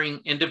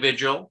 caring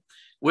individual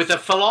with a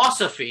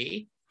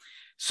philosophy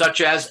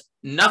such as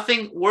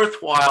nothing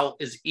worthwhile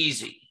is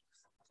easy,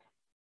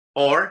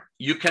 or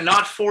you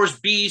cannot force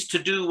bees to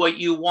do what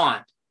you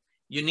want.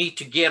 You need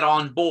to get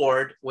on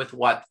board with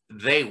what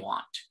they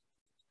want.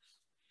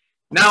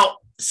 Now,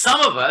 some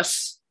of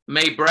us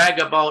may brag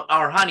about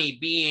our honey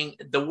being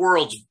the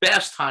world's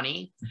best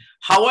honey.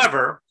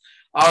 However,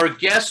 our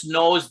guest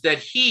knows that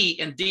he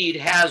indeed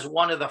has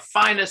one of the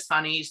finest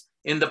honeys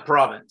in the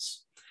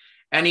province.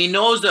 And he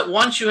knows that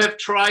once you have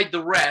tried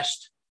the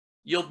rest,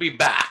 you'll be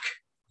back.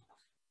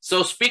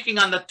 So speaking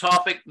on the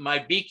topic, my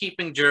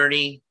beekeeping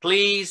journey,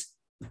 please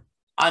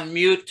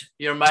unmute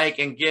your mic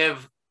and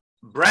give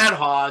Brad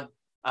Hogg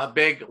a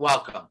big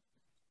welcome.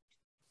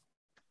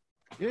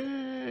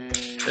 Yay.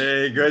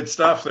 Hey, good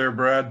stuff there,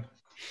 Brad.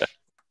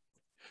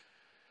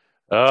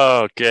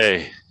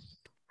 Okay.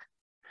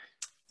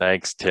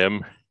 Thanks,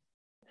 Tim.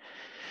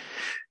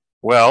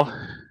 Well,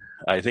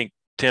 I think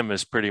Tim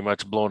has pretty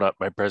much blown up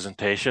my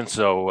presentation.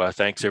 So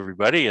thanks,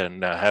 everybody,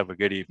 and have a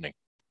good evening.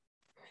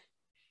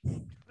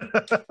 Sorry,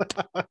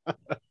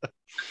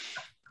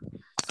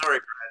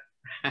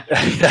 Brad.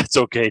 That's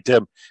okay,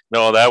 Tim.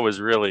 No, that was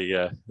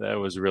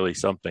really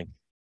something.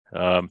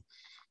 I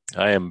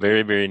am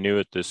very, very new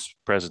at this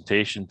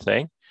presentation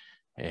thing,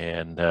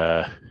 and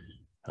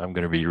I'm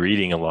going to be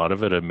reading a lot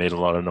of it. I've made a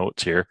lot of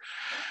notes here.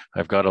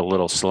 I've got a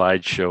little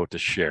slideshow to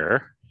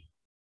share.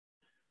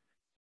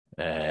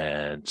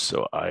 And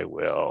so I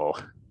will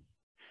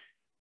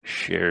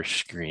share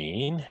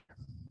screen.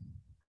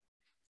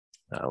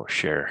 I'll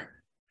share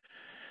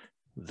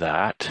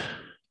that.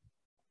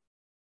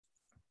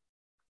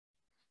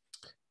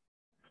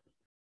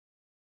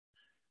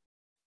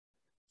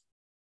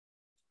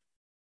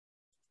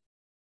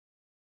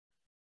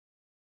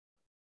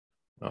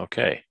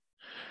 Okay.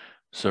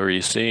 So are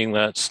you seeing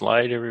that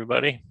slide,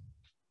 everybody?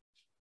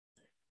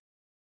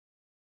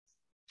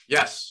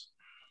 Yes.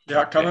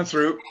 Yeah, coming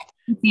through.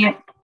 Yeah.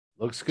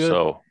 Looks good.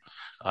 So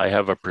I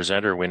have a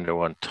presenter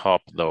window on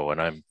top though,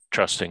 and I'm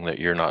trusting that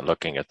you're not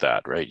looking at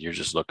that, right? You're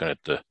just looking at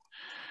the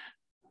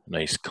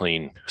nice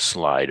clean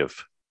slide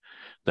of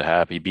the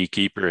happy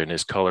beekeeper and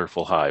his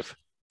colorful hive.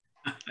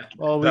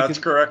 Well, that's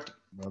correct.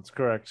 That's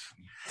correct.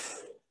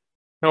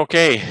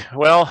 Okay,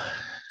 well,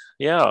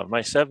 yeah,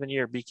 my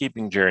 7-year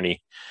beekeeping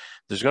journey.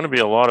 There's going to be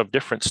a lot of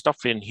different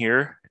stuff in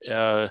here.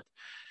 Not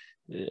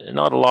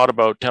a lot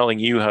about telling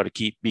you how to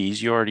keep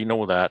bees. You already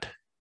know that.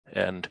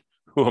 And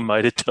who am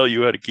I to tell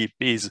you how to keep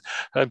bees?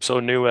 I'm so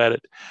new at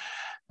it.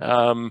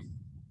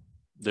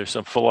 There's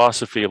some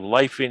philosophy of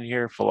life in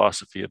here,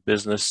 philosophy of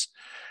business.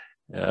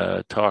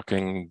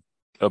 talking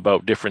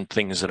about different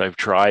things that I've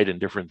tried and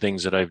different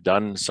things that I've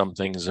done. Some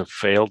things have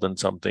failed and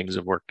some things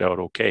have worked out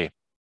okay.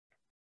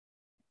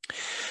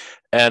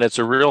 And it's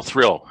a real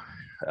thrill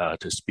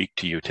to speak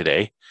to you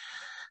today.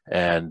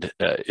 And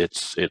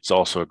it's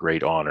also a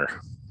great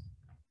honor.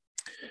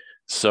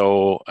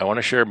 So I want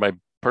to share my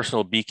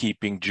personal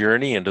beekeeping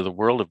journey into the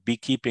world of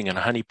beekeeping and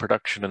honey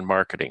production and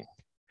marketing.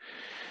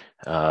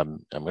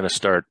 I'm going to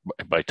start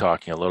by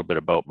talking a little bit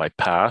about my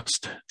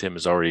past. Tim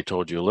has already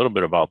told you a little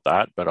bit about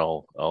that, but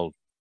I'll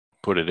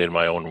put it in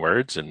my own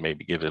words and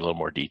maybe give it a little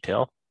more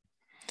detail.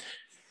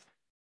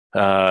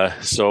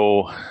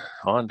 So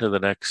on to the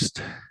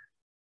next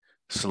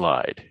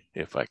slide,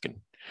 if I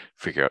can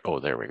figure out, oh,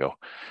 there we go.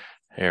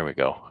 There we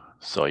go.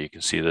 So you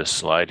can see this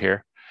slide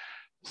here.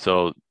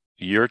 So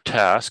your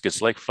task,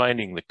 it's like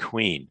finding the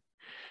queen.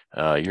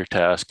 Your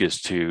task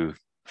is to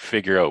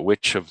figure out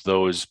which of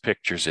those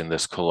pictures in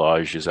this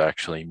collage is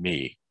actually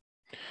me.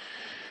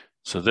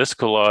 So this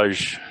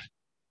collage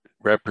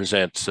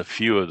represents a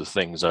few of the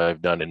things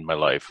I've done in my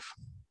life.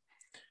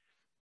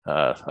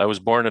 I was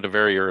born at a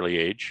very early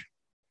age.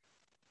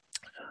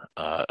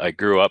 I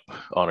grew up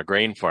on a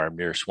grain farm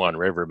near Swan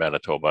River,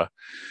 Manitoba.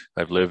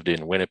 I've lived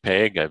in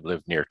Winnipeg. I've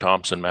lived near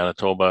Thompson,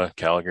 Manitoba,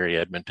 Calgary,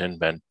 Edmonton,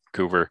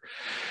 Vancouver.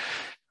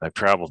 I've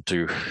traveled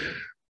to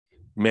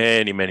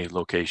many, many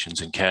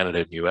locations in Canada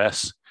and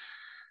US.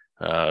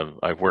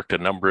 I've worked a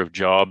number of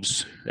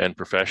jobs and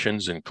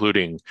professions,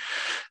 including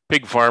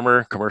pig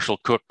farmer, commercial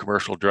cook,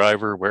 commercial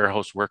driver,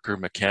 warehouse worker,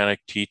 mechanic,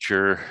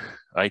 teacher,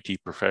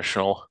 IT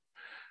professional,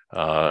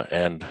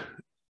 and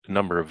a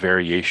number of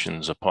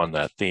variations upon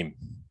that theme.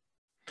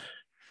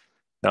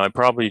 Now, I'm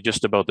probably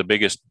just about the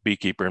biggest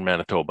beekeeper in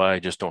Manitoba. I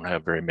just don't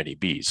have very many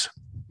bees.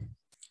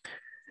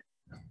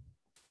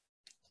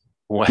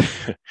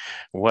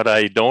 What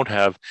I don't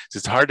have,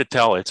 it's hard to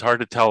tell. It's hard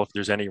to tell if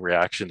there's any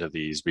reaction to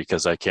these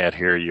because I can't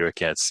hear you, I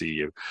can't see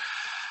you.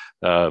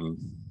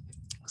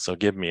 So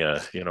give me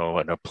a,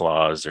 an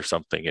applause or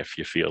something if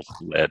you feel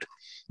led.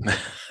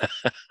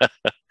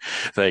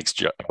 Thanks,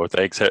 Joe. Oh,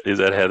 thanks. Is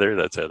that Heather?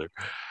 That's Heather.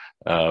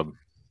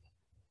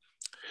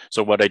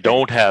 So what I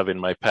don't have in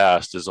my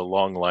past is a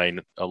long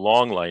line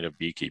of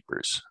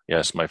beekeepers.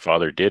 Yes, my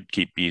father did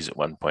keep bees at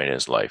one point in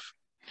his life.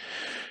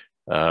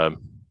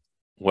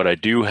 What I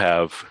do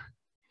have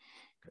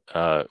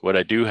a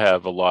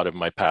lot of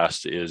my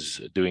past is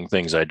doing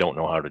things I don't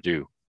know how to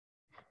do.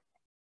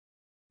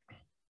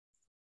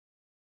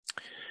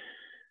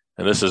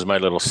 And this is my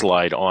little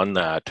slide on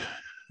that.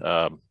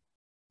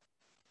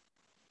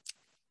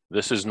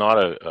 This is not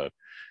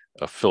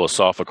a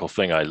philosophical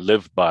thing I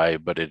live by,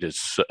 but it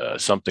is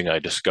something I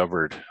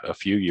discovered a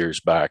few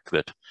years back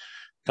that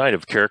kind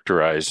of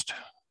characterized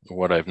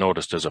what I've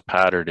noticed as a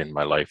pattern in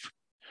my life.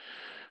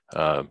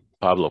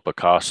 Pablo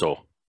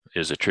Picasso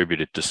is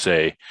attributed to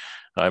say,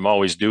 I'm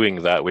always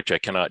doing that which I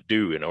cannot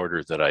do in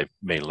order that I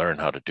may learn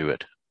how to do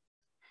it.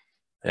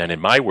 And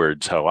in my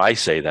words, how I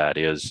say that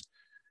is,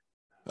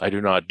 I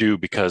do not do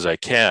because I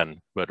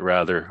can, but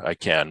rather I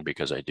can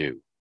because I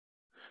do.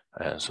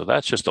 And so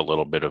that's just a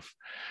little bit of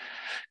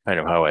kind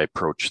of how I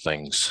approach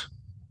things.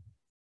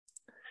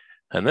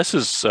 And this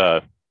is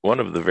one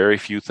of the very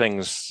few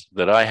things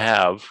that I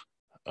have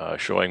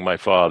showing my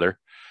father.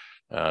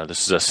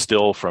 This is a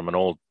still from an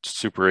old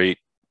Super 8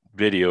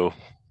 video,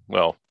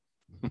 well,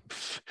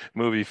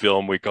 movie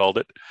film, we called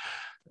it.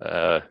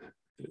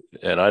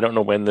 And I don't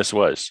know when this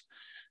was.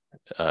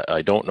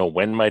 I don't know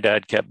when my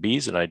dad kept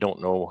bees, and I don't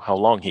know how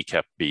long he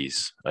kept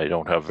bees. I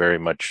don't have very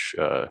much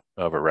of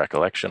a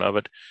recollection of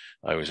it.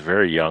 I was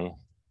very young.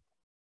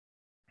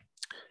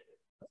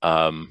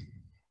 But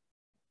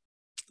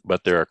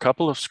there are a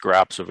couple of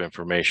scraps of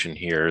information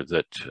here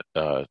that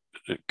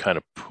kind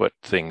of put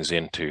things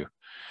into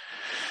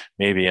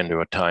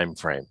a time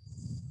frame.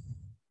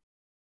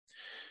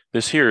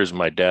 This here is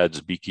my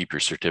dad's beekeeper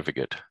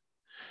certificate.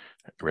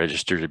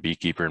 Registered a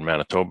beekeeper in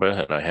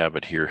Manitoba, and I have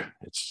it here.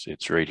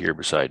 It's right here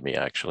beside me,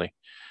 actually.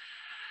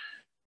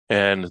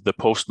 And the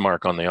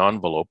postmark on the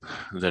envelope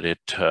that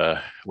it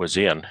was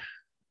in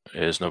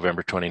is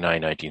November 29,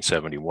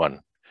 1971.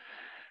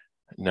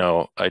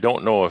 Now, I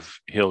don't know if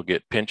he'll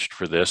get pinched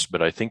for this,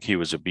 but I think he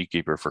was a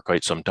beekeeper for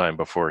quite some time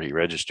before he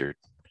registered.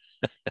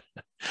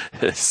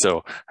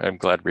 So I'm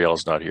glad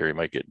Brielle's not here. He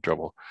might get in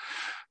trouble.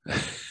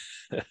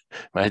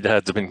 My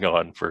dad's been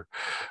gone for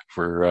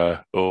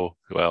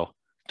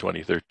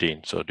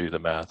 2013. So do the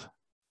math.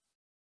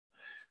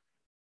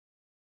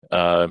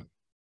 And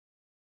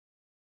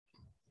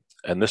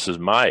this is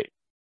my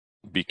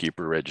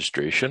beekeeper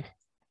registration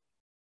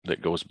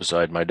that goes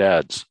beside my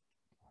dad's.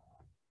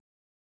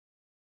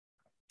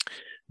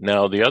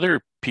 Now, the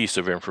other piece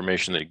of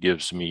information that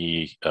gives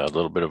me a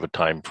little bit of a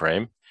time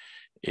frame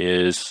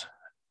is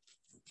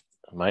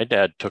my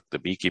dad took the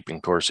beekeeping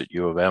course at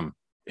U of M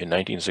in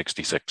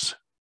 1966.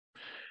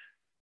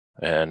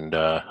 And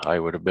I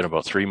would have been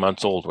about 3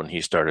 months old when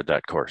he started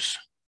that course.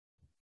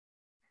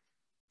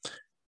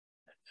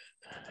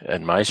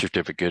 And my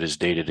certificate is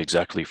dated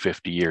exactly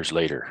 50 years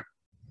later.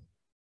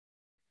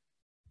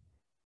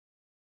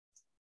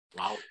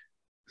 Wow.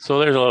 So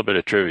there's a little bit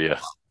of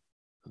trivia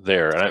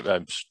there, and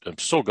I'm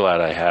so glad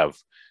I have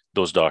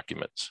those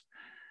documents.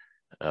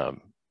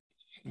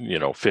 You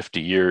know, 50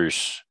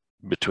 years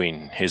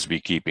between his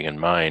beekeeping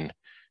and mine.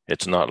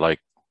 It's not like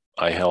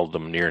I held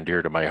them near and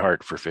dear to my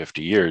heart for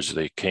 50 years.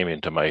 They came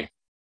into my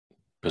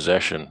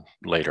possession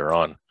later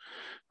on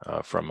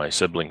from my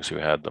siblings who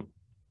had them.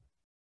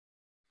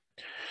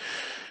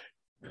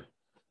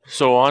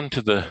 So on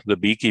to the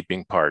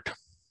beekeeping part.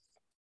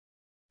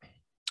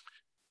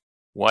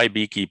 Why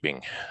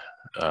beekeeping?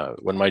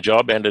 When my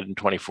job ended in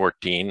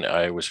 2014,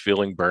 I was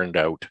feeling burned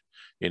out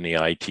in the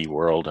IT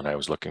world and I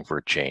was looking for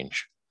a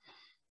change.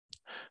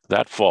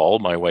 That fall,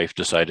 my wife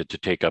decided to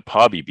take up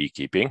hobby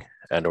beekeeping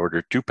and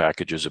ordered 2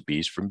 packages of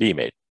bees from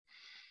BeeMade.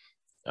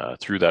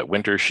 Through that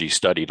winter, she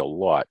studied a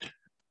lot.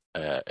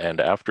 And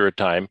after a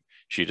time,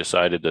 she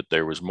decided that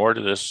there was more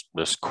to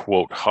this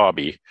quote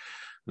hobby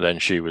than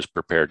she was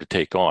prepared to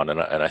take on. And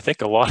I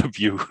think a lot of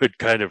you would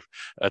kind of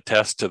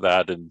attest to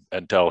that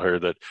and tell her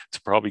that it's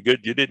probably good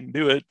you didn't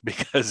do it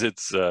because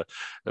it's a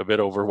bit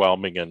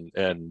overwhelming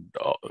and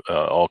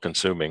all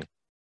consuming.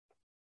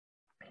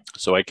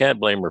 So I can't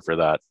blame her for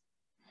that.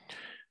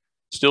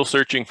 Still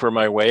searching for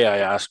my way, I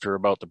asked her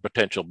about the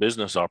potential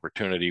business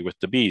opportunity with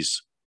the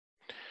bees.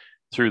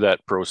 Through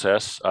that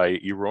process, I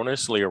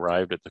erroneously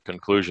arrived at the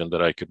conclusion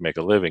that I could make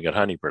a living at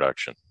honey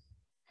production.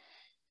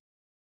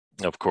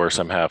 Of course,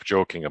 I'm half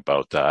joking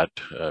about that,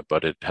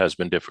 but it has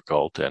been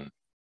difficult and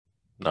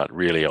not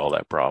really all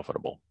that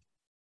profitable.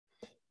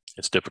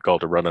 It's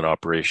difficult to run an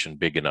operation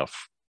big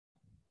enough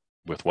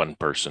with one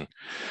person,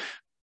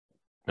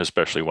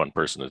 especially one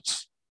person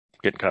that's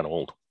getting kind of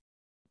old.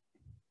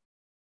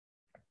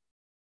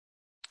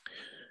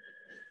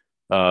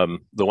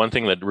 The one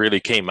thing that really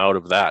came out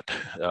of that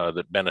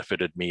that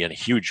benefited me in a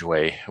huge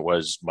way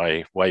was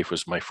my wife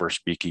was my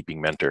first beekeeping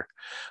mentor.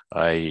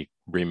 I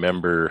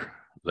remember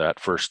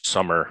that first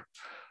summer,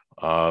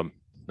 now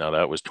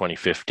that was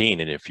 2015,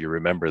 and if you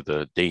remember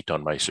the date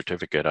on my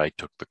certificate, I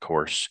took the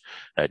course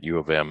at U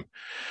of M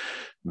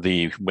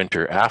the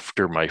winter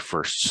after my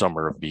first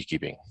summer of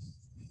beekeeping.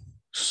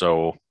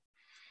 So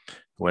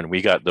when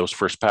we got those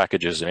first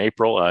packages in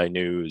April, I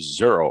knew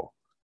zero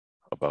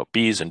about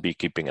bees and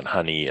beekeeping and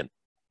honey and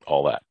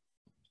all that.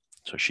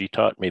 So she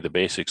taught me the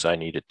basics I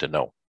needed to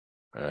know.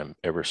 And I'm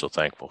ever so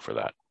thankful for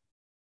that.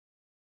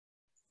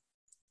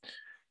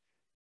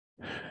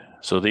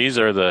 So these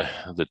are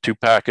the 2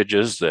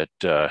 packages that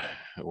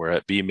were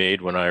at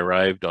BeeMade when I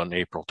arrived on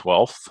April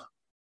 12th.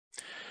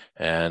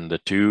 And the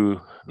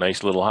 2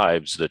 nice little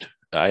hives that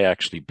I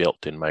actually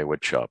built in my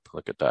wood shop.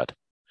 Look at that.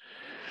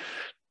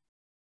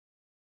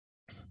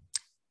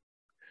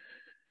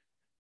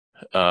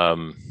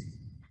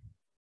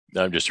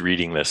 I'm just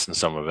reading this, and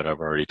some of it I've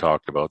already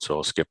talked about, so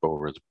I'll skip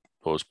over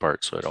those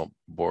parts so I don't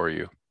bore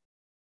you.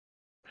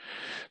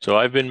 So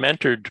I've been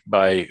mentored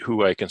by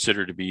who I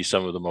consider to be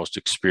some of the most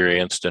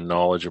experienced and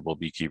knowledgeable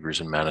beekeepers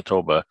in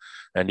Manitoba,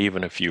 and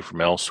even a few from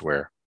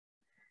elsewhere.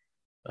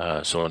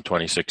 So in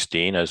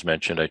 2016, as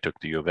mentioned, I took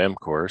the U of M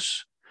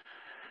course.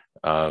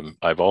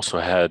 I've also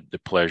had the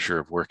pleasure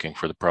of working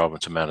for the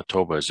province of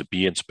Manitoba as a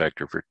bee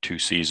inspector for 2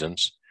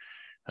 seasons,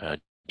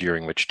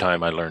 during which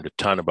time I learned a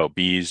ton about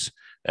bees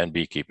and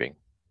beekeeping.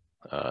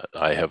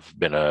 I have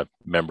been a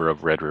member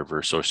of Red River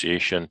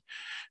Association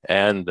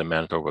and the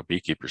Manitoba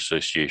Beekeepers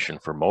Association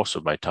for most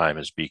of my time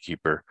as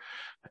beekeeper,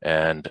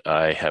 and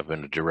I have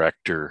been a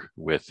director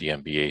with the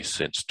MBA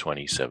since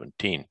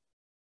 2017.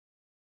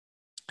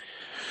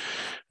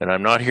 And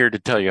I'm not here to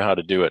tell you how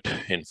to do it.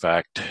 In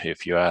fact,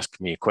 if you ask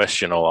me a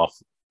question, I'll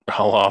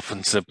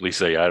often simply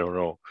say, I don't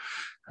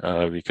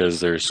know,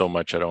 because there's so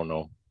much I don't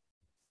know.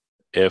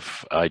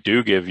 If I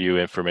do give you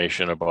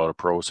information about a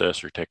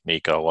process or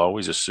technique, I'll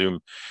always assume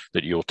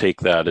that you'll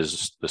take that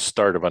as the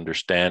start of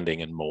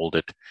understanding and mold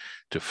it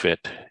to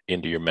fit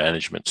into your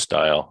management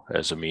style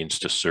as a means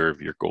to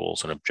serve your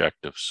goals and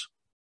objectives.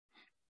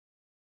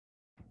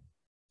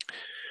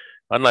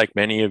 Unlike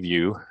many of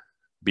you,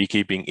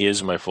 beekeeping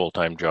is my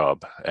full-time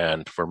job,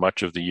 and for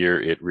much of the year,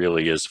 it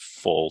really is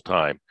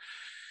full-time.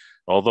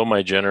 Although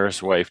my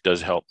generous wife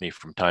does help me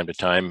from time to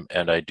time,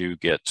 and I do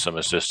get some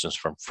assistance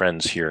from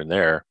friends here and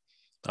there,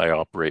 I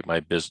operate my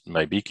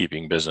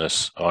beekeeping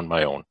business on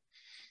my own.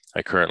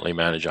 I currently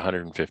manage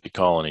 150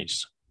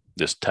 colonies.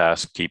 This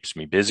task keeps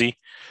me busy,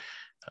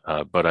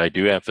 but I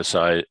do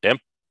empathize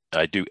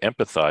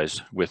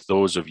with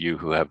those of you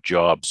who have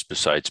jobs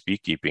besides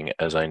beekeeping,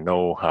 as I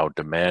know how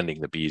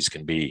demanding the bees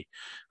can be.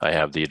 I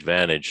have the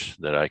advantage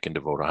that I can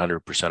devote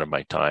 100% of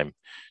my time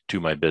to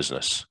my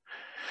business.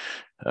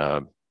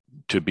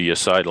 To be a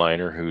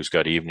sideliner who's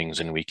got evenings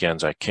and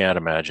weekends, I can't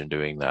imagine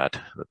doing that.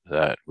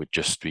 That would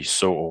just be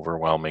so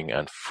overwhelming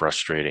and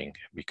frustrating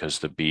because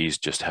the bees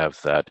just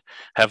have that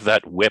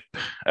whip,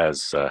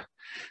 as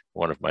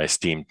one of my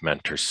esteemed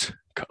mentors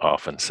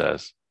often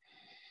says.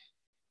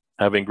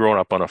 Having grown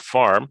up on a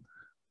farm,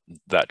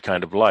 that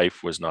kind of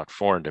life was not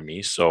foreign to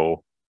me,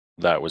 so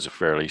that was a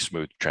fairly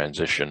smooth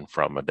transition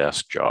from a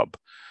desk job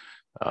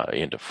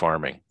into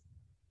farming.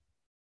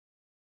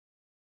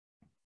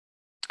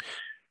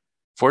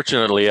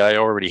 Fortunately, I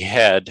already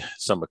had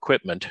some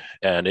equipment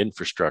and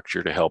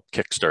infrastructure to help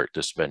kickstart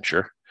this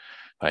venture.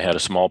 I had a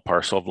small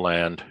parcel of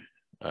land,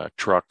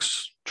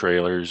 trucks,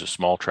 trailers, a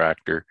small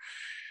tractor,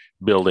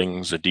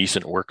 buildings, a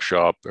decent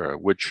workshop or a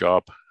wood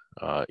shop.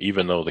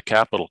 Even though the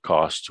capital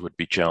costs would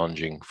be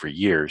challenging for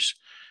years,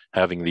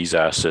 having these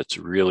assets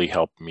really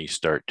helped me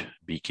start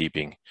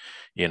beekeeping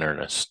in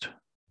earnest.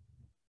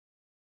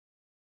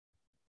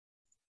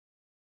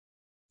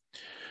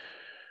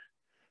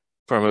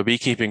 From a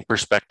beekeeping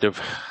perspective,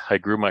 I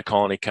grew my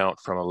colony count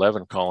from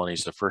 11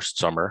 colonies the first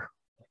summer,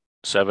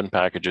 7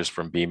 packages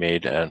from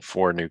BeeMade, and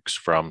 4 nukes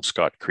from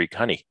Scott Creek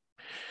Honey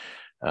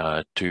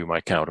to my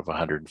count of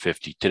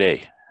 150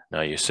 today. Now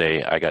you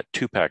say, I got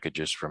 2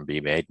 packages from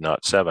BeeMade,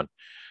 not 7.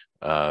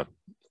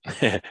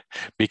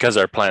 Because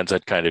our plans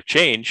had kind of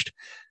changed.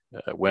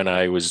 When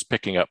I was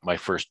picking up my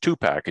first 2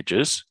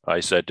 packages, I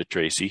said to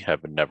Tracy,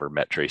 having never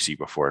met Tracy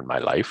before in my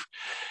life,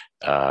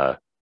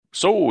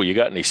 so you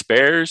got any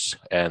spares?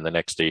 And the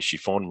next day she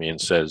phoned me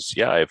and says,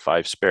 yeah, I have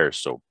 5 spares.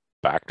 So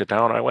back to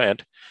town I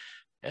went.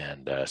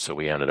 And so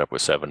we ended up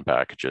with 7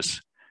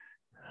 packages.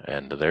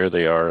 And there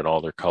they are in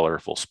all their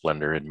colorful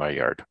splendor in my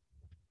yard.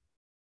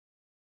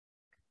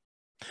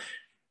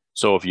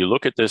 So if you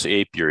look at this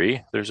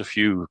apiary, there's a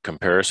few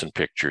comparison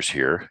pictures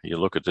here. You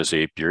look at this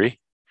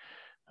apiary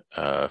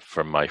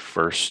from my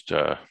first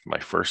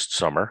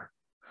summer.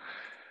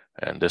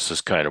 And this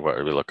is kind of what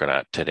we're looking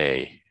at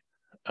today.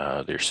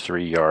 There's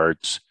 3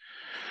 yards.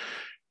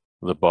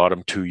 The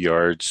bottom 2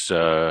 yards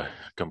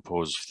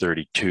compose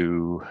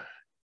 32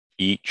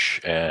 each,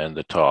 and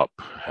the top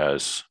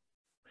is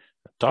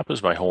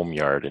my home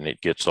yard, and it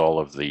gets all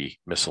of the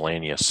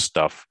miscellaneous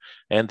stuff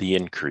and the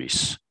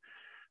increase.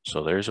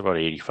 So there's about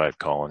 85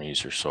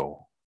 colonies or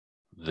so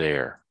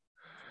there,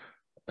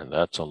 and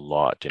that's a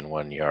lot in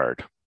 1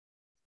 yard.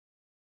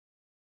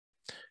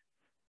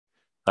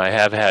 I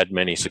have had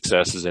many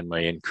successes in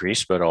my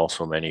increase, but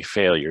also many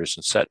failures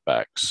and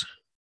setbacks.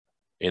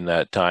 In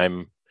that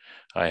time,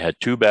 I had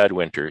 2 bad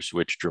winters,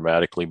 which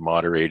dramatically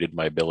moderated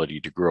my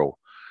ability to grow.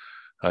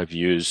 I've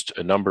used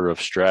a number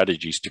of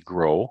strategies to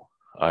grow.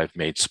 I've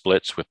made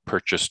splits with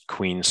purchased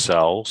queen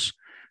cells,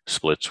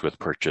 splits with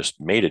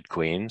purchased mated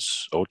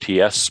queens,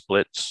 OTS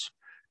splits,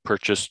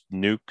 purchased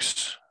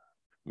nukes,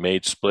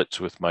 made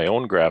splits with my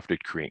own grafted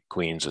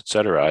queens,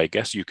 etc. I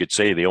guess you could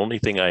say the only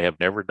thing I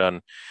have never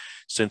done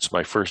since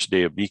my first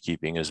day of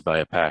beekeeping is buy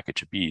a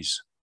package of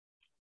bees.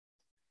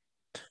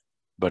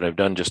 But I've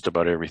done just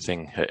about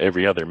everything,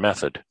 every other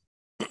method,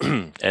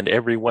 and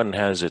every one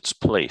has its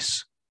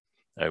place.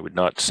 I would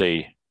not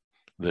say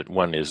that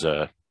one is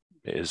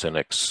an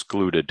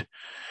excluded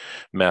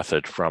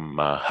method from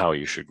how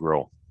you should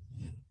grow.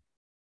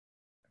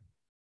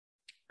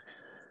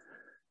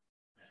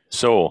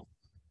 So,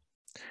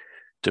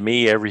 to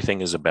me, everything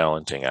is a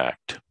balancing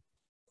act.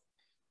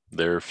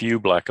 There are a few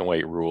black and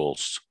white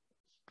rules.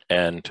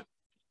 And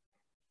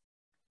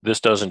this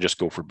doesn't just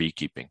go for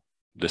beekeeping.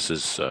 This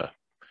is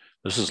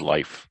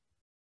life.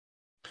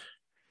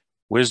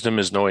 Wisdom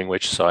is knowing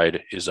which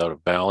side is out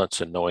of balance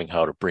and knowing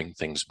how to bring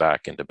things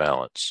back into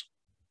balance.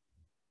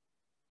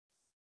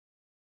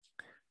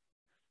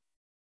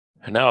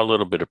 And now a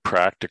little bit of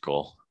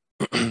practical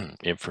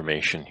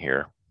information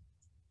here.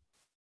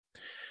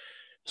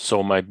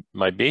 So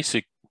my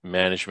basic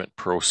management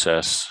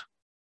process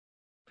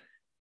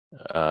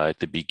at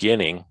the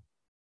beginning,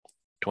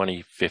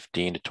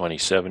 2015 to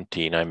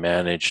 2017, I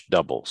managed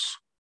doubles.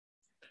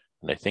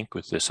 And I think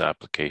with this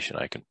application,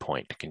 I can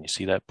point. Can you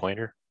see that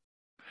pointer?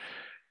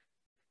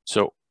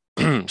 So,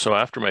 so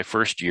after my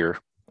first year,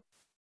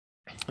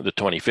 the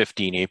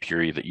 2015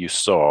 apiary that you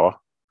saw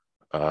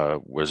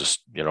was,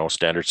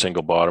 standard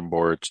single bottom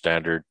board,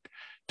 standard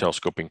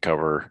telescoping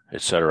cover,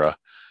 etc.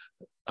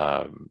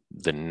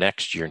 The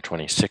next year in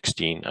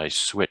 2016, I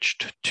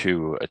switched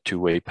to a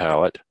 2-way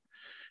pallet,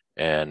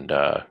 and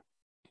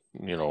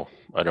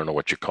I don't know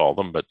what you call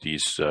them, but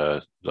these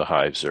the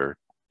hives are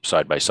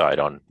side by side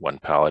on one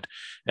pallet,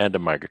 and a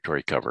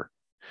migratory cover.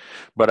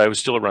 But I was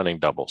still running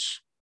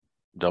doubles.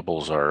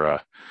 Doubles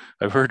are,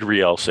 I've heard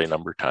Riel say a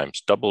number of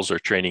times, doubles are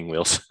training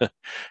wheels,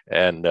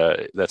 and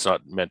that's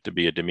not meant to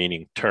be a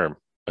demeaning term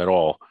at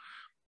all.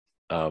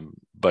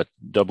 But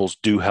doubles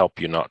do help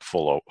you not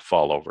fall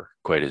over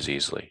quite as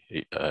easily.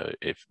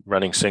 If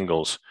running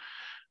singles,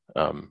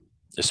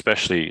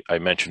 especially I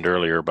mentioned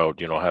earlier about,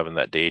 having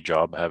that day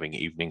job, having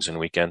evenings and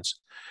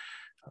weekends,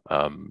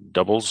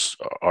 doubles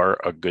are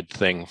a good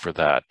thing for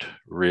that,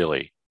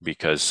 really,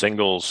 because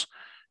singles,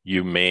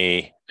 you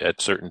may,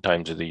 at certain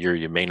times of the year,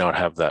 you may not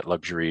have that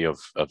luxury of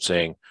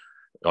saying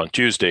on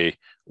Tuesday,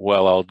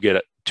 well, I'll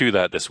get to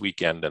that this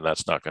weekend, and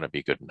that's not going to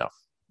be good enough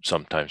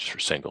sometimes for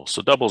singles.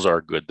 So doubles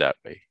are good that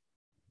way.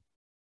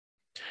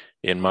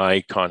 In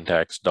my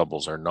context,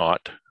 doubles are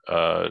not.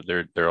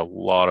 They're a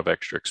lot of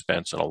extra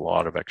expense and a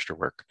lot of extra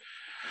work.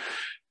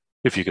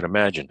 If you can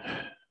imagine,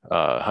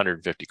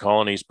 150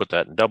 colonies, put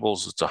that in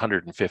doubles, it's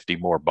 150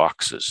 more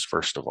boxes,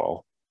 first of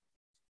all,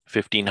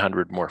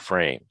 1,500 more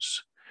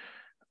frames.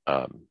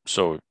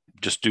 So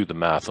just do the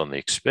math on the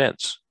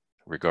expense,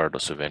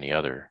 regardless of any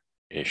other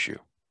issue.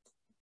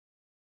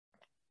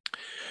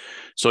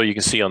 So you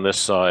can see on this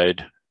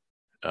side,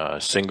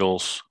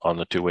 singles on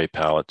the two-way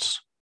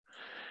pallets.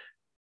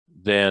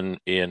 Then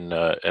in,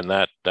 and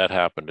that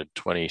happened in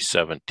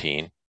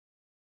 2017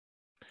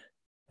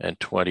 and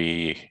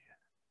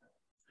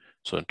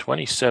so in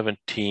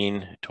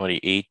 2017,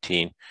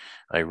 2018,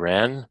 I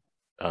ran,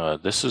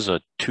 this is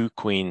a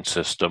 2-queen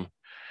system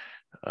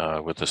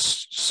with a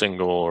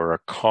single or a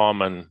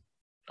common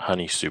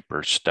honey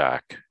super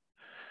stack.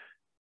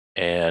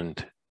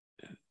 And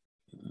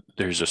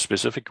there's a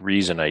specific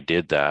reason I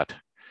did that.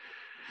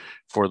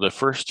 For the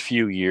first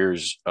few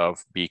years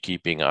of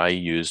beekeeping, I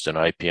used an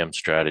IPM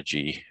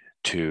strategy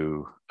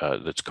to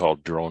that's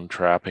called drone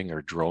trapping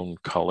or drone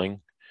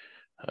culling,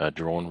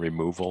 drone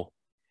removal.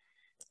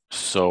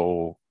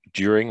 So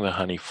during the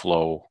honey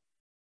flow,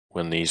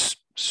 when these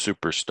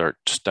supers start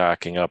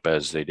stacking up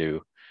as they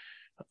do,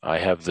 I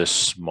have this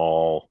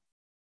small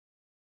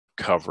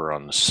cover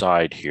on the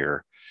side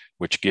here,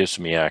 which gives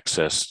me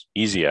access,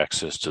 easy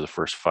access to the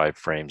first 5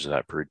 frames of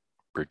that brood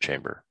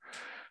chamber.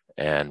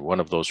 And one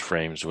of those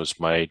frames was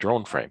my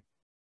drone frame.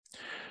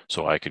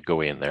 So I could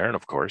go in there, and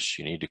of course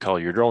you need to cull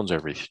your drones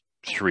every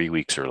 3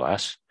 weeks or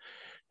less.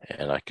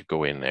 And I could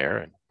go in there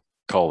and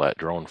cull that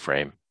drone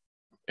frame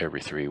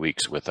every 3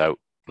 weeks without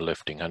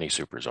lifting honey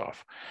supers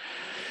off.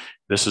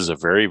 This is a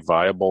very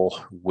viable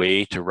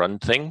way to run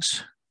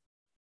things.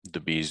 The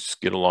bees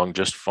get along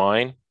just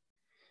fine.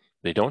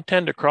 They don't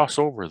tend to cross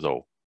over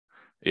though.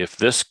 If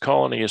this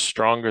colony is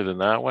stronger than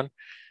that one,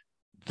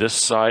 this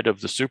side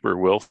of the super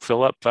will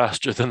fill up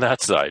faster than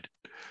that side.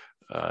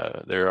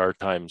 There are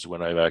times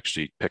when I've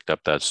actually picked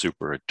up that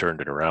super and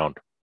turned it around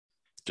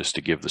just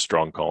to give the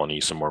strong colony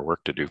some more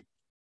work to do.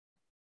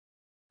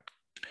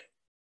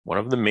 One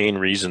of the main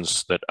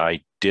reasons that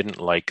I didn't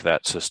like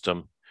that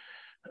system,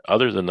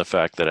 other than the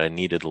fact that I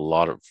needed a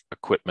lot of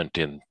equipment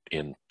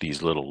in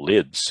these little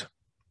lids,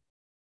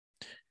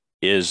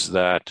 is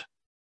that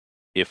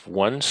if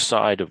one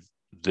side of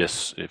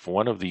this, if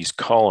one of these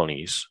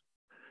colonies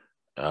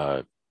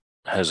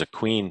has a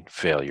queen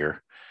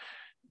failure,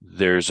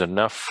 there's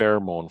enough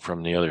pheromone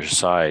from the other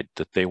side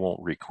that they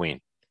won't requeen.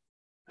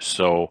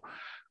 So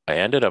I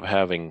ended up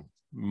having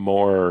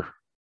more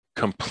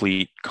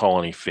complete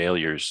colony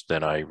failures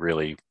than I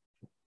really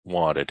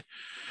wanted.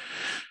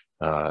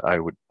 I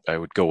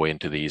would go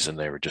into these and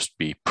there would just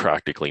be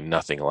practically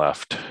nothing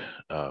left,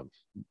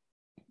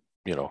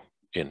 you know,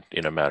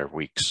 in a matter of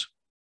weeks.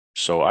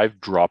 So I've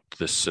dropped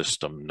this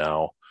system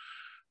now.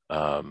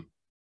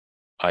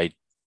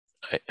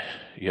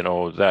 You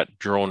know, that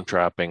drone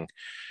trapping,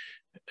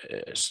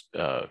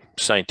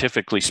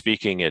 scientifically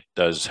speaking, it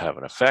does have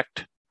an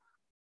effect,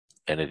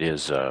 and it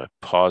is a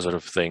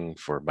positive thing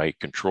for mite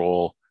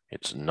control.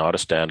 It's not a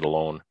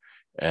standalone,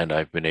 and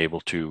I've been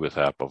able to, with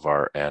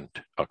Apivar and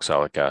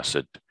oxalic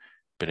acid,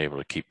 been able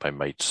to keep my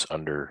mites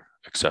under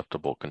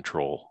acceptable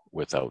control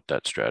without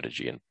that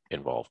strategy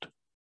involved.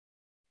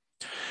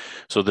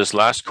 So this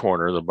last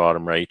corner, the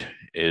bottom right,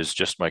 is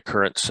just my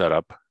current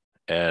setup.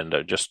 And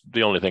just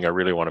the only thing I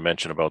really want to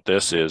mention about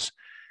this is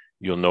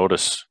you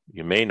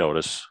may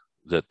notice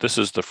that this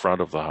is the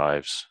front of the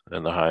hives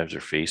and the hives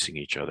are facing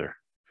each other.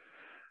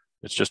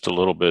 It's just a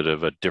little bit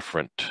of a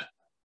different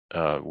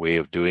way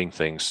of doing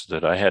things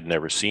that I had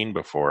never seen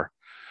before.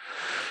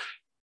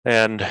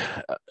 And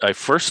I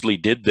firstly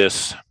did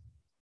this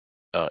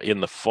in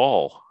the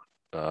fall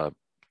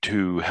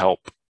to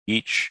help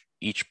each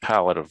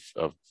pallet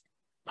of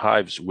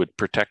hives would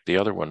protect the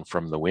other one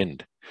from the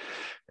wind.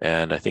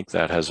 And I think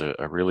that has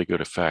a really good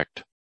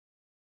effect.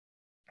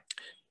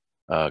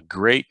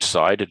 Great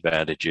side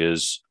advantage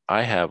is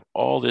I have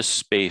all this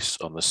space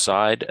on the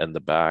side and the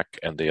back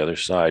and the other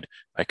side.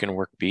 I can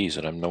work bees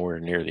and I'm nowhere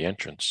near the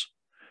entrance.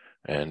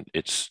 And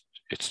it's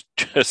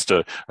just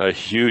a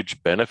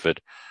huge benefit.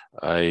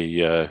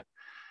 I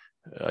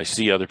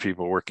see other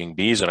people working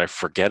bees and I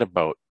forget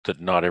about that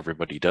not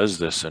everybody does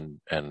this, and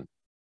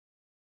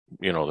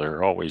you know,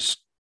 they're always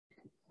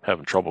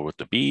having trouble with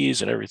the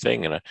bees and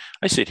everything. And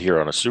I sit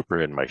here on a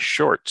super in my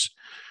shorts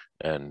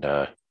and,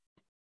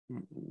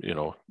 you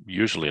know,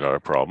 usually not a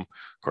problem.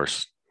 Of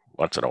course,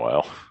 once in a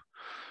while,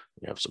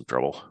 you have some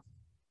trouble.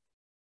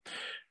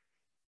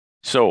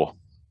 So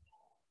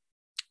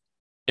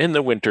in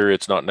the winter,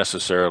 it's not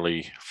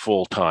necessarily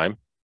full time.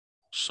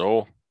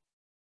 So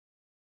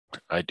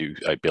I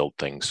build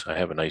things. I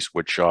have a nice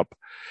wood shop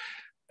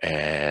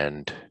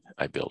and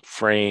I build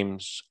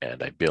frames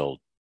and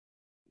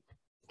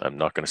I'm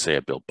not going to say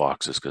I build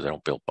boxes because I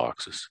don't build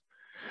boxes.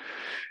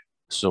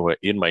 So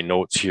in my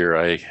notes here,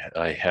 I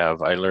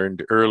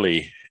learned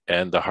early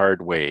and the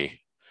hard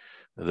way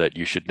that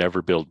you should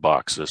never build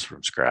boxes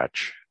from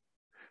scratch.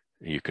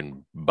 You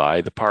can buy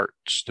the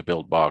parts to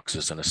build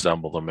boxes and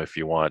assemble them if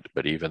you want,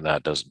 but even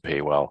that doesn't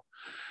pay well.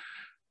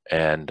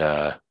 And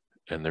the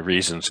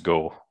reasons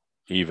go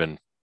even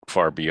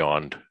far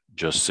beyond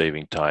just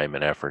saving time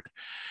and effort.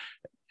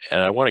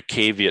 And I want to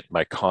caveat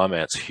my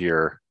comments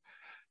here.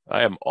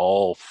 I am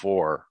all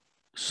for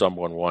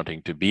someone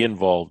wanting to be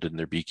involved in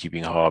their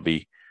beekeeping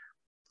hobby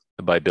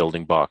by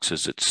building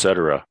boxes,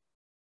 etc.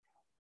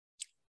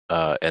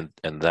 And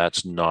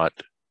that's not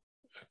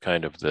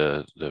kind of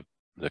the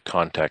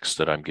context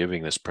that I'm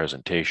giving this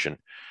presentation.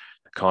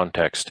 The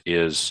context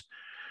is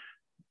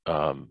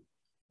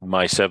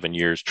my 7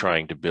 years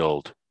trying to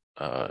build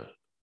a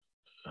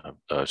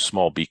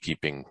small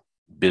beekeeping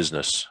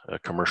business, a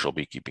commercial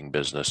beekeeping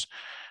business,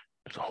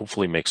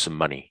 hopefully make some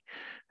money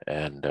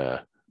and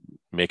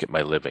make it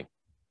my living.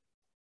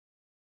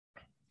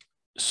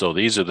 So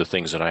these are the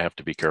things that I have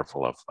to be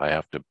careful of. I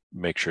have to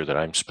make sure that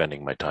I'm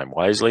spending my time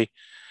wisely,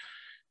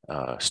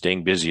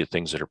 staying busy at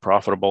things that are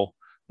profitable,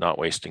 not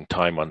wasting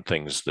time on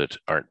things that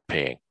aren't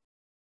paying.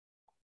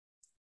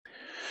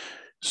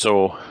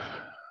 So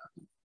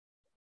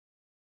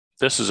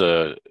this is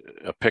a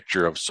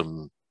picture of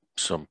some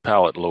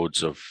pallet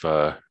loads of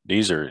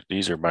these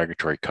are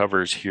migratory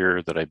covers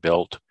here that I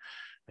built,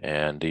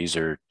 and these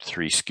are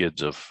 3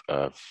 skids of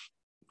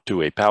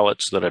 2A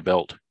pallets that I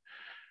built.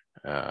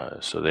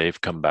 So they've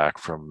come back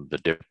from the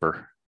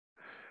dipper,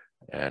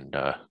 and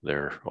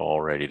they're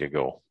all ready to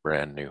go,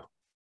 brand new,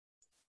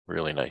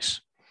 really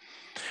nice.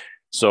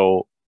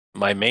 So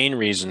my main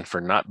reason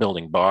for not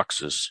building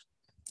boxes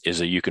is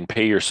that you can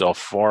pay yourself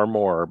far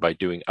more by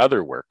doing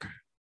other work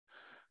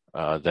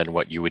than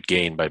what you would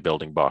gain by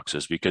building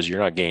boxes, because you're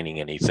not gaining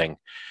anything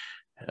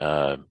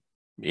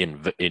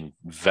in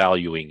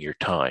valuing your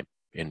time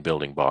in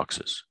building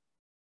boxes.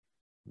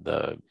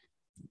 The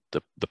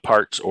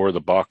parts or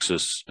the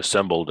boxes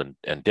assembled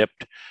and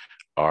dipped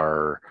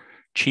are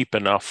cheap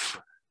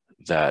enough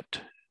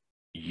that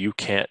you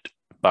can't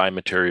buy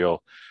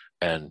material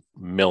and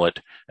mill it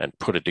and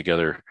put it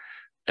together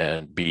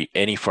and be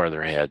any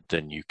farther ahead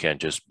than you can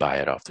just buy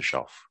it off the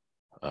shelf.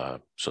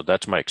 So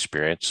that's my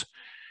experience.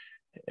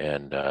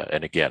 And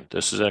again,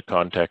 this is a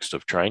context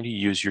of trying to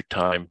use your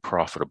time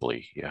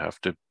profitably. You have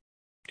to,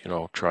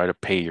 try to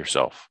pay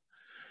yourself.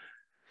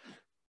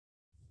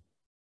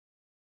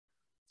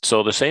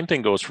 So the same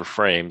thing goes for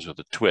frames with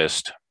a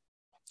twist.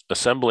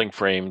 Assembling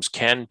frames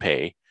can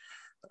pay,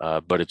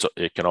 but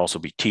it can also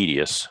be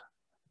tedious.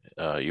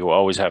 You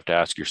always have to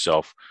ask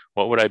yourself,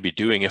 what would I be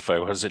doing if I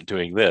wasn't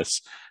doing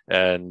this?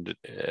 And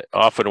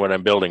often when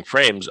I'm building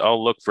frames,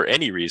 I'll look for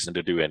any reason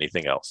to do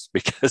anything else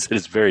because it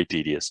is very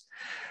tedious.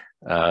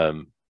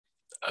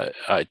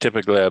 I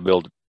typically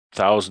build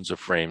thousands of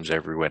frames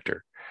every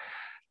winter,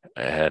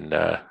 and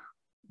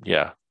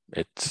yeah,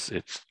 it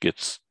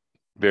gets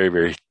very,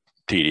 very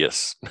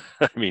tedious.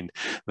 I mean,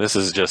 this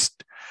is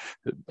just,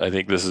 I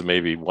think this is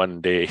maybe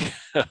one day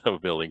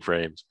of building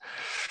frames.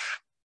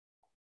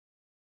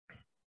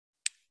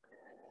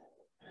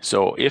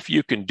 So if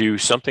you can do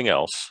something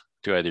else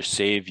to either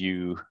save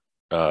you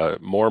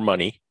more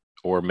money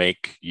or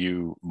make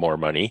you more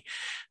money,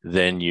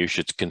 then you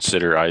should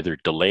consider either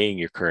delaying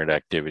your current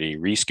activity,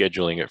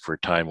 rescheduling it for a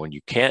time when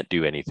you can't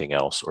do anything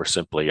else, or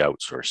simply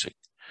outsourcing.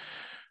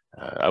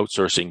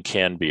 Outsourcing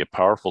can be a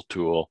powerful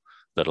tool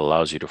that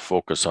allows you to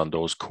focus on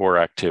those core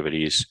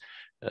activities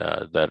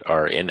that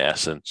are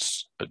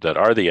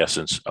the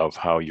essence of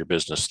how your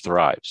business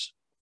thrives.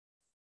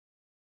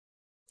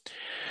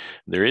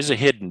 There is a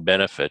hidden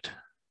benefit.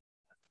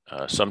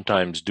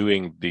 Sometimes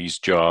doing these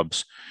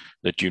jobs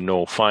that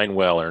fine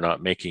well are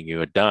not making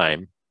you a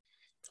dime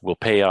will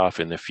pay off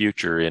in the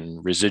future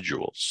in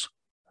residuals.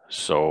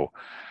 So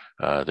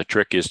the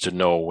trick is to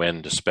know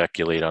when to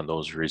speculate on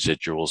those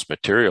residuals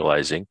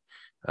materializing,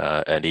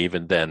 and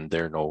even then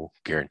there are no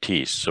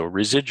guarantees. So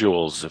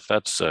residuals, if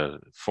that's a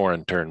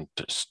foreign term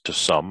to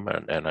some,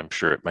 and I'm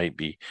sure it might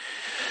be,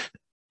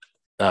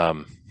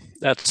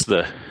 that's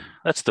the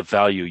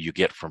value you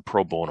get from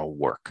pro bono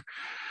work.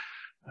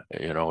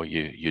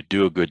 You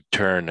do a good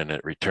turn and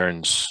it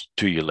returns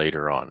to you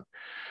later on.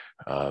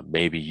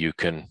 Maybe you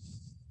can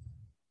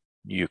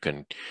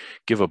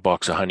give a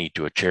box of honey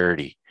to a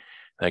charity.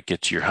 That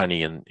gets your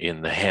honey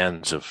in the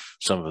hands of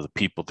some of the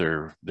people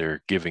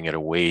they're giving it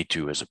away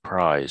to as a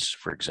prize,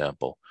 for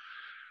example,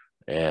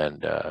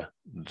 and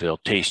they'll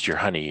taste your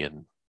honey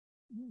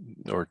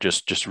or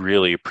just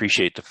really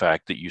appreciate the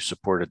fact that you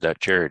supported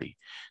that charity.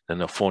 Then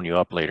they'll phone you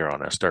up later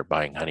on and start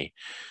buying honey.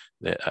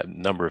 A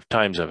number of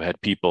times I've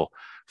had people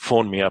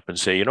phone me up and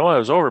say, I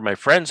was over at my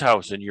friend's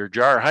house and your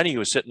jar of honey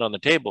was sitting on the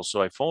table,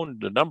 so I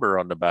phoned the number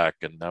on the back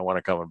and I want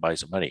to come and buy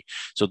some honey.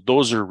 So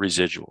those are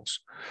residuals.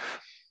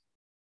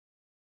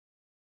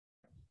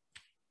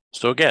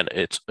 So again,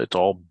 it's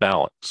all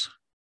balance.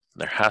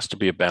 There has to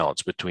be a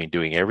balance between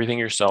doing everything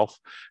yourself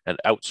and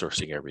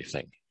outsourcing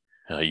everything.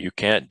 You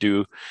can't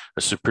do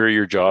a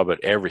superior job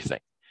at everything.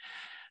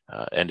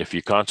 And if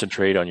you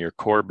concentrate on your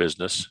core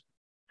business,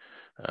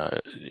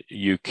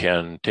 you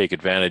can take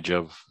advantage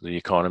of the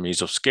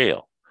economies of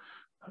scale.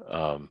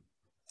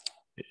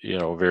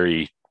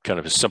 Very kind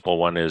of a simple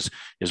one is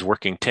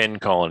working 10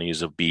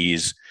 colonies of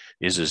bees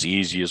is as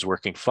easy as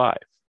working 5,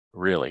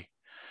 really.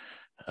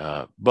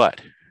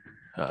 But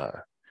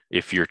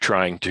if you're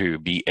trying to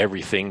be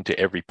everything to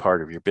every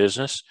part of your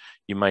business,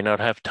 you might not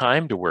have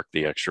time to work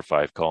the extra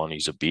 5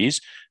 colonies of bees,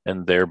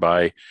 and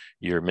thereby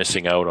you're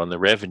missing out on the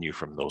revenue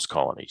from those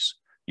colonies.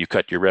 You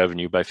cut your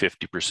revenue by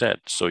 50%,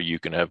 so you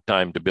can have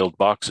time to build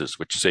boxes,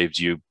 which saves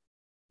you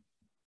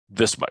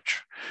this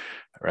much,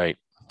 right?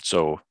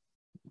 So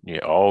You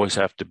always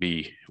have to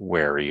be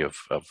wary of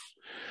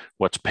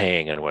what's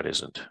paying and what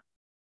isn't.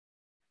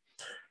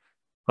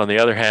 On the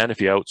other hand,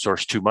 if you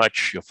outsource too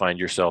much, you'll find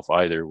yourself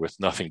either with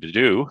nothing to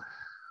do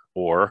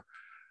or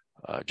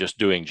just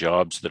doing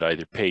jobs that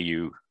either pay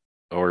you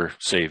or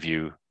save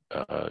you,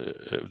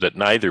 that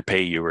neither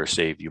pay you or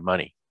save you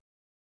money.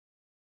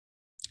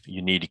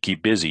 You need to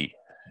keep busy.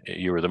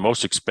 You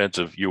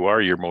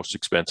are your most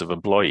expensive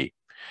employee.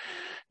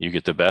 You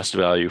get the best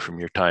value from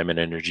your time and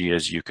energy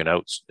as you can,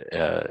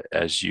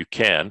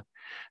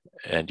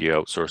 and you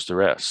outsource the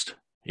rest.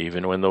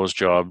 Even when those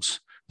jobs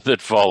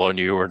that fall on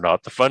you are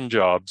not the fun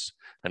jobs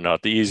and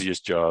not the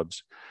easiest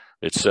jobs,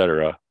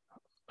 etc.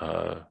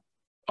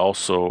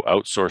 Also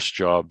outsource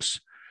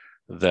jobs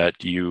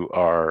that you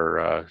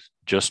are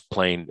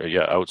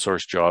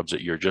outsource jobs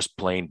that you're just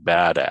plain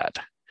bad at,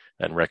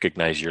 and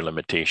recognize your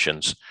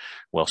limitations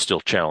while still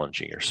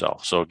challenging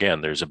yourself. So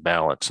again, there's a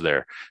balance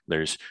there.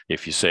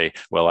 If you say,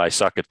 well, I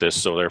suck at this,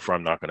 so therefore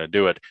I'm not going to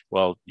do it.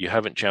 Well, you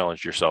haven't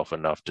challenged yourself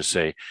enough to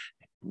say,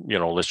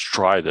 let's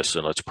try this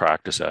and let's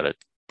practice at it.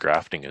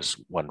 Grafting is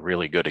one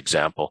really good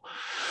example.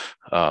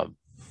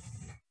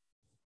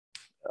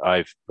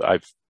 I've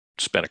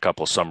spent a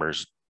couple of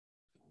summers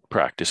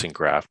practicing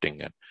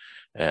grafting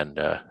and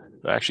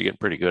actually getting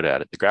pretty good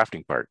at it. The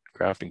grafting part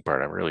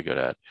I'm really good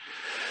at.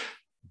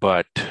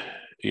 But,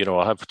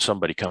 I'll have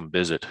somebody come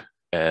visit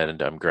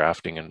and I'm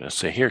grafting and I'll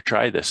say, here,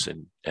 try this.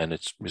 And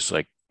it's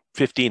like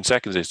 15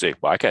 seconds. They say,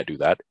 well, I can't do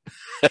that.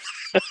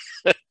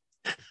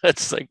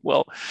 It's like,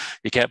 well,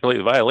 you can't play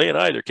the violin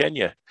either, can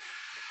you?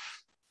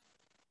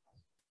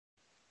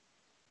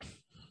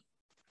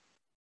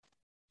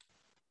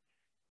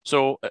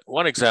 So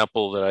one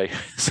example that I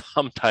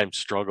sometimes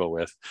struggle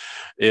with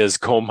is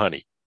comb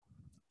honey.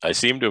 I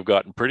seem to have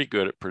gotten pretty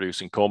good at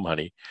producing comb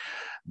honey,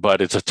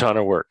 but it's a ton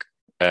of work.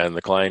 And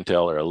the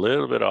clientele are a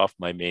little bit off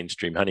my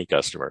mainstream honey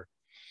customer.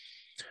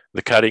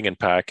 The cutting and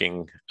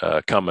packing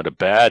come at a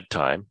bad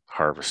time,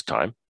 harvest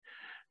time,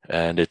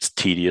 and it's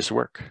tedious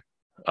work.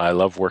 I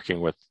love working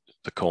with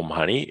the comb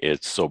honey.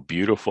 It's so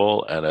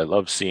beautiful, and I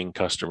love seeing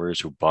customers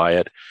who buy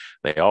it.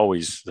 They're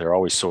always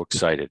so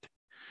excited.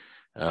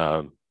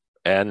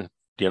 And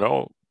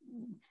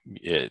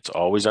it's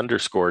always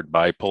underscored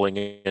by pulling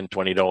in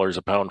 $20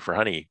 a pound for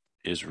honey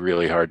is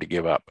really hard to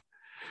give up.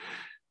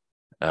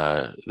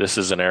 This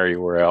is an area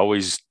where I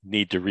always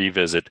need to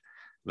revisit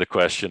the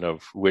question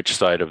of which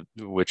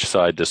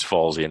side this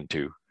falls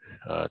into.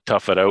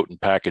 Tough it out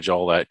and package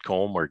all that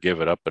comb, or give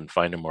it up and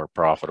find a more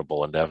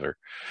profitable endeavor.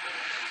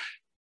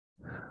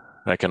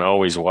 I can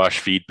always wash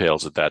feed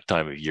pails at that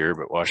time of year,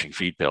 but washing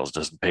feed pails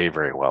doesn't pay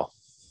very well.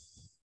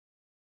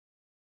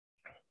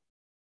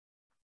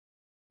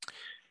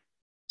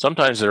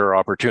 Sometimes there are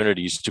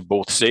opportunities to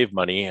both save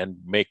money and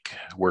make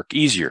work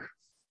easier.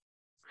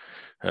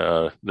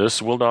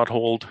 This will not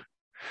hold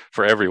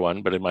for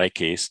everyone, but in my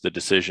case, the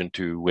decision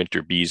to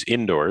winter bees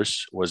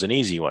indoors was an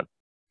easy one.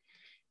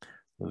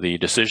 The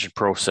decision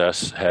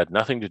process had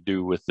nothing to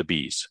do with the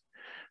bees,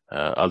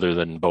 other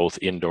than both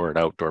indoor and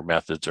outdoor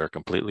methods are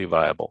completely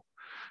viable,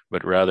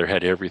 but rather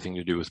had everything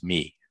to do with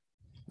me.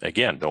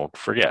 Again, don't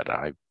forget,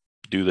 I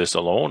do this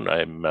alone.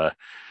 I'm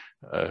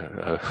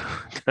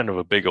kind of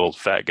a big old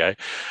fat guy,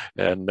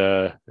 and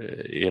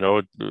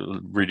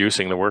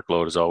reducing the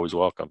workload is always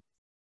welcome.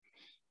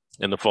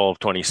 In the fall of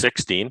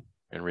 2016,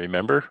 and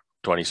remember,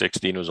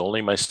 2016 was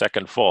only my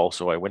second fall,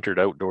 so I wintered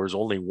outdoors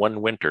only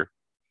one winter.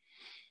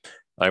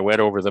 I went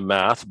over the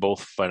math,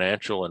 both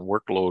financial and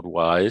workload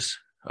wise.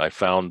 I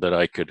found that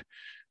I could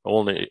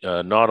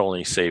not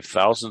only save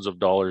thousands of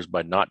dollars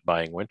by not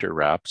buying winter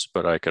wraps,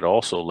 but I could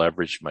also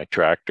leverage my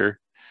tractor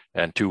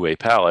and two-way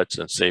pallets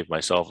and save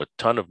myself a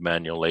ton of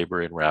manual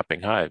labor in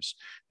wrapping hives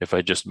if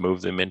I just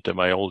moved them into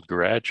my old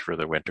garage for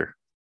the winter.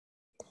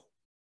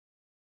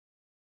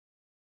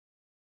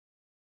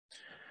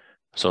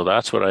 So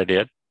that's what I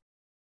did,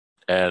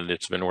 and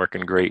it's been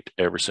working great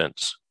ever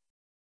since.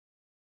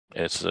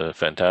 It's a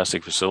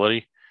fantastic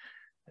facility,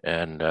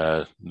 and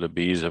the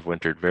bees have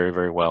wintered very,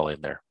 very well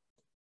in there.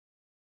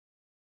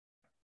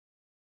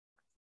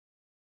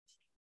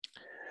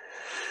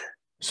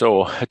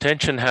 So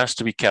attention has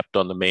to be kept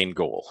on the main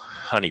goal,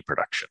 honey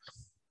production.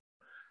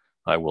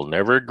 I will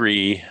never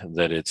agree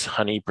that it's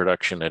honey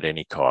production at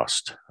any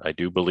cost. I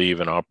do believe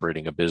in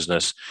operating a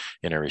business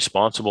in a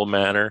responsible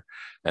manner,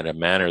 and a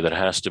manner that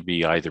has to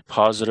be either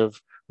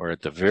positive or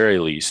at the very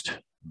least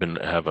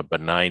have a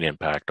benign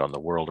impact on the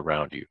world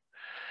around you.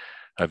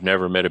 I've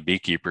never met a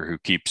beekeeper who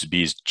keeps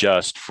bees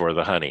just for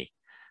the honey.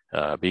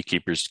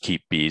 Beekeepers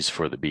keep bees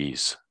for the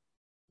bees.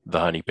 The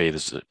honey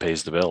pays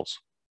the bills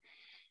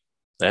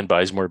and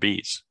buys more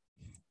bees,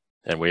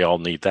 and we all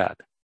need that.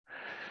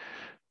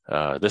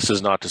 This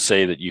is not to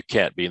say that you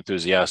can't be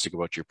enthusiastic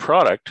about your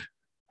product.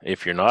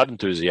 If you're not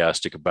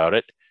enthusiastic about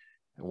it,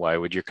 why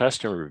would your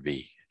customer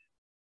be?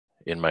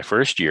 In my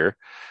first year,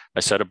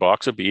 I set a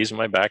box of bees in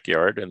my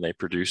backyard, and they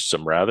produced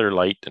some rather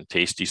light and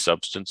tasty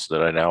substance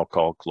that I now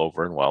call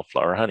clover and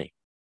wildflower honey.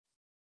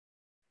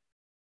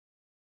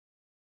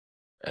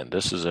 And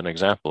this is an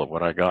example of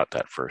what I got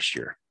that first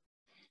year.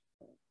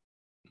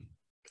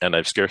 and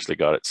I've scarcely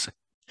got it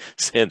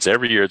since.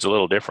 Every year it's a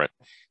little different,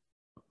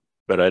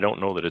 but I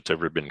don't know that it's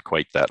ever been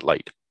quite that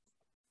light.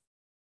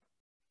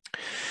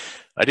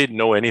 I didn't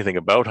know anything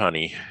about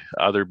honey.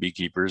 Other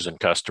beekeepers and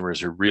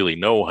customers who really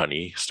know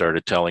honey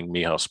started telling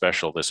me how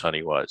special this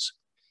honey was.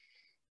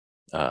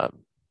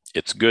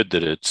 It's good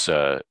that it's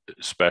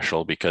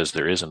special because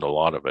there isn't a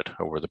lot of it.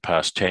 Over the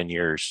past 10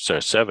 years,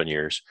 so 7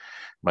 years,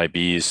 my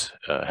bees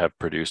have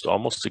produced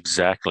almost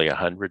exactly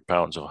 100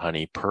 pounds of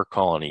honey per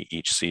colony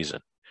each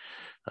season.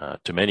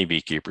 To many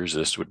beekeepers,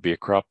 this would be a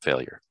crop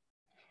failure.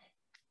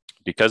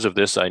 Because of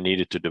this, I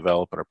needed to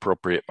develop an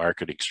appropriate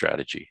marketing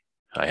strategy.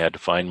 I had to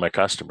find my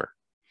customer.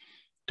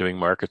 Doing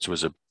markets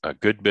was a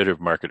good bit of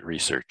market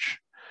research.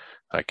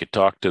 I could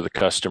talk to the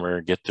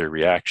customer, get their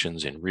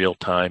reactions in real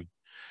time.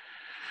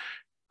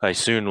 I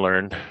soon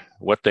learned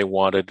what they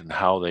wanted and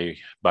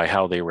by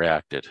how they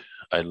reacted.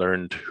 I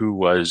learned who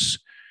was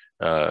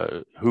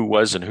and who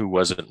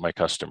wasn't my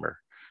customer.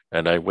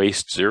 And I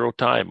waste zero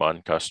time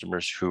on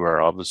customers who are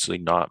obviously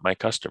not my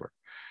customer.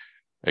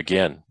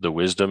 Again, the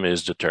wisdom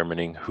is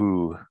determining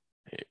who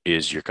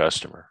is your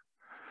customer.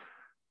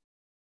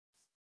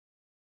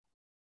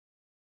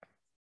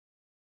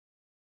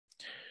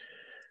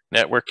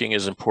 Networking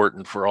is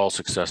important for all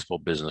successful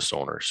business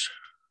owners.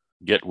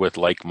 Get with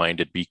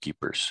like-minded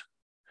beekeepers.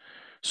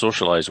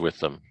 Socialize with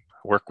them,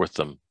 work with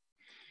them.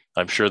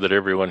 I'm sure that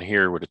everyone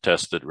here would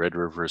attest that Red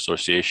River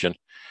Association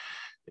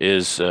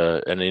is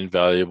an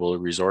invaluable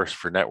resource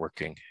for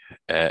networking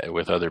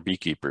with other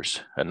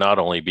beekeepers, and not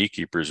only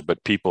beekeepers,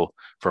 but people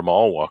from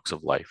all walks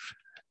of life.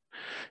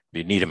 If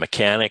you need a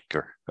mechanic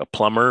or a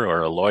plumber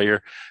or a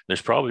lawyer,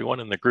 there's probably one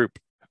in the group.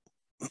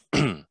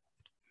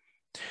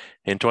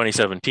 In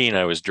 2017,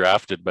 I was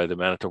drafted by the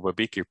Manitoba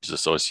Beekeepers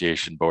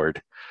Association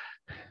board.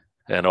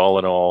 And all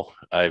in all,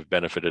 I've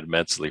benefited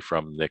immensely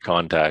from the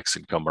contacts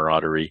and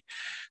camaraderie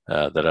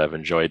that I've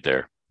enjoyed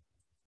there.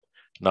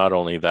 Not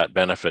only that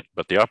benefit,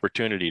 but the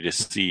opportunity to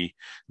see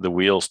the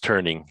wheels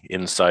turning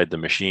inside the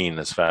machine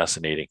is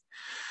fascinating.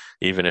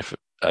 Even if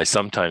I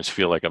sometimes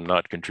feel like I'm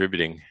not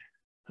contributing,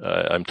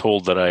 I'm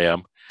told that I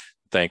am,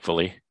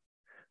 thankfully.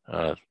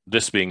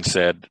 This being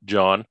said,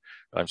 John,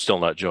 I'm still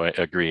not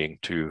agreeing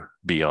to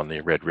be on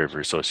the Red River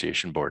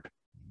Association board.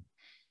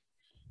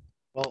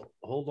 Well,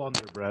 hold on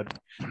there, Brad.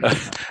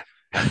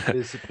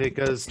 Is it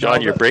because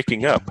John, you're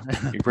breaking up.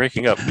 You're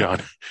breaking up,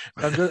 John.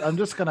 I'm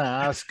just going to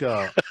ask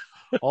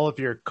all of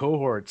your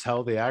cohorts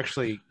how they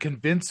actually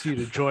convinced you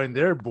to join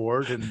their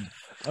board, and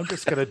I'm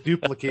just going to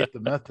duplicate the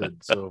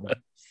method. So,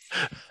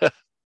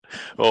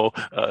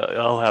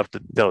 I'll have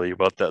to tell you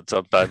about that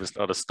sometime. It's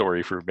not a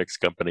story for a mixed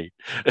company.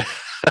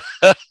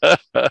 I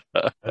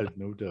have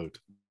no doubt.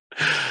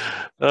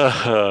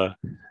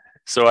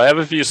 So I have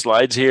a few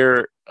slides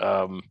here,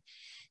 and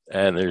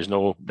there's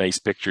no nice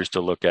pictures to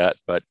look at,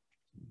 but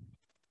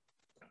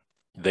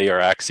they are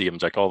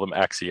axioms. I call them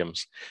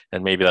axioms,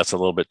 and maybe that's a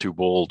little bit too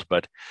bold,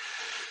 but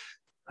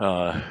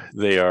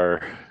they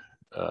are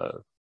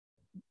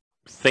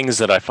things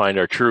that I find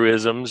are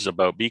truisms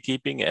about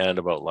beekeeping and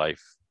about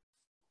life.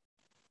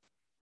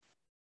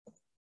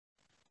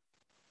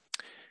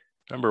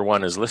 Number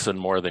one is listen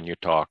more than you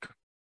talk.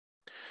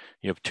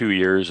 You have 2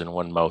 ears and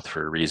 1 mouth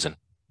for a reason.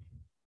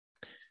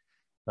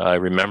 I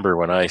remember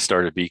when I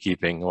started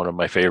beekeeping, one of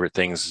my favorite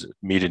things,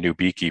 meet a new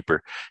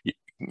beekeeper.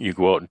 You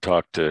go out and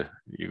talk to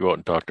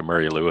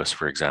Murray Lewis,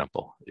 for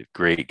example.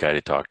 Great guy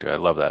to talk to. I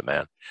love that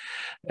man.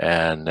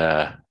 And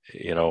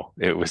you know,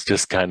 it was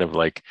just kind of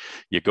like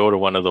you go to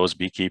one of those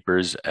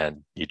beekeepers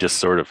and you just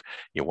sort of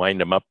you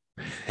wind them up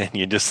and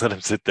you just let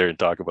them sit there and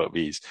talk about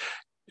bees.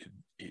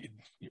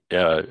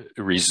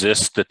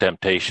 Resist the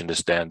temptation to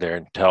stand there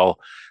and tell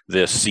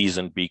this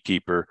seasoned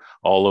beekeeper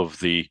all of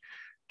the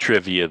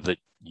trivia that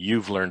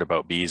you've learned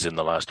about bees in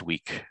the last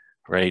week,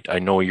 right? I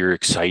know you're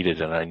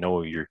excited, and I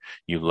know you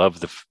love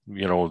the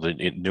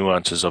the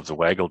nuances of the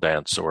waggle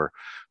dance, or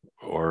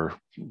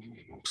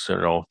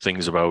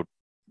things about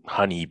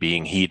honey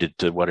being heated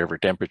to whatever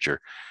temperature.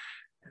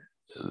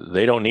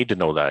 They don't need to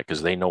know that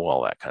because they know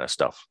all that kind of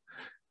stuff.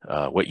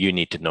 What you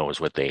need to know is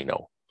what they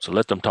know. So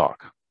let them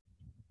talk.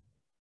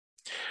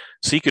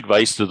 Seek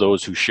advice to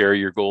those who share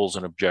your goals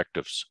and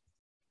objectives.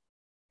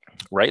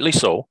 Rightly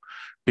so,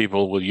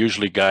 people will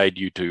usually guide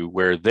you to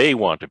where they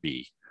want to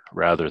be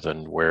rather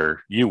than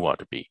where you want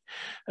to be.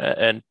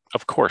 And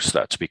of course,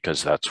 that's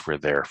because that's where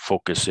their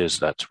focus is,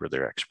 that's where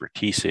their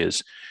expertise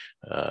is.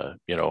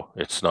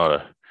 It's not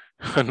a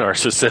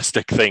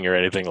narcissistic thing or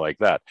anything like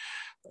that.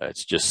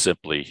 It's just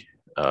simply,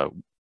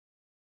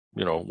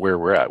 where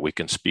we're at. We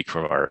can speak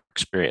from our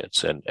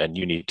experience, and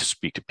you need to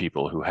speak to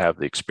people who have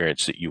the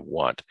experience that you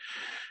want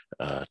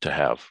to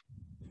have.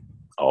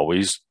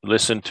 Always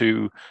listen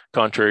to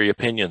contrary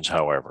opinions,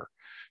 however.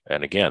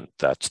 And again,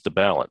 that's the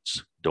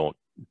balance. Don't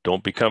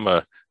become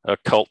a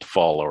cult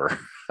follower.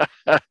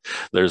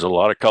 There's a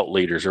lot of cult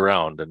leaders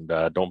around, and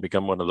don't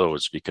become one of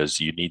those, because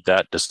you need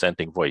that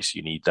dissenting voice.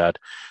 You need that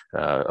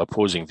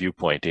opposing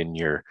viewpoint in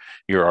your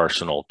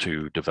arsenal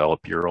to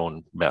develop your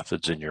own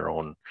methods and your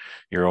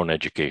own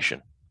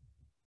education.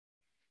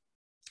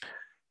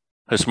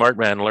 A smart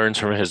man learns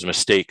from his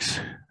mistakes,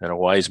 and a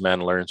wise man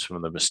learns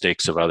from the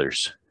mistakes of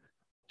others.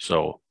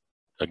 So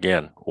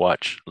again,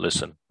 watch,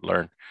 listen,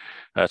 learn.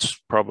 That's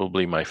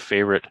probably my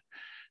favorite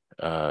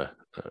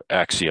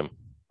axiom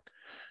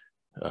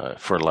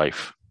for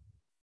life.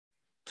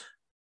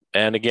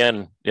 And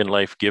again, in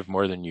life, give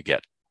more than you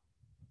get.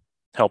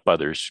 Help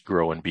others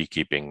grow in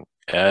beekeeping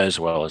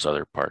as well as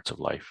other parts of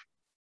life.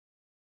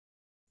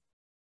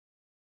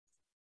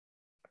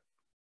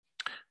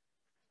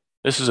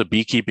 This is a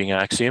beekeeping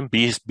axiom.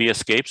 Bee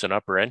escapes and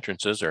upper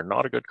entrances are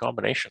not a good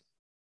combination.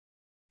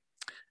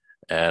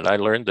 And I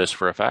learned this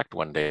for a fact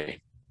one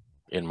day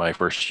in my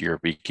first year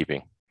of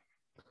beekeeping.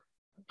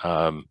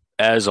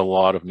 As a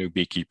lot of new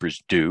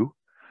beekeepers do,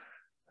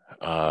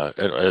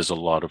 as a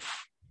lot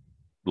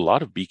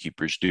of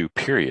beekeepers do,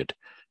 period.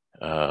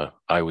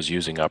 I was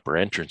using upper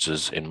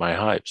entrances in my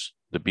hives.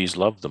 The bees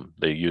loved them.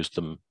 They used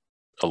them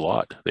a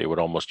lot. They would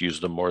almost use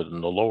them more than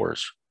the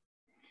lowers.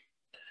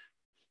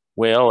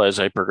 Well, as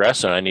I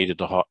progressed and I needed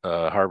to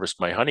harvest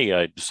my honey,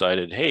 I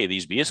decided, hey,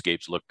 these bee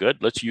escapes look good.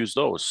 Let's use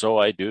those. So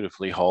I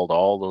dutifully hauled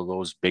all of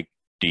those big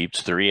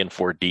deeps, 3 and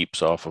 4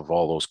 deeps off of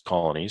all those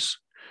colonies,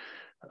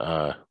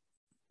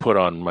 put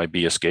on my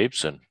bee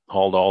escapes and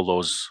hauled all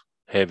those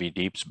heavy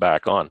deeps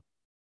back on.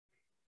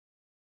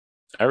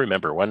 I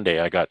remember one day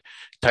I got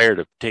tired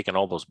of taking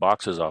all those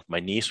boxes off. My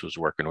niece was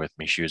working with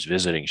me. She was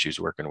visiting. She was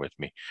working with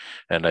me.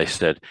 And I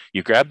said,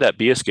 you grab that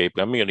bee escape.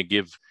 I'm going to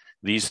give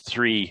these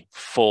 3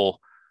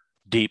 full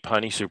deep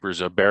honey supers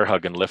a bear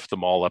hug and lift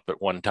them all up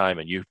at one time.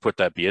 And you put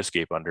that bee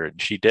escape under it.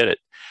 And she did it.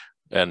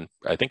 And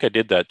I think I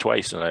did that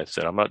twice. And I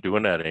said, I'm not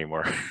doing that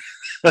anymore.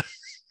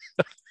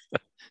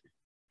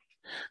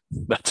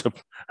 That's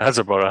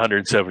about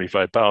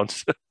 175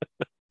 pounds.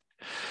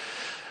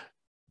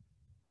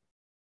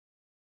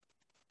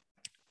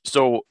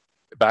 So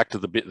back to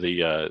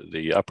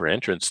the upper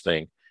entrance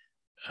thing.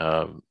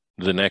 The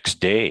next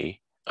day,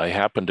 I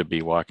happened to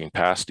be walking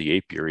past the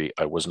apiary.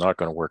 I was not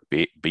going to work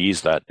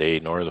bees that day,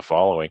 nor the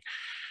following.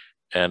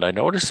 And I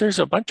noticed there's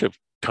a bunch of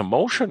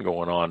commotion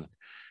going on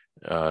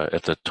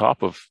at the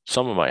top of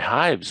some of my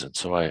hives. And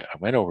so I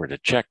went over to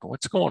check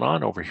what's going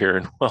on over here.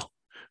 And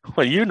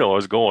well, you know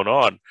what's going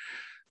on.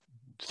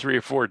 3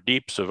 or 4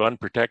 deeps of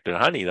unprotected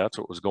honey. That's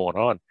what was going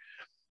on.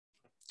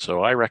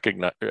 So I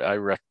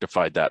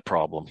rectified that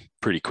problem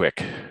pretty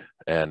quick,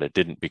 and it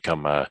didn't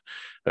become a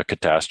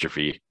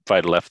catastrophe. If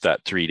I'd left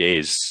that 3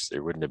 days,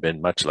 there wouldn't have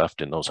been much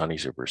left in those honey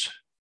supers.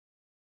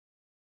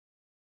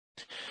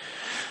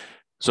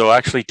 So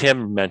actually,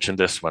 Tim mentioned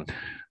this one.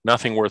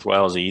 Nothing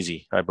worthwhile is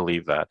easy. I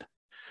believe that,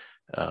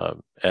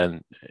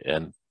 and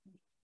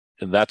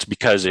that's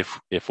because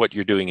if what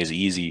you're doing is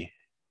easy,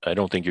 I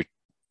don't think you're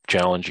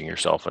challenging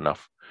yourself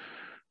enough.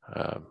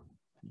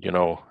 You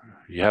know,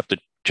 you have to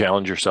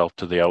challenge yourself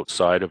to the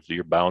outside of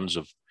your bounds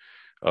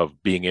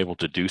of being able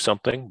to do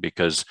something,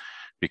 because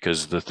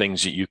the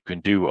things that you can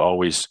do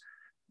always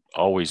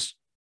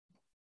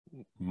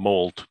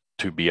mold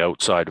to be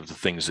outside of the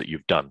things that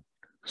you've done.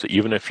 So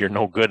even if you're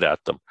no good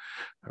at them,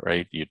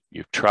 right,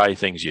 you try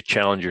things, you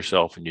challenge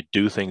yourself, and you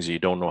do things that you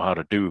don't know how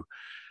to do,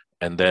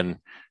 and then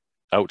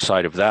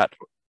outside of that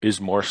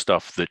is more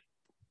stuff that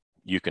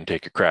you can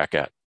take a crack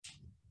at.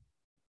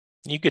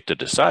 You get to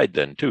decide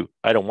then too.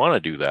 I don't want to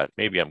do that.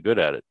 Maybe I'm good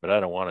at it, but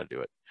I don't want to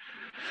do it.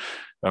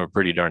 I'm a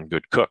pretty darn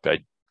good cook.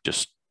 I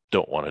just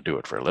don't want to do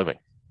it for a living.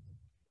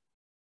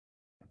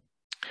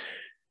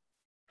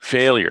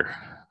 Failure.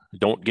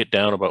 Don't get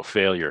down about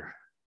failure.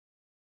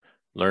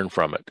 Learn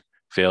from it.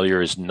 Failure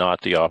is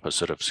not the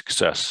opposite of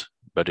success,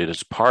 but it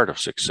is part of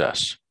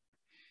success.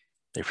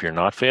 If you're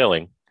not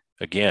failing,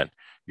 again,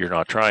 you're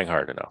not trying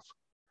hard enough.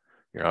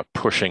 You're not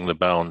pushing the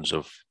bounds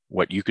of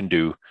what you can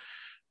do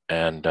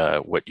and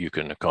what you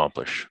can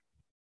accomplish.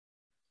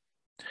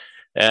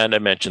 And I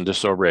mentioned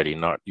this already,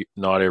 not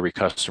every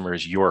customer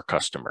is your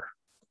customer.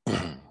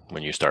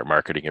 When you start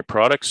marketing your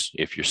products,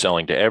 if you're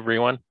selling to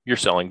everyone, you're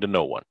selling to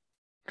no one.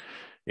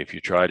 If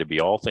you try to be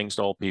all things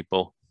to all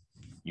people,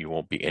 you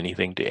won't be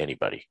anything to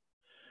anybody.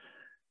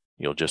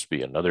 You'll just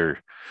be another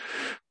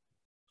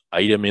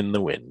item in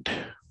the wind.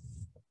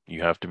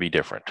 You have to be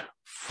different.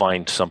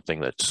 Find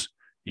something that's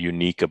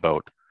unique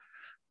about.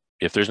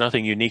 If there's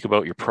nothing unique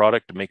about your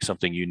product, make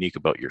something unique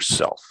about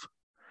yourself.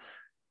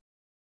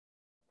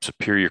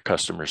 Superior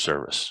customer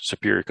service.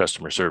 Superior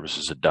customer service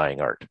is a dying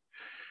art.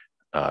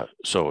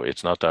 So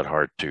it's not that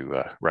hard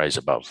to rise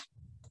above.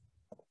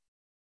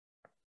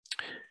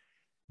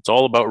 It's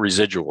all about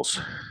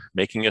residuals.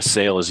 Making a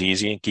sale is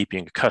easy, and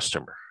keeping a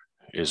customer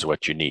is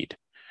what you need.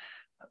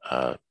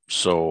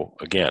 So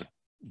again,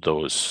 a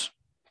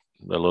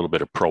little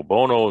bit of pro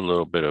bono, a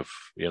little bit of,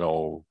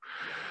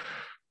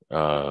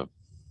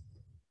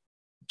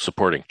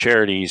 supporting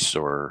charities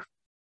or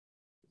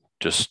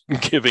just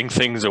giving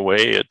things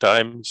away at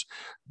times.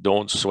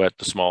 Don't sweat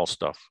the small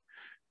stuff.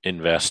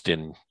 Invest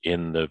in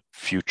the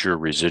future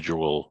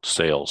residual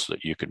sales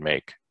that you can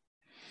make.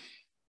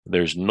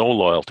 There's no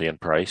loyalty in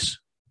price.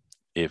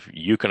 If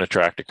you can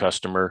attract a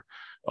customer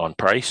on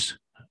price,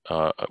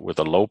 with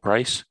a low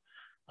price,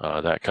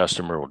 that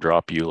customer will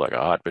drop you like a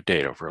hot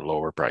potato for a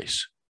lower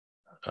price.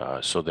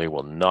 So they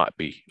will not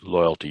be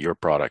loyal to your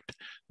product.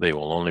 They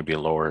will only be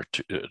loyal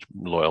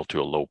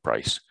to a low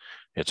price.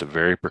 It's a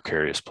very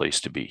precarious place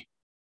to be.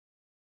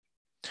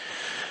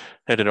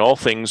 And in all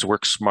things,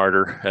 work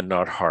smarter and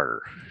not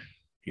harder.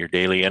 Your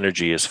daily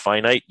energy is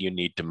finite. You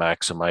need to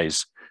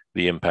maximize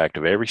the impact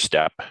of every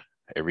step,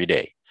 every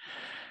day.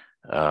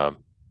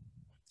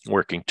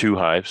 Working 2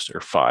 hives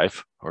or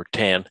 5 or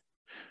 10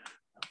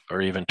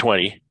 or even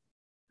 20,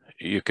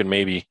 you can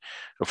maybe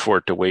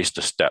afford to waste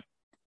a step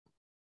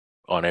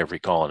on every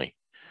colony.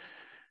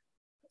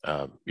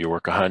 You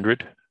work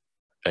 100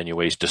 and you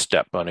waste a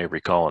step on every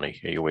colony.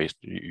 You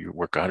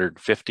work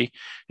 150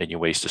 and you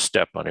waste a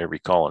step on every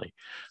colony.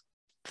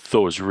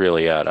 Those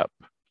really add up.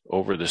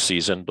 Over the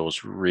season,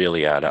 those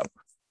really add up.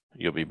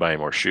 You'll be buying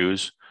more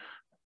shoes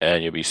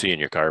and you'll be seeing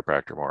your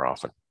chiropractor more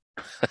often.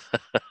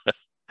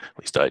 At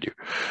least I do.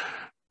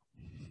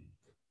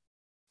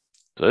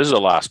 So this is the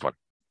last one.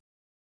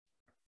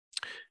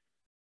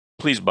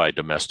 Please buy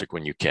domestic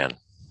when you can.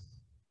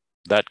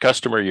 That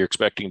customer you're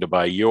expecting to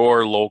buy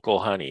your local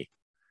honey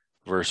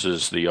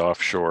versus the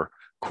offshore,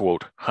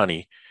 quote,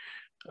 honey,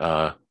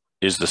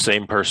 is the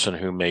same person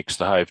who makes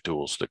the hive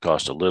tools that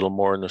cost a little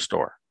more in the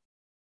store.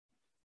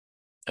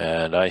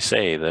 And I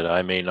say that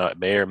I may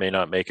or may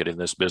not make it in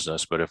this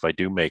business, but if I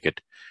do make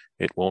it,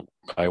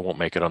 I won't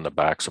make it on the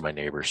backs of my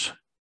neighbors.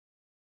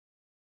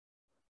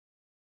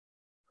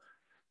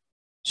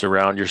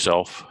 Surround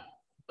yourself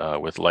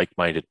with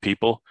like-minded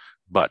people,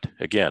 but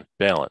again,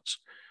 balance.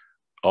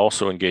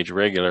 Also engage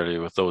regularly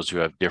with those who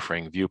have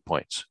differing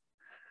viewpoints.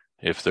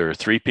 If there are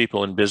 3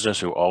 people in business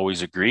who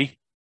always agree,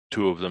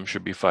 2 of them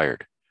should be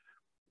fired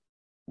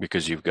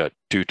because you've got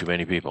too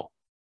many people.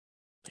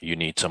 You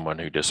need someone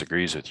who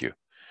disagrees with you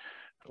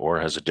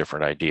or has a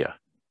different idea.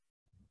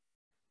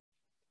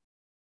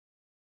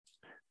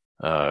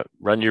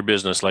 Run your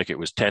business like it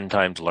was 10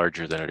 times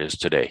larger than it is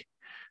today.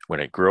 When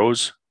it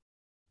grows,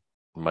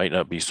 it might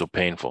not be so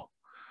painful.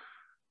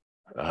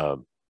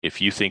 If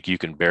you think you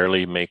can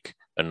barely make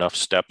enough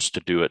steps to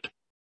do it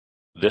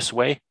this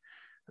way,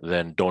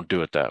 then don't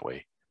do it that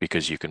way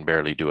because you can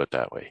barely do it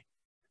that way.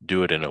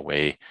 Do it in a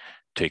way,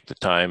 take the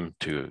time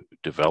to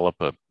develop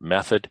a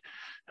method,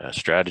 a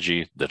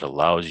strategy that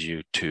allows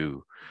you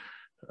to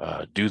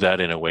do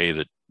that in a way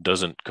that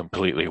doesn't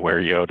completely wear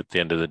you out at the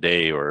end of the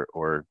day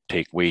or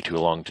take way too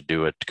long to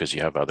do it because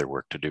you have other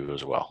work to do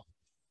as well.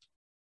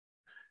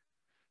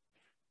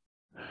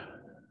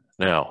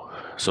 Now,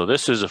 so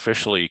this is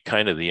officially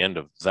kind of the end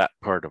of that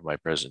part of my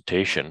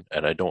presentation,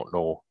 and I don't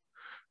know,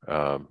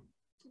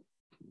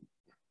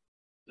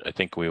 I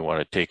think we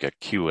want to take a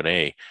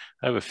Q&A.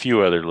 I have a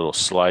few other little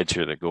slides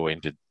here that go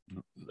into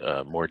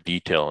more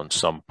detail in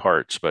some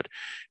parts, but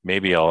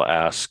maybe I'll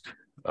ask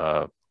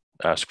for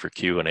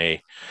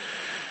Q&A,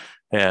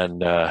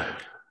 and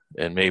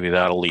maybe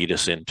that'll lead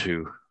us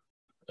into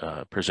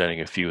presenting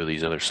a few of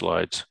these other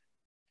slides.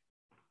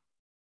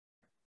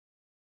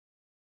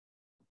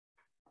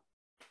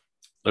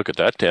 Look at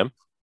that, Tim.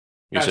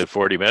 You said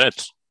 40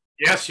 minutes.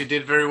 Yes, you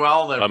did very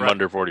well there, I'm Brad.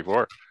 under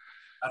 44.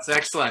 That's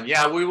excellent.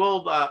 Yeah, we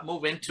will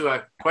move into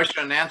a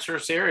question and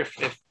answers here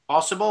if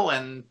possible,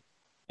 and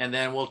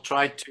then we'll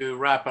try to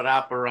wrap it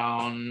up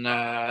around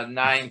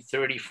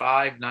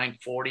 9:35,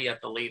 9:40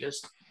 at the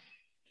latest.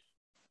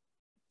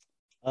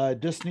 I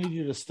just need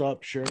you to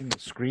stop sharing the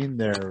screen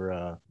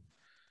there,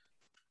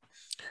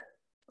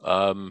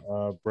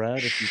 Brad,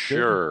 if you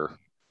sure.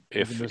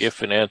 could.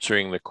 If in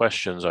answering the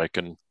questions, I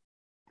can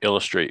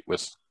illustrate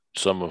with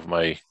some of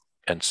my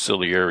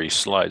ancillary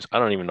slides. I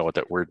don't even know what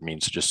that word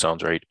means. It just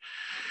sounds right.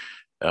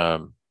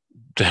 Then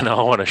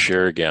I'll want to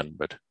share again,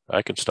 but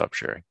I can stop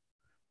sharing.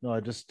 No,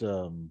 I just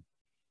to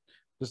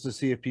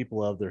see if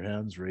people have their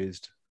hands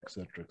raised,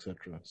 etc.,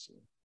 etc.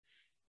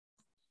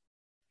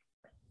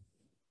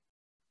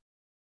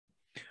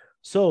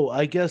 So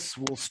I guess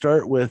we'll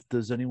start with,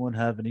 does anyone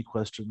have any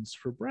questions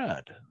for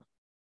Brad?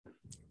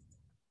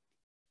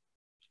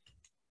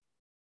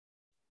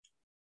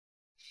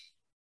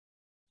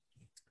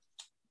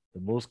 The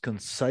most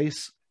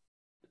concise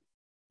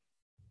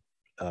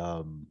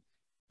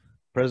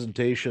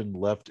presentation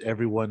left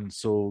everyone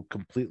so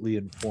completely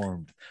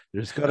informed.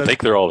 I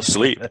think they're all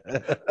asleep.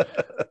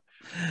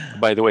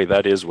 By the way,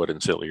 that is what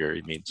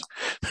ancillary means.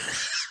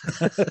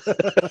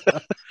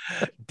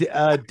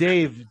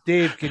 Dave,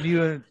 can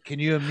you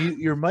unmute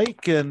your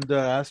mic and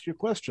ask your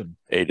question?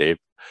 Hey, Dave.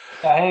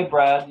 Hey,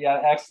 Brad.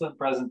 Yeah, excellent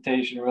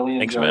presentation. Really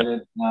enjoyed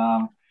it.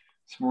 Some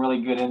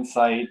really good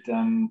insight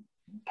and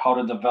how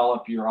to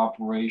develop your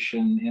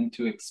operation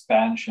into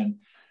expansion.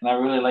 And I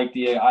really like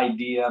the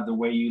idea of the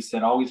way you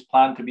said, always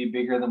plan to be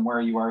bigger than where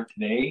you are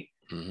today,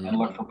 and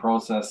look for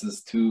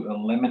processes to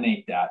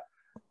eliminate that.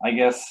 I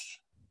guess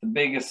the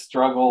biggest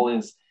struggle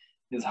is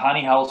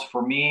Honey House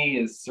for me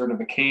is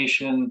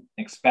certification,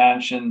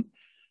 expansion.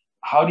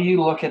 How do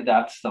you look at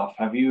that stuff?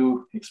 Have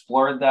you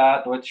explored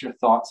that? What's your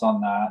thoughts on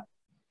that?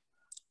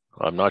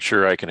 I'm not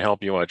sure I can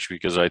help you much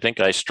because I think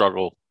I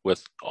struggle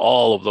with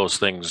all of those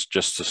things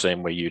just the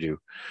same way you do.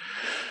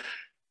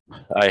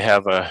 I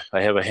have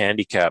a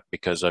handicap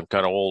because I'm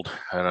kind of old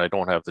and I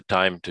don't have the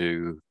time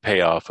to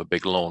pay off a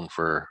big loan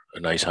for a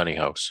nice honey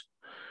house.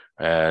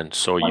 And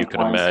so you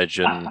can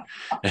imagine,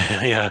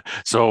 yeah,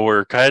 so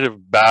we're kind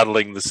of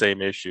battling the same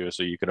issue.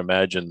 So you can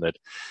imagine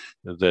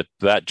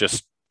that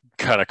just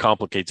kind of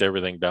complicates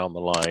everything down the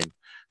line.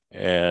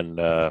 And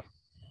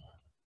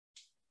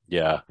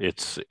yeah,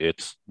 it's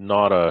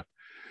not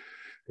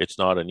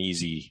an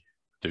easy,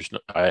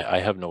 I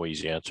have no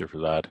easy answer for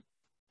that.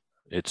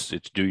 It's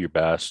do your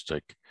best.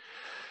 Like,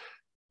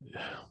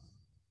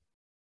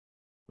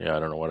 yeah, I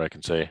don't know what I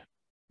can say.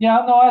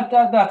 Yeah, no,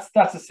 that's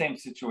the same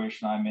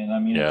situation I'm in. I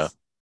mean, Yeah.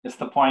 it's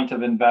the point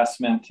of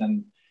investment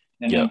and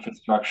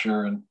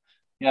infrastructure, and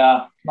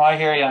yeah, no, I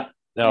hear you.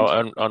 Now,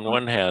 on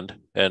one hand,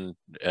 and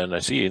I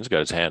see Ian's got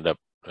his hand up,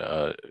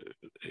 but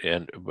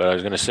I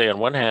was going to say, on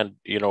one hand,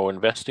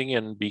 investing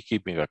in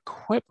beekeeping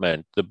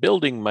equipment, the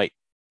building may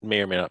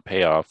or may not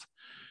pay off,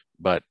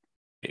 but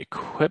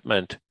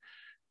equipment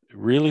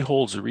really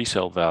holds a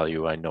resale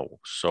value, I know.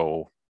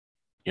 So,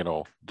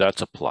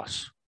 that's a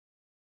plus.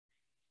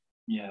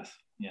 Yes.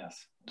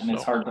 And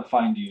it's hard to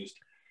find used.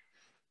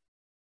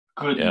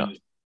 Good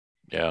used.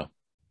 Yeah.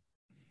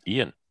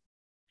 Ian.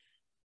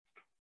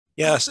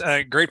 Yes,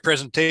 great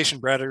presentation,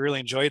 Brad. I really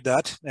enjoyed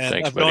that. And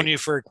Thanks, I've known you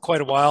for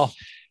quite a while.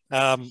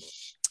 And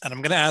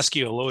I'm going to ask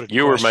you a loaded question.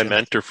 You were my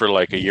mentor for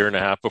like a year and a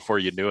half before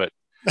you knew it.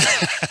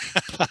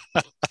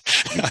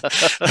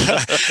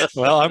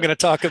 Well, I'm going to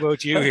talk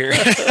about you here.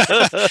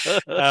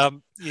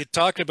 You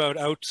talked about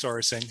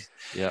outsourcing.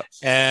 Yeah.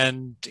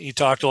 And you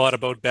talked a lot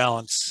about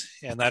balance,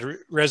 and that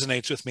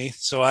resonates with me.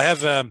 So I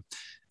have a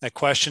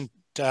question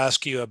to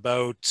ask you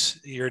about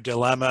your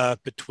dilemma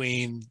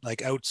between like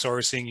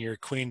outsourcing your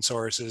queen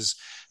sources,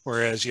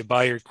 whereas you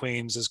buy your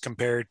queens, as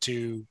compared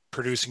to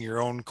producing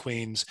your own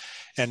queens.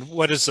 And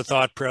what is the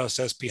thought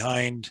process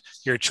behind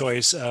your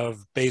choice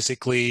of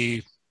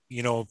basically,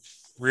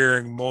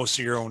 rearing most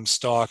of your own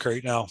stock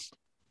right now?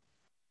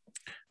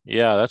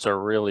 Yeah, that's a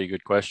really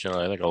good question.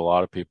 I think a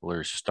lot of people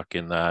are stuck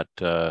in that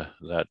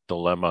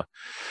dilemma.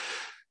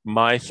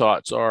 My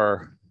thoughts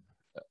are,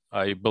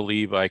 I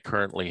believe I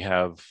currently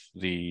have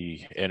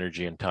the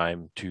energy and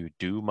time to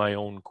do my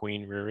own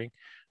queen rearing,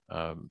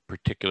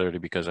 particularly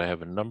because I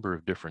have a number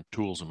of different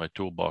tools in my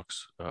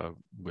toolbox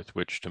with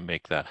which to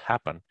make that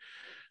happen.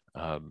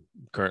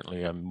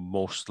 Currently, I'm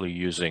mostly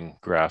using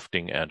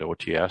grafting and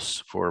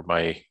OTS for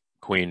my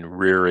queen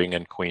rearing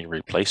and queen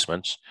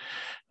replacements.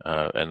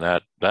 And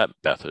that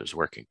method is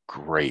working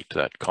great,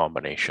 that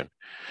combination.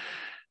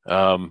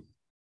 What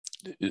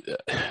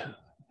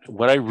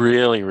I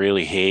really,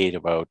 really hate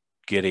about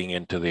getting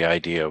into the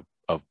idea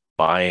of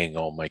buying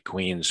all my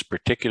queens,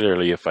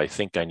 particularly if I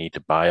think I need to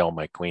buy all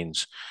my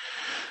queens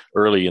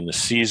early in the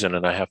season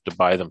and I have to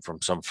buy them from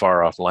some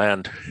far off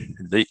land,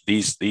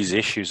 these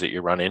issues that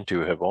you run into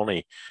have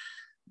only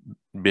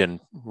been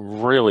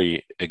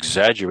really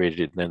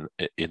exaggerated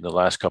in the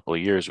last couple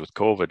of years with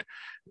COVID.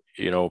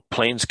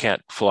 Planes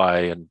can't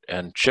fly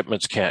and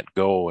shipments can't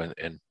go,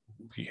 and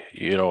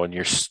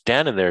you're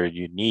standing there,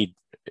 you need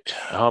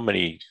how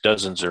many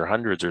dozens or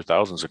hundreds or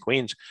thousands of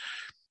queens.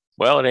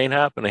 Well, it ain't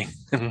happening.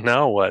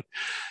 Now what?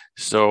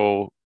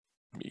 So,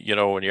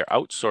 when you're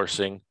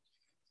outsourcing,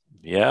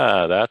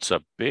 yeah, that's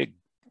a big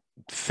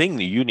thing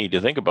that you need to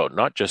think about,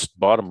 not just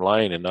bottom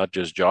line and not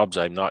just jobs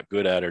I'm not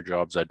good at or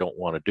jobs I don't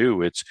want to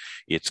do. It's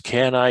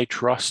can I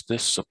trust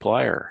this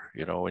supplier?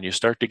 When you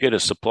start to get a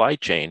supply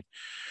chain,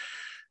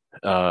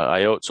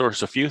 I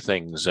outsource a few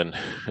things and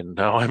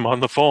now I'm on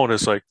the phone.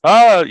 It's like,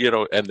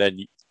 and then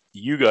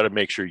you got to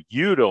make sure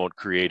you don't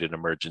create an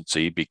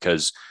emergency,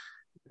 because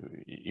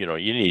you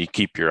need to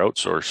keep your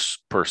outsource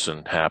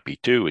person happy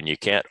too. And you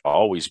can't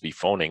always be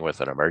phoning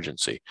with an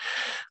emergency,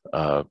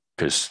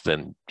 because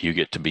then you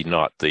get to be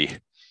not the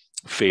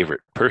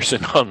favorite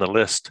person on the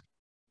list.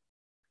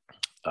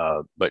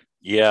 But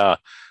yeah,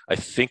 I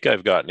think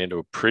I've gotten into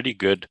a pretty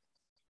good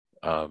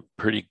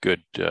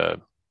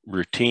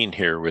routine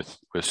here with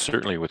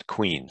certainly with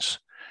queens.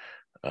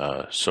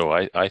 So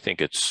I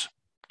think it's,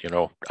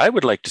 I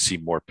would like to see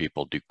more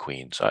people do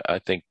queens. I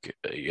think,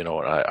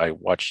 I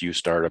watched you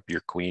start up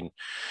your queen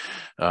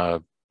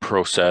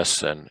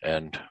process,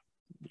 and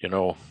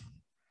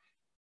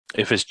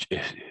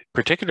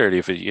particularly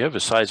if you have a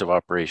size of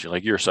operation,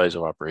 like your size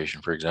of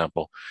operation, for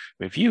example,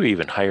 if you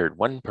even hired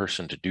one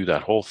person to do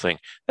that whole thing,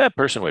 that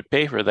person would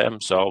pay for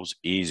themselves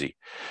easy,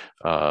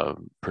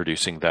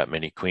 producing that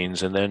many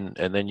queens, and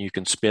then you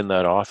can spin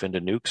that off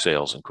into nuke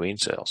sales and queen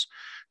sales.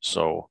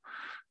 So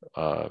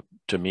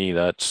to me,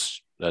 that's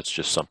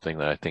just something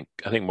that I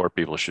think more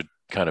people should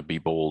kind of be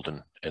bold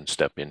and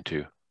step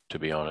into, to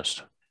be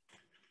honest.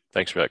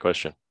 Thanks for that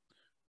question.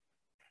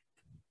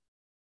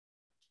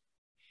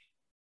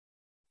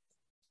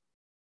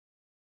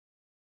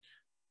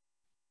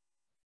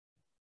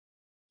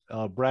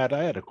 Brad,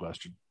 I had a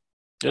question.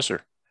 Yes, sir.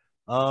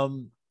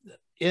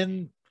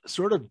 In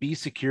sort of bee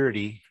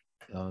security,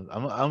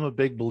 I'm a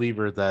big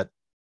believer that,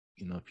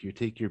 if you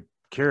take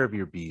care of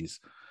your bees,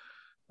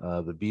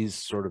 the bees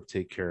sort of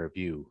take care of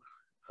you.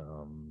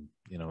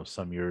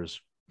 Some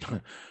years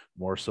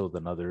more so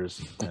than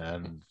others,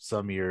 and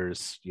some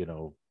years, you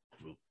know,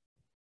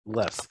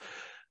 less.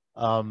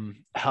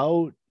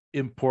 How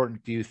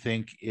important do you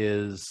think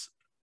is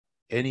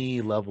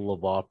any level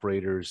of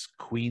operators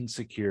queen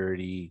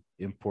security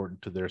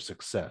important to their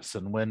success?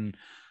 And when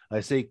I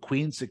say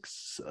queen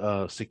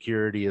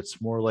security,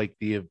 it's more like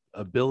the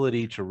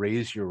ability to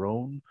raise your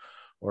own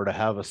or to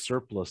have a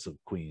surplus of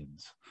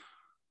queens.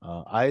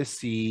 I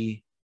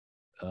see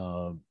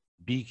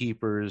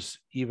beekeepers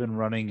even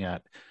running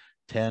at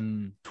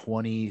 10,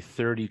 20,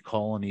 30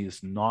 colonies,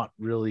 not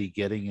really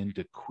getting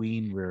into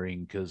queen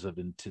rearing because of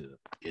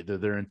either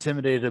they're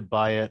intimidated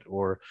by it,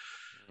 or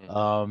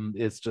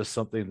it's just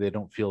something they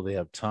don't feel they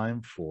have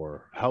time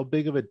for. How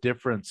big of a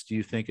difference do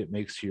you think it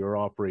makes to your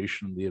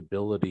operation, the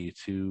ability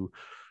to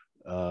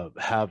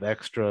have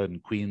extra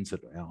and queens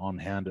on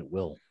hand at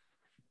will?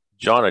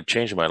 John, it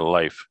changed my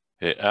life.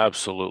 It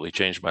absolutely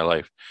changed my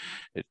life.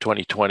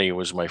 2020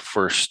 was my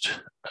first,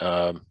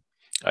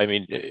 I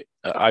mean,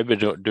 I've been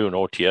doing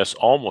OTS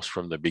almost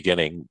from the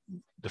beginning.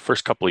 The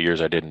first couple of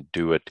years I didn't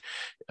do it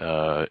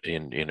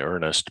in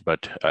earnest,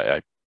 but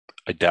I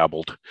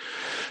dabbled,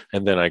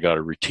 and then I got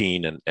a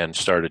routine and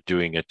started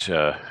doing it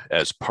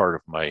as part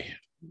of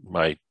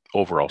my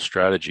overall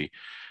strategy.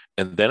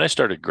 And then I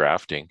started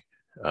grafting,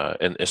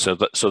 and so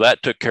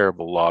that took care of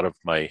a lot of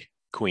my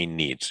queen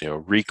needs. You know,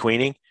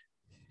 requeening,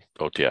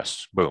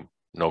 OTS, boom,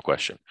 no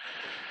question.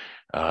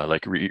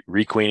 Like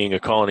requeening a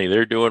colony,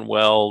 they're doing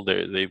well.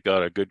 They've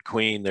got a good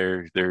queen.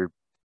 They're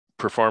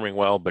performing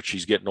well, but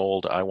she's getting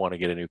old. I want to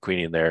get a new queen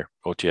in there.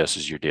 OTS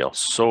is your deal.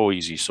 So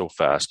easy, so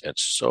fast, and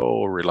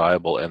so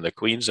reliable. And the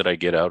queens that I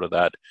get out of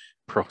that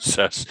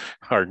process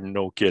are,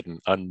 no kidding,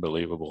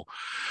 unbelievable.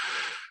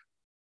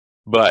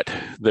 But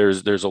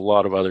there's a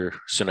lot of other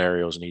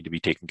scenarios need to be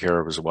taken care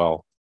of as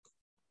well.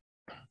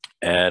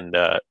 And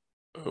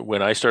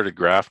when I started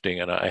grafting,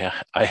 and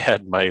I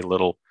had my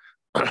little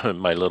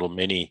my little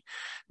mini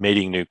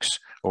mating nukes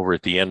over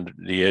at the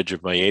edge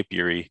of my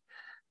apiary,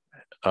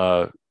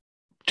 to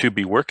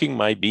be working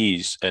my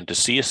bees and to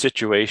see a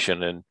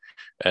situation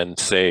and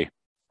say,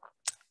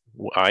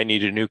 I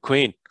need a new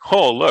queen.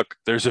 Oh, look,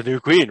 there's a new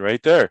queen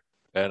right there.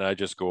 And I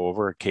just go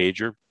over, a cage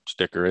her,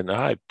 stick her in the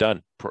hive,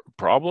 done.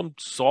 Problem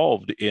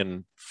solved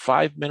in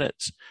 5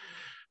 minutes,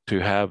 to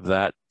have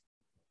that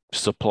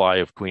supply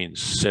of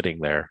queens sitting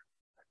there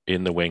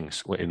in the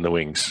wings.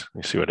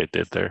 You see what I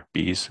did there?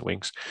 Bees,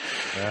 wings.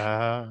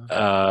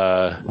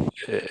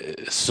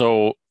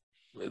 So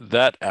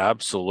that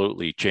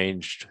absolutely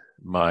changed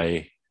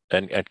my,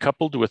 and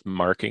coupled with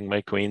marking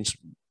my queens,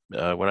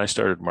 when I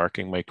started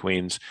marking my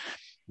queens,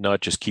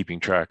 not just keeping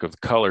track of the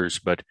colors,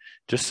 but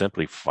just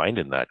simply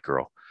finding that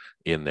girl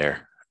in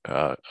there.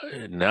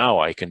 Now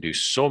I can do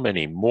so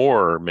many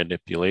more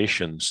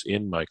manipulations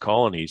in my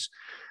colonies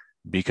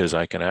because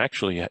I can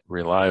actually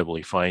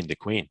reliably find the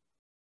queen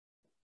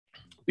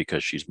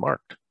because she's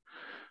marked.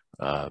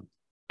 And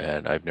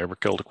I've never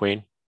killed a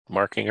queen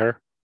marking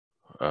her.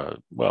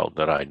 Well,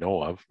 that I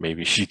know of.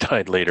 Maybe she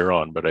died later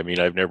on, but I mean,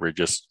 I've never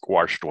just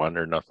squashed one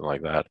or nothing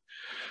like that.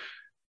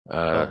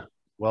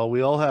 Well,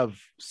 we all have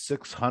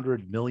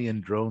 600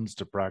 million drones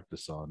to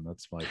practice on.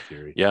 That's my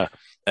theory. Yeah,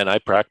 and I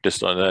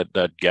practiced on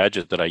that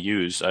gadget that I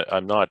use.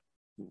 I'm not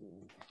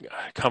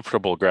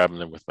comfortable grabbing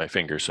them with my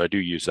fingers, so I do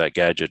use that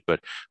gadget,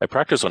 but I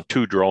practiced on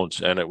 2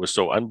 drones, and it was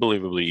so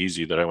unbelievably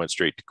easy that I went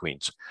straight to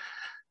queens.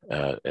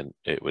 And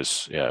it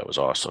was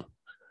awesome.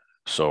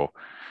 So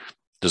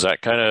does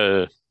that kind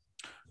of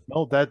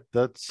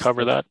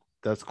cover that?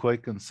 That's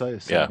quite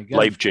concise. Yeah, again,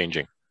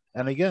 life-changing.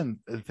 And again,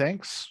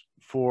 thanks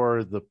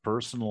for the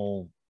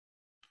personal,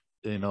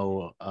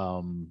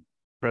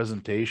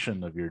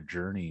 presentation of your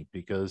journey,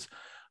 because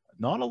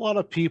not a lot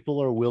of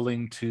people are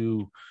willing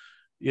to,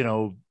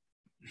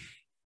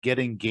 get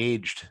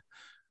engaged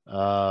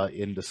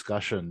in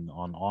discussion,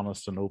 on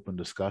honest and open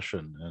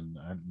discussion.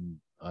 And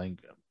I,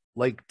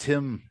 like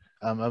Tim,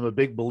 I'm a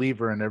big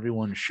believer in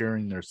everyone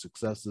sharing their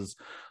successes,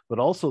 but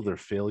also their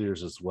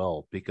failures as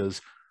well,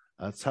 because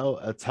that's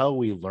how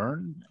we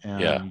learn.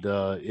 And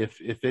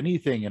if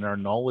anything, in our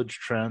knowledge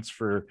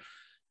transfer,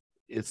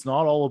 it's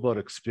not all about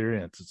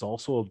experience. It's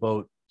also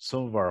about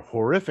some of our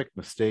horrific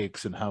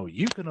mistakes and how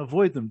you can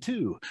avoid them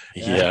too.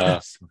 Yeah.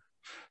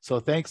 So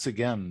thanks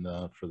again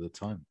for the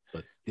time.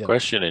 But yeah.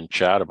 Question in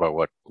chat about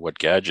what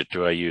gadget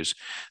do I use?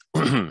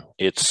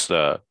 It's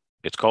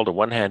called a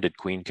one-handed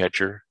queen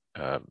catcher.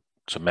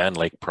 It's a Man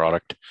Lake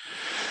product.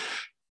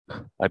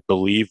 I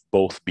believe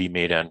both Bee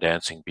Mate and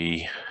Dancing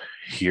Bee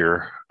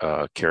here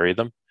carry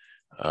them.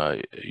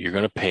 You're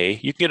going to pay.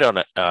 You can get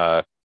on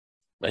I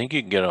think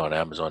you can get it on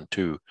Amazon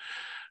too.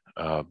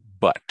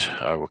 But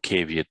I will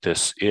caveat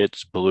this: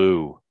 it's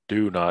blue.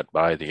 Do not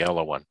buy the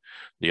yellow one.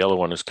 The yellow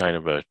one is kind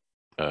of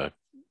a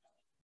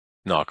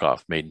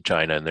knockoff made in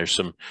China, and there's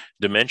some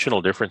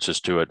dimensional differences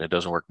to it, and it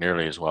doesn't work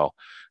nearly as well.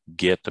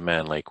 Get the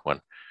Man Lake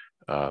one.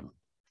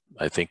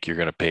 I think you're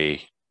going to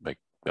pay, like,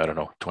 I don't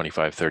know,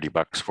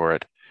 $25-30 for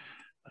it.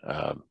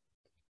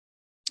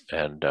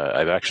 And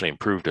I've actually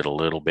improved it a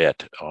little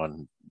bit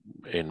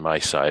in my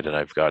side, and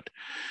I've got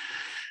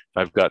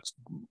I've got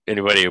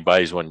anybody who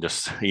buys one,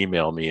 just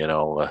email me and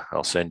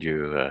I'll send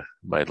you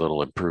my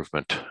little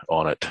improvement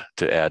on it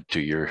to add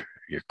to your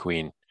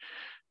queen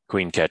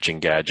catching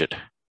gadget.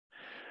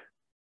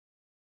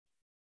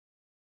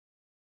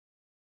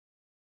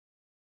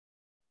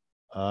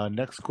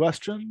 Next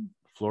question.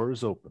 Floor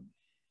is open.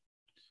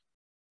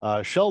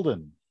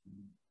 Sheldon,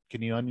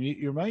 can you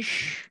unmute your mic?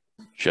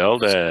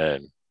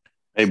 Sheldon.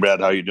 Hey, Brad,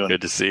 how you doing?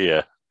 Good to see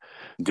you.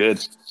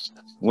 Good.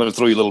 I'm going to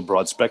throw you a little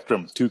broad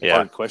spectrum,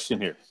 two-part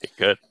question here.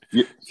 Good.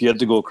 If you had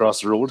to go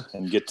across the road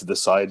and get to the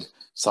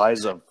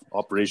size of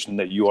operation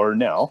that you are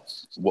now,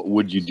 what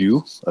would you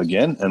do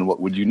again, and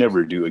what would you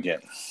never do again?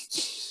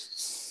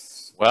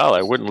 Well,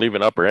 I wouldn't leave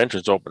an upper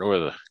entrance open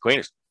with a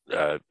queen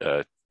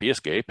bee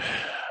escape.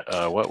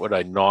 What would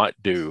I not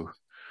do?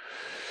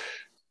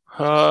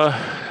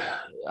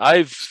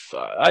 I've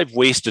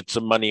wasted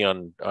some money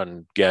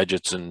on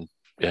gadgets and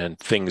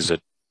things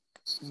that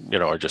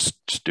are just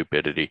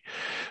stupidity,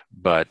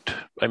 but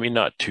I mean,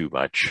 not too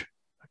much.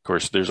 Of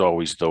course, there's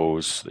always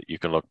those that you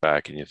can look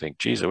back and you think,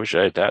 geez, I wish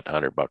I had that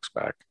 $100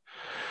 back.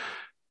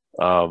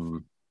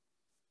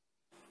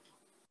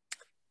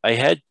 I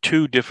had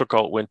 2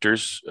 difficult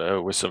winters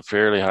with some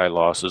fairly high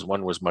losses.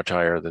 One was much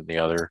higher than the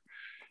other.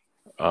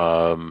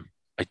 I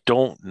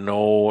don't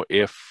know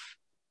if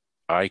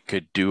I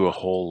could do a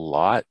whole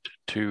lot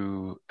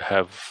to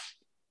have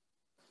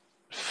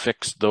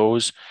fixed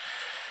those.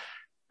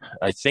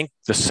 I think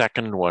the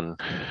second one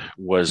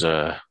was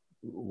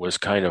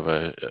kind of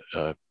a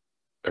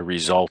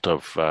result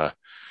of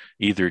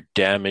either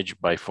damage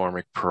by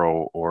Formic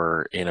Pro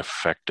or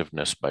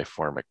ineffectiveness by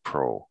Formic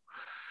Pro,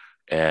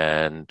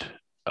 and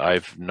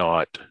I've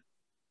not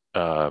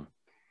had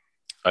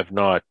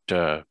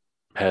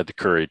the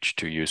courage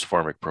to use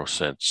Formic Pro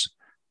since.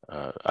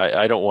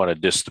 I don't want to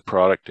diss the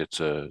product. It's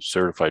a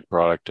certified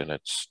product and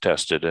it's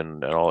tested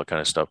and all that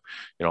kind of stuff.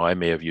 I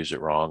may have used it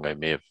wrong. I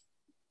may have,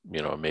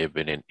 it may have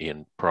been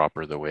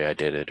improper the way I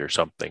did it or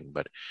something,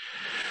 but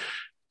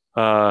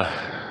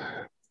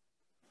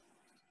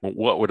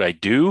what would I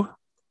do?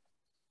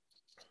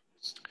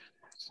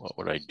 What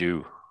would I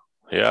do?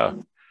 Yeah,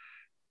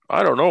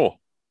 I don't know.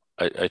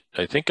 I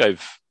think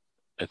I've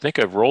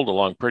rolled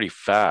along pretty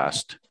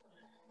fast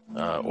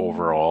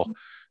overall.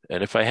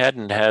 And if I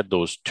hadn't had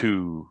those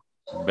 2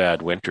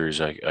 bad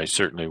winters, I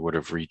certainly would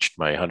have reached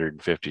my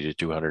 150 to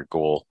 200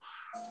 goal,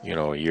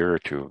 a year or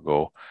 2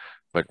 ago.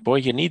 But boy,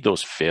 you need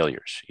those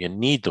failures. You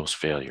need those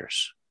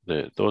failures.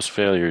 Those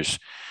failures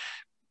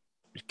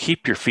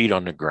keep your feet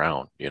on the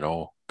ground,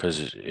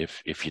 because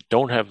if you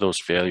don't have those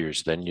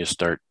failures, then you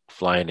start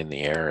flying in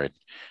the air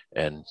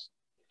and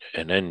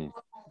then,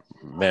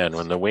 man,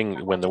 when the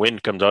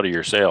wind comes out of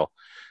your sail,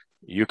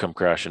 you come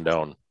crashing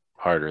down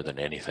harder than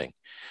anything.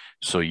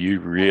 So you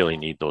really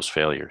need those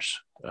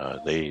failures.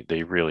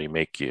 They really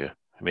make you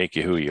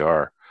who you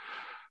are.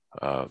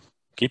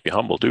 Keep you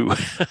humble too.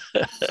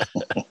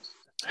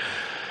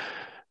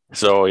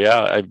 So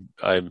yeah,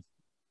 I'm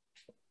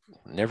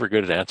never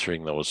good at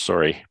answering those.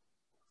 Sorry.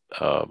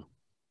 What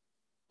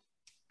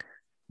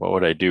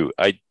would I do?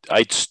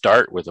 I'd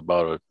start with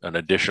about an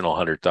additional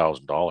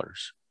 $100,000,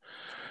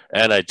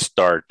 and I'd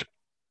start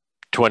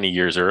 20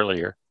 years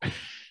earlier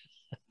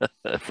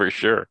for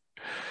sure.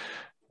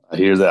 I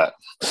hear that.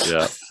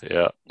 Yeah.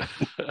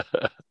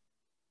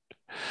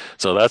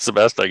 So that's the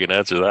best I can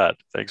answer that.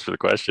 Thanks for the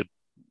question.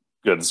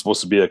 Good. It's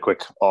supposed to be a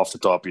quick off the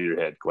top of your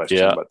head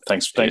question, but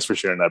thanks for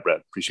sharing that,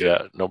 Brad. Appreciate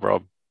it. Yeah, no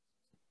problem.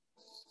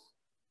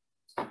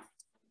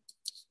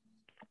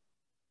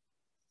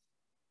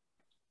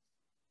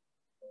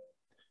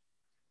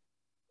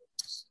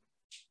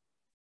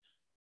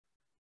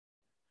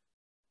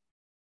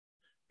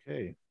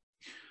 Okay.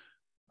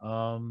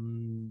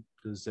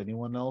 Does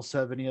anyone else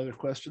have any other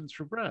questions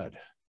for Brad?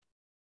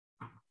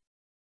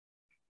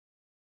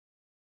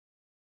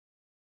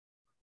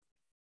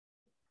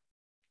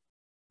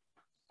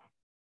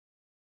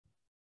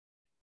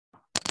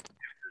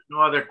 No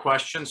other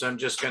questions. I'm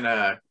just going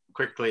to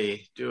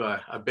quickly do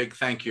a big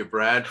thank you,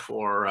 Brad,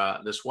 for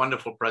this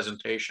wonderful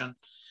presentation.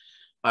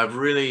 I've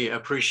really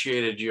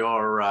appreciated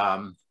your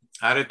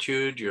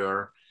attitude,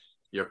 your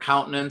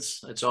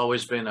countenance. It's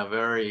always been a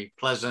very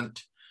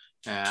pleasant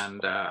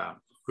and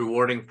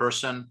rewarding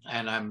person.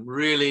 And I'm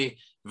really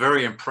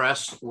very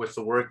impressed with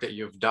the work that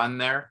you've done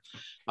there.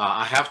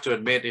 I have to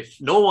admit, if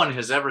no one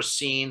has ever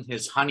seen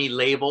his honey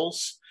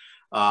labels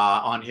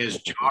on his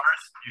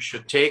jars, you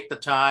should take the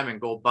time and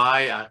go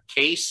buy a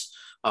case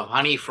of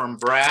honey from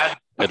Brad.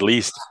 At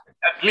least.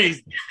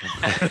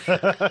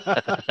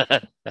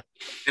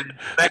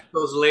 Inspect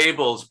those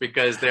labels,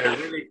 because they're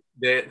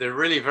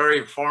really very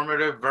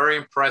informative, very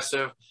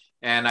impressive,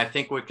 and I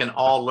think we can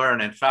all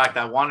learn. In fact,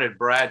 I wanted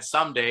Brad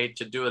someday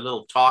to do a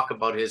little talk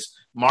about his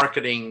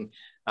marketing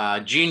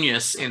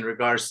genius in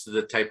regards to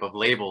the type of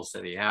labels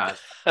that he has.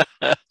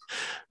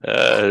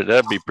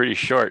 That'd be pretty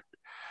short.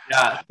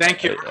 Yeah,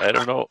 thank you. I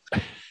don't know.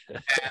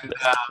 And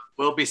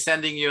we'll be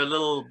sending you a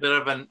little bit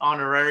of an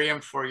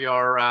honorarium for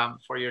your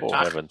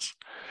time. Heavens.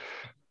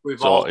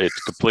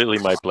 It's completely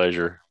my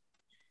pleasure.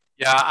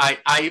 Yeah,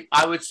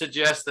 I would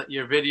suggest that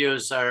your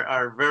videos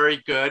are very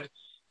good.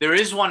 There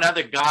is one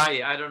other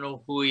guy, I don't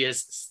know who he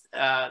is,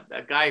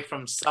 a guy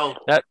from South.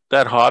 That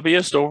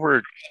hobbyist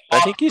over, I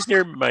think he's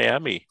near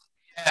Miami.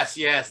 Yes,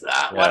 yes.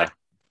 Yeah. What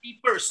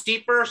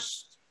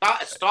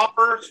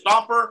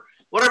Stomper,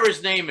 whatever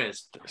his name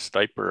is.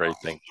 Stiper, I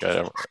think.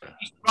 I'm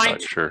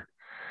not sure.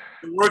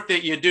 The work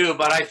that you do,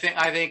 but I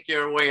think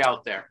you're way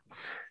out there.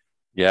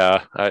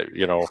 Yeah, I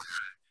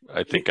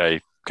think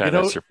I kind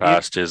of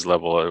surpassed his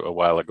level a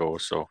while ago.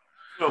 So,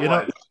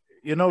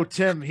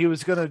 Tim, he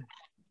was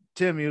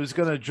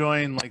gonna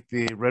join like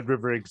the Red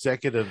River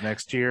executive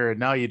next year, and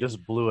now you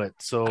just blew it.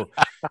 So,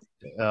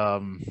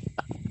 you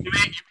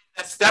mean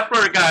that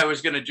Stepper guy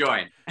was going to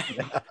join?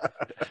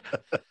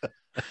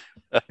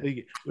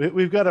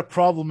 We've got a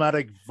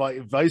problematic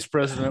vice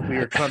president we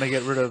are trying to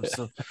get rid of.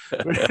 So.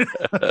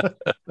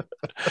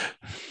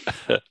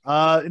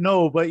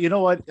 No, but you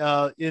know what?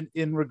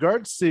 In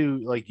regards to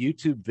like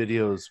YouTube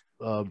videos,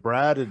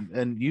 Brad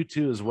and you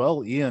too as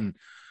well, Ian,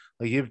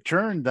 like you've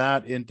turned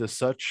that into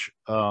such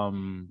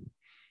an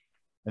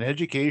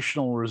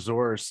educational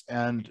resource.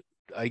 And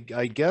I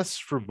guess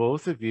for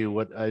both of you,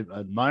 what I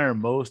admire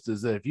most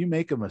is that if you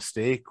make a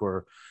mistake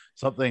or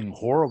something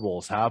horrible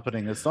is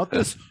happening, it's not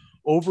this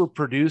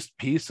overproduced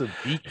piece of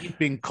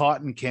beekeeping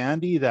cotton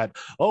candy that,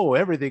 oh,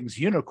 everything's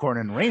unicorn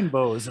and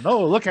rainbows, and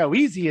oh, look how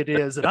easy it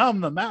is, and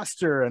I'm the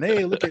master, and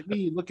hey, look at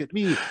me.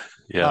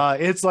 Yeah.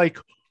 It's like,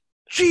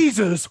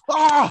 Jesus,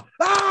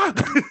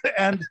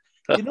 and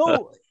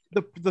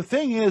the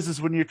thing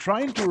is when you're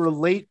trying to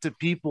relate to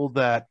people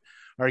that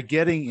are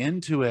getting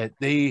into it,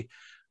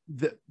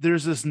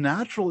 there's this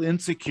natural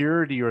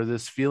insecurity or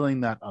this feeling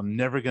that I'm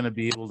never going to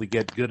be able to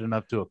get good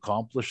enough to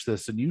accomplish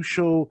this. And you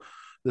show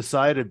the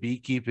side of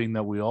beekeeping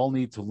that we all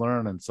need to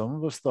learn, and some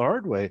of us the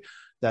hard way,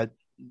 that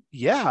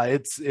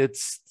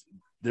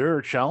there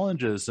are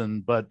challenges,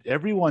 but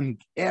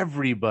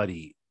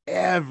everybody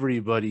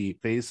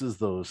faces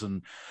those,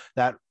 and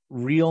that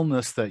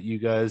realness that you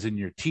guys in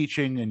your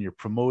teaching and your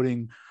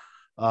promoting,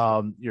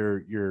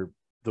 the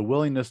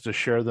willingness to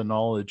share the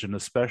knowledge and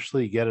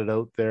especially get it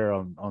out there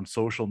on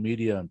social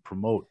media and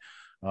promote,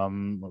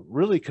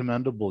 really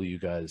commendable, you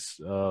guys.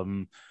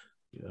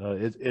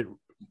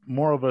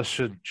 More of us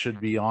should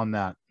be on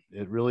that.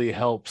 It really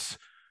helps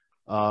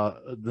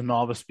the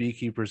novice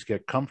beekeepers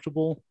get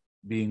comfortable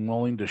being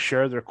willing to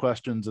share their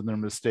questions and their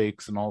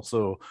mistakes, and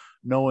also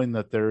knowing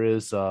that there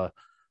is a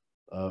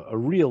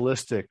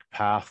realistic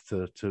path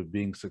to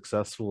being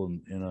successful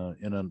in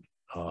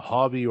a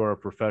hobby or a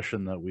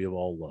profession that we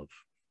all love.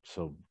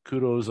 So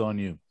kudos on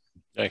you.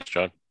 Thanks,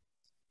 John.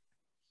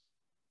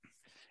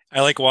 I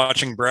like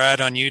watching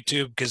Brad on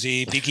YouTube because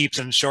he keeps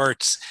in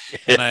shorts,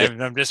 and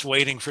I'm just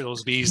waiting for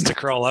those bees to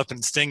crawl up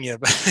and sting you.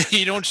 But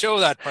you don't show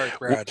that part,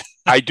 Brad.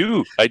 I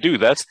do. I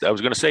was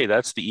going to say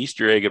that's the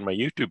Easter egg in my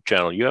YouTube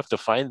channel. You have to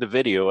find the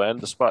video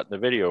and the spot in the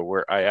video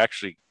where I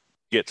actually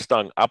get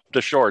stung up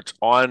the shorts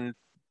on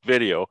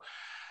video,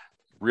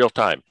 real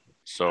time.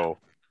 So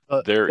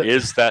there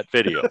is that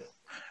video.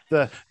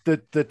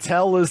 The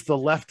tell is the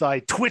left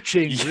eye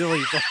twitching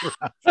really.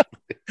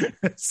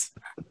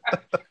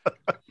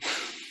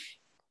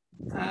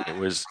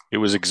 It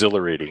was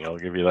exhilarating. I'll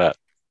give you that.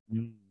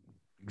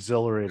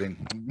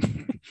 Exhilarating.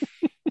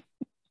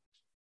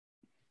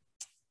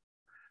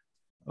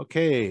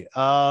 Okay.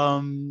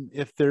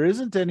 If there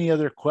isn't any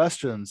other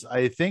questions,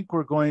 I think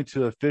we're going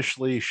to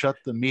officially shut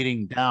the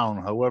meeting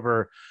down.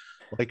 However,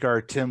 like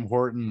our Tim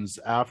Hortons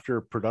after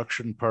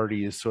production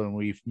parties, when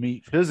we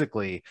meet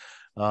physically,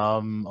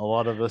 a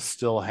lot of us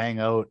still hang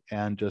out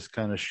and just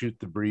kind of shoot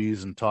the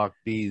breeze and talk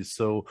bees.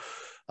 So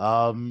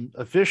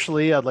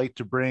officially, I'd like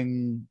to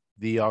bring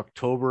the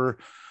October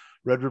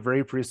Red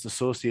River Apiarists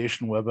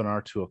Association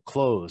webinar to a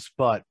close,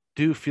 but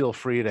do feel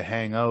free to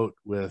hang out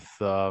with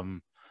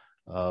the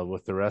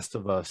rest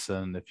of us.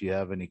 And if you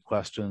have any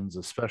questions,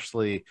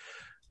 especially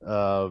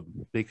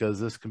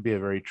because this can be a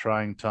very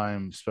trying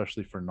time,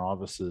 especially for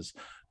novices,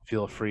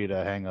 feel free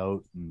to hang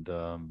out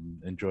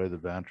and enjoy the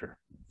banter.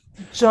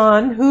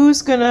 John,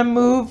 who's going to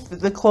move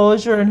the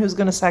closure and who's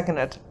going to second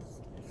it?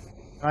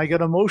 I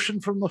get a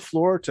motion from the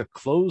floor to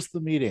close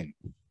the meeting.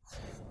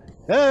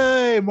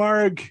 Hey,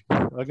 Marg.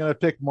 I'm going to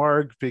pick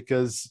Marg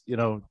because,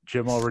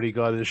 Jim already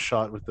got his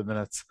shot with the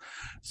minutes.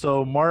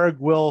 So Marg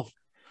will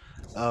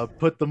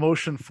put the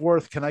motion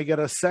forth. Can I get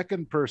a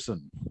second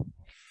person?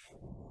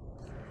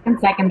 I can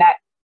second that.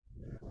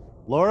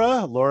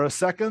 Laura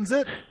seconds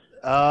it.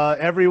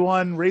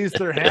 Everyone raise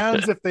their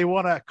hands if they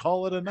want to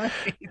call it a night.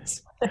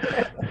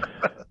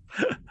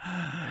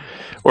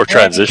 Or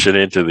transition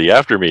into the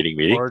after meeting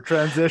meeting. Or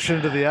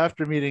transition to the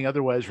after meeting.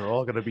 Otherwise, we're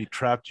all going to be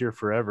trapped here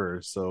forever.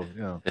 So,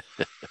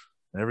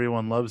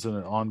 everyone loves an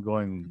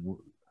ongoing.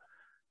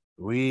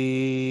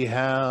 We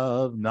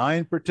have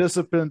 9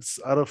 participants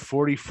out of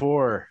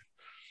 44.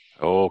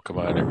 Oh, come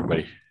on,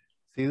 everybody.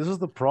 See, this is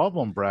the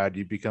problem, Brad.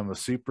 You become a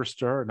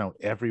superstar. Now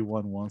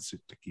everyone wants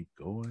it to keep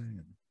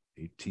going.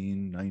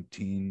 18,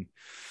 19.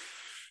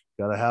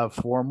 Got to have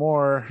 4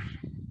 more.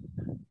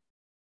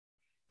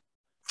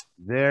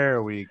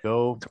 There we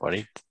go.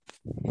 20.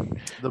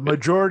 The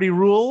majority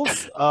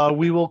rules.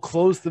 We will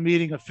close the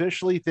meeting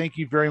officially. Thank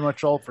you very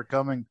much all for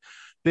coming.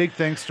 Big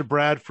thanks to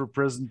Brad for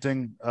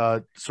doing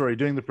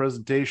the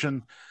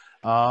presentation.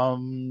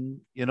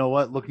 You know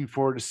what? Looking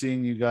forward to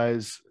seeing you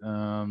guys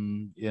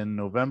in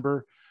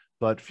November.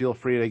 But feel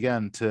free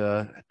again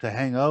to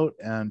hang out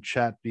and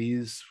chat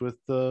bees with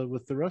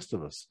the rest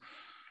of us.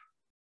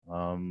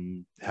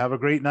 Have a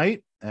great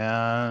night,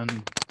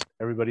 and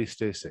everybody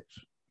stay safe.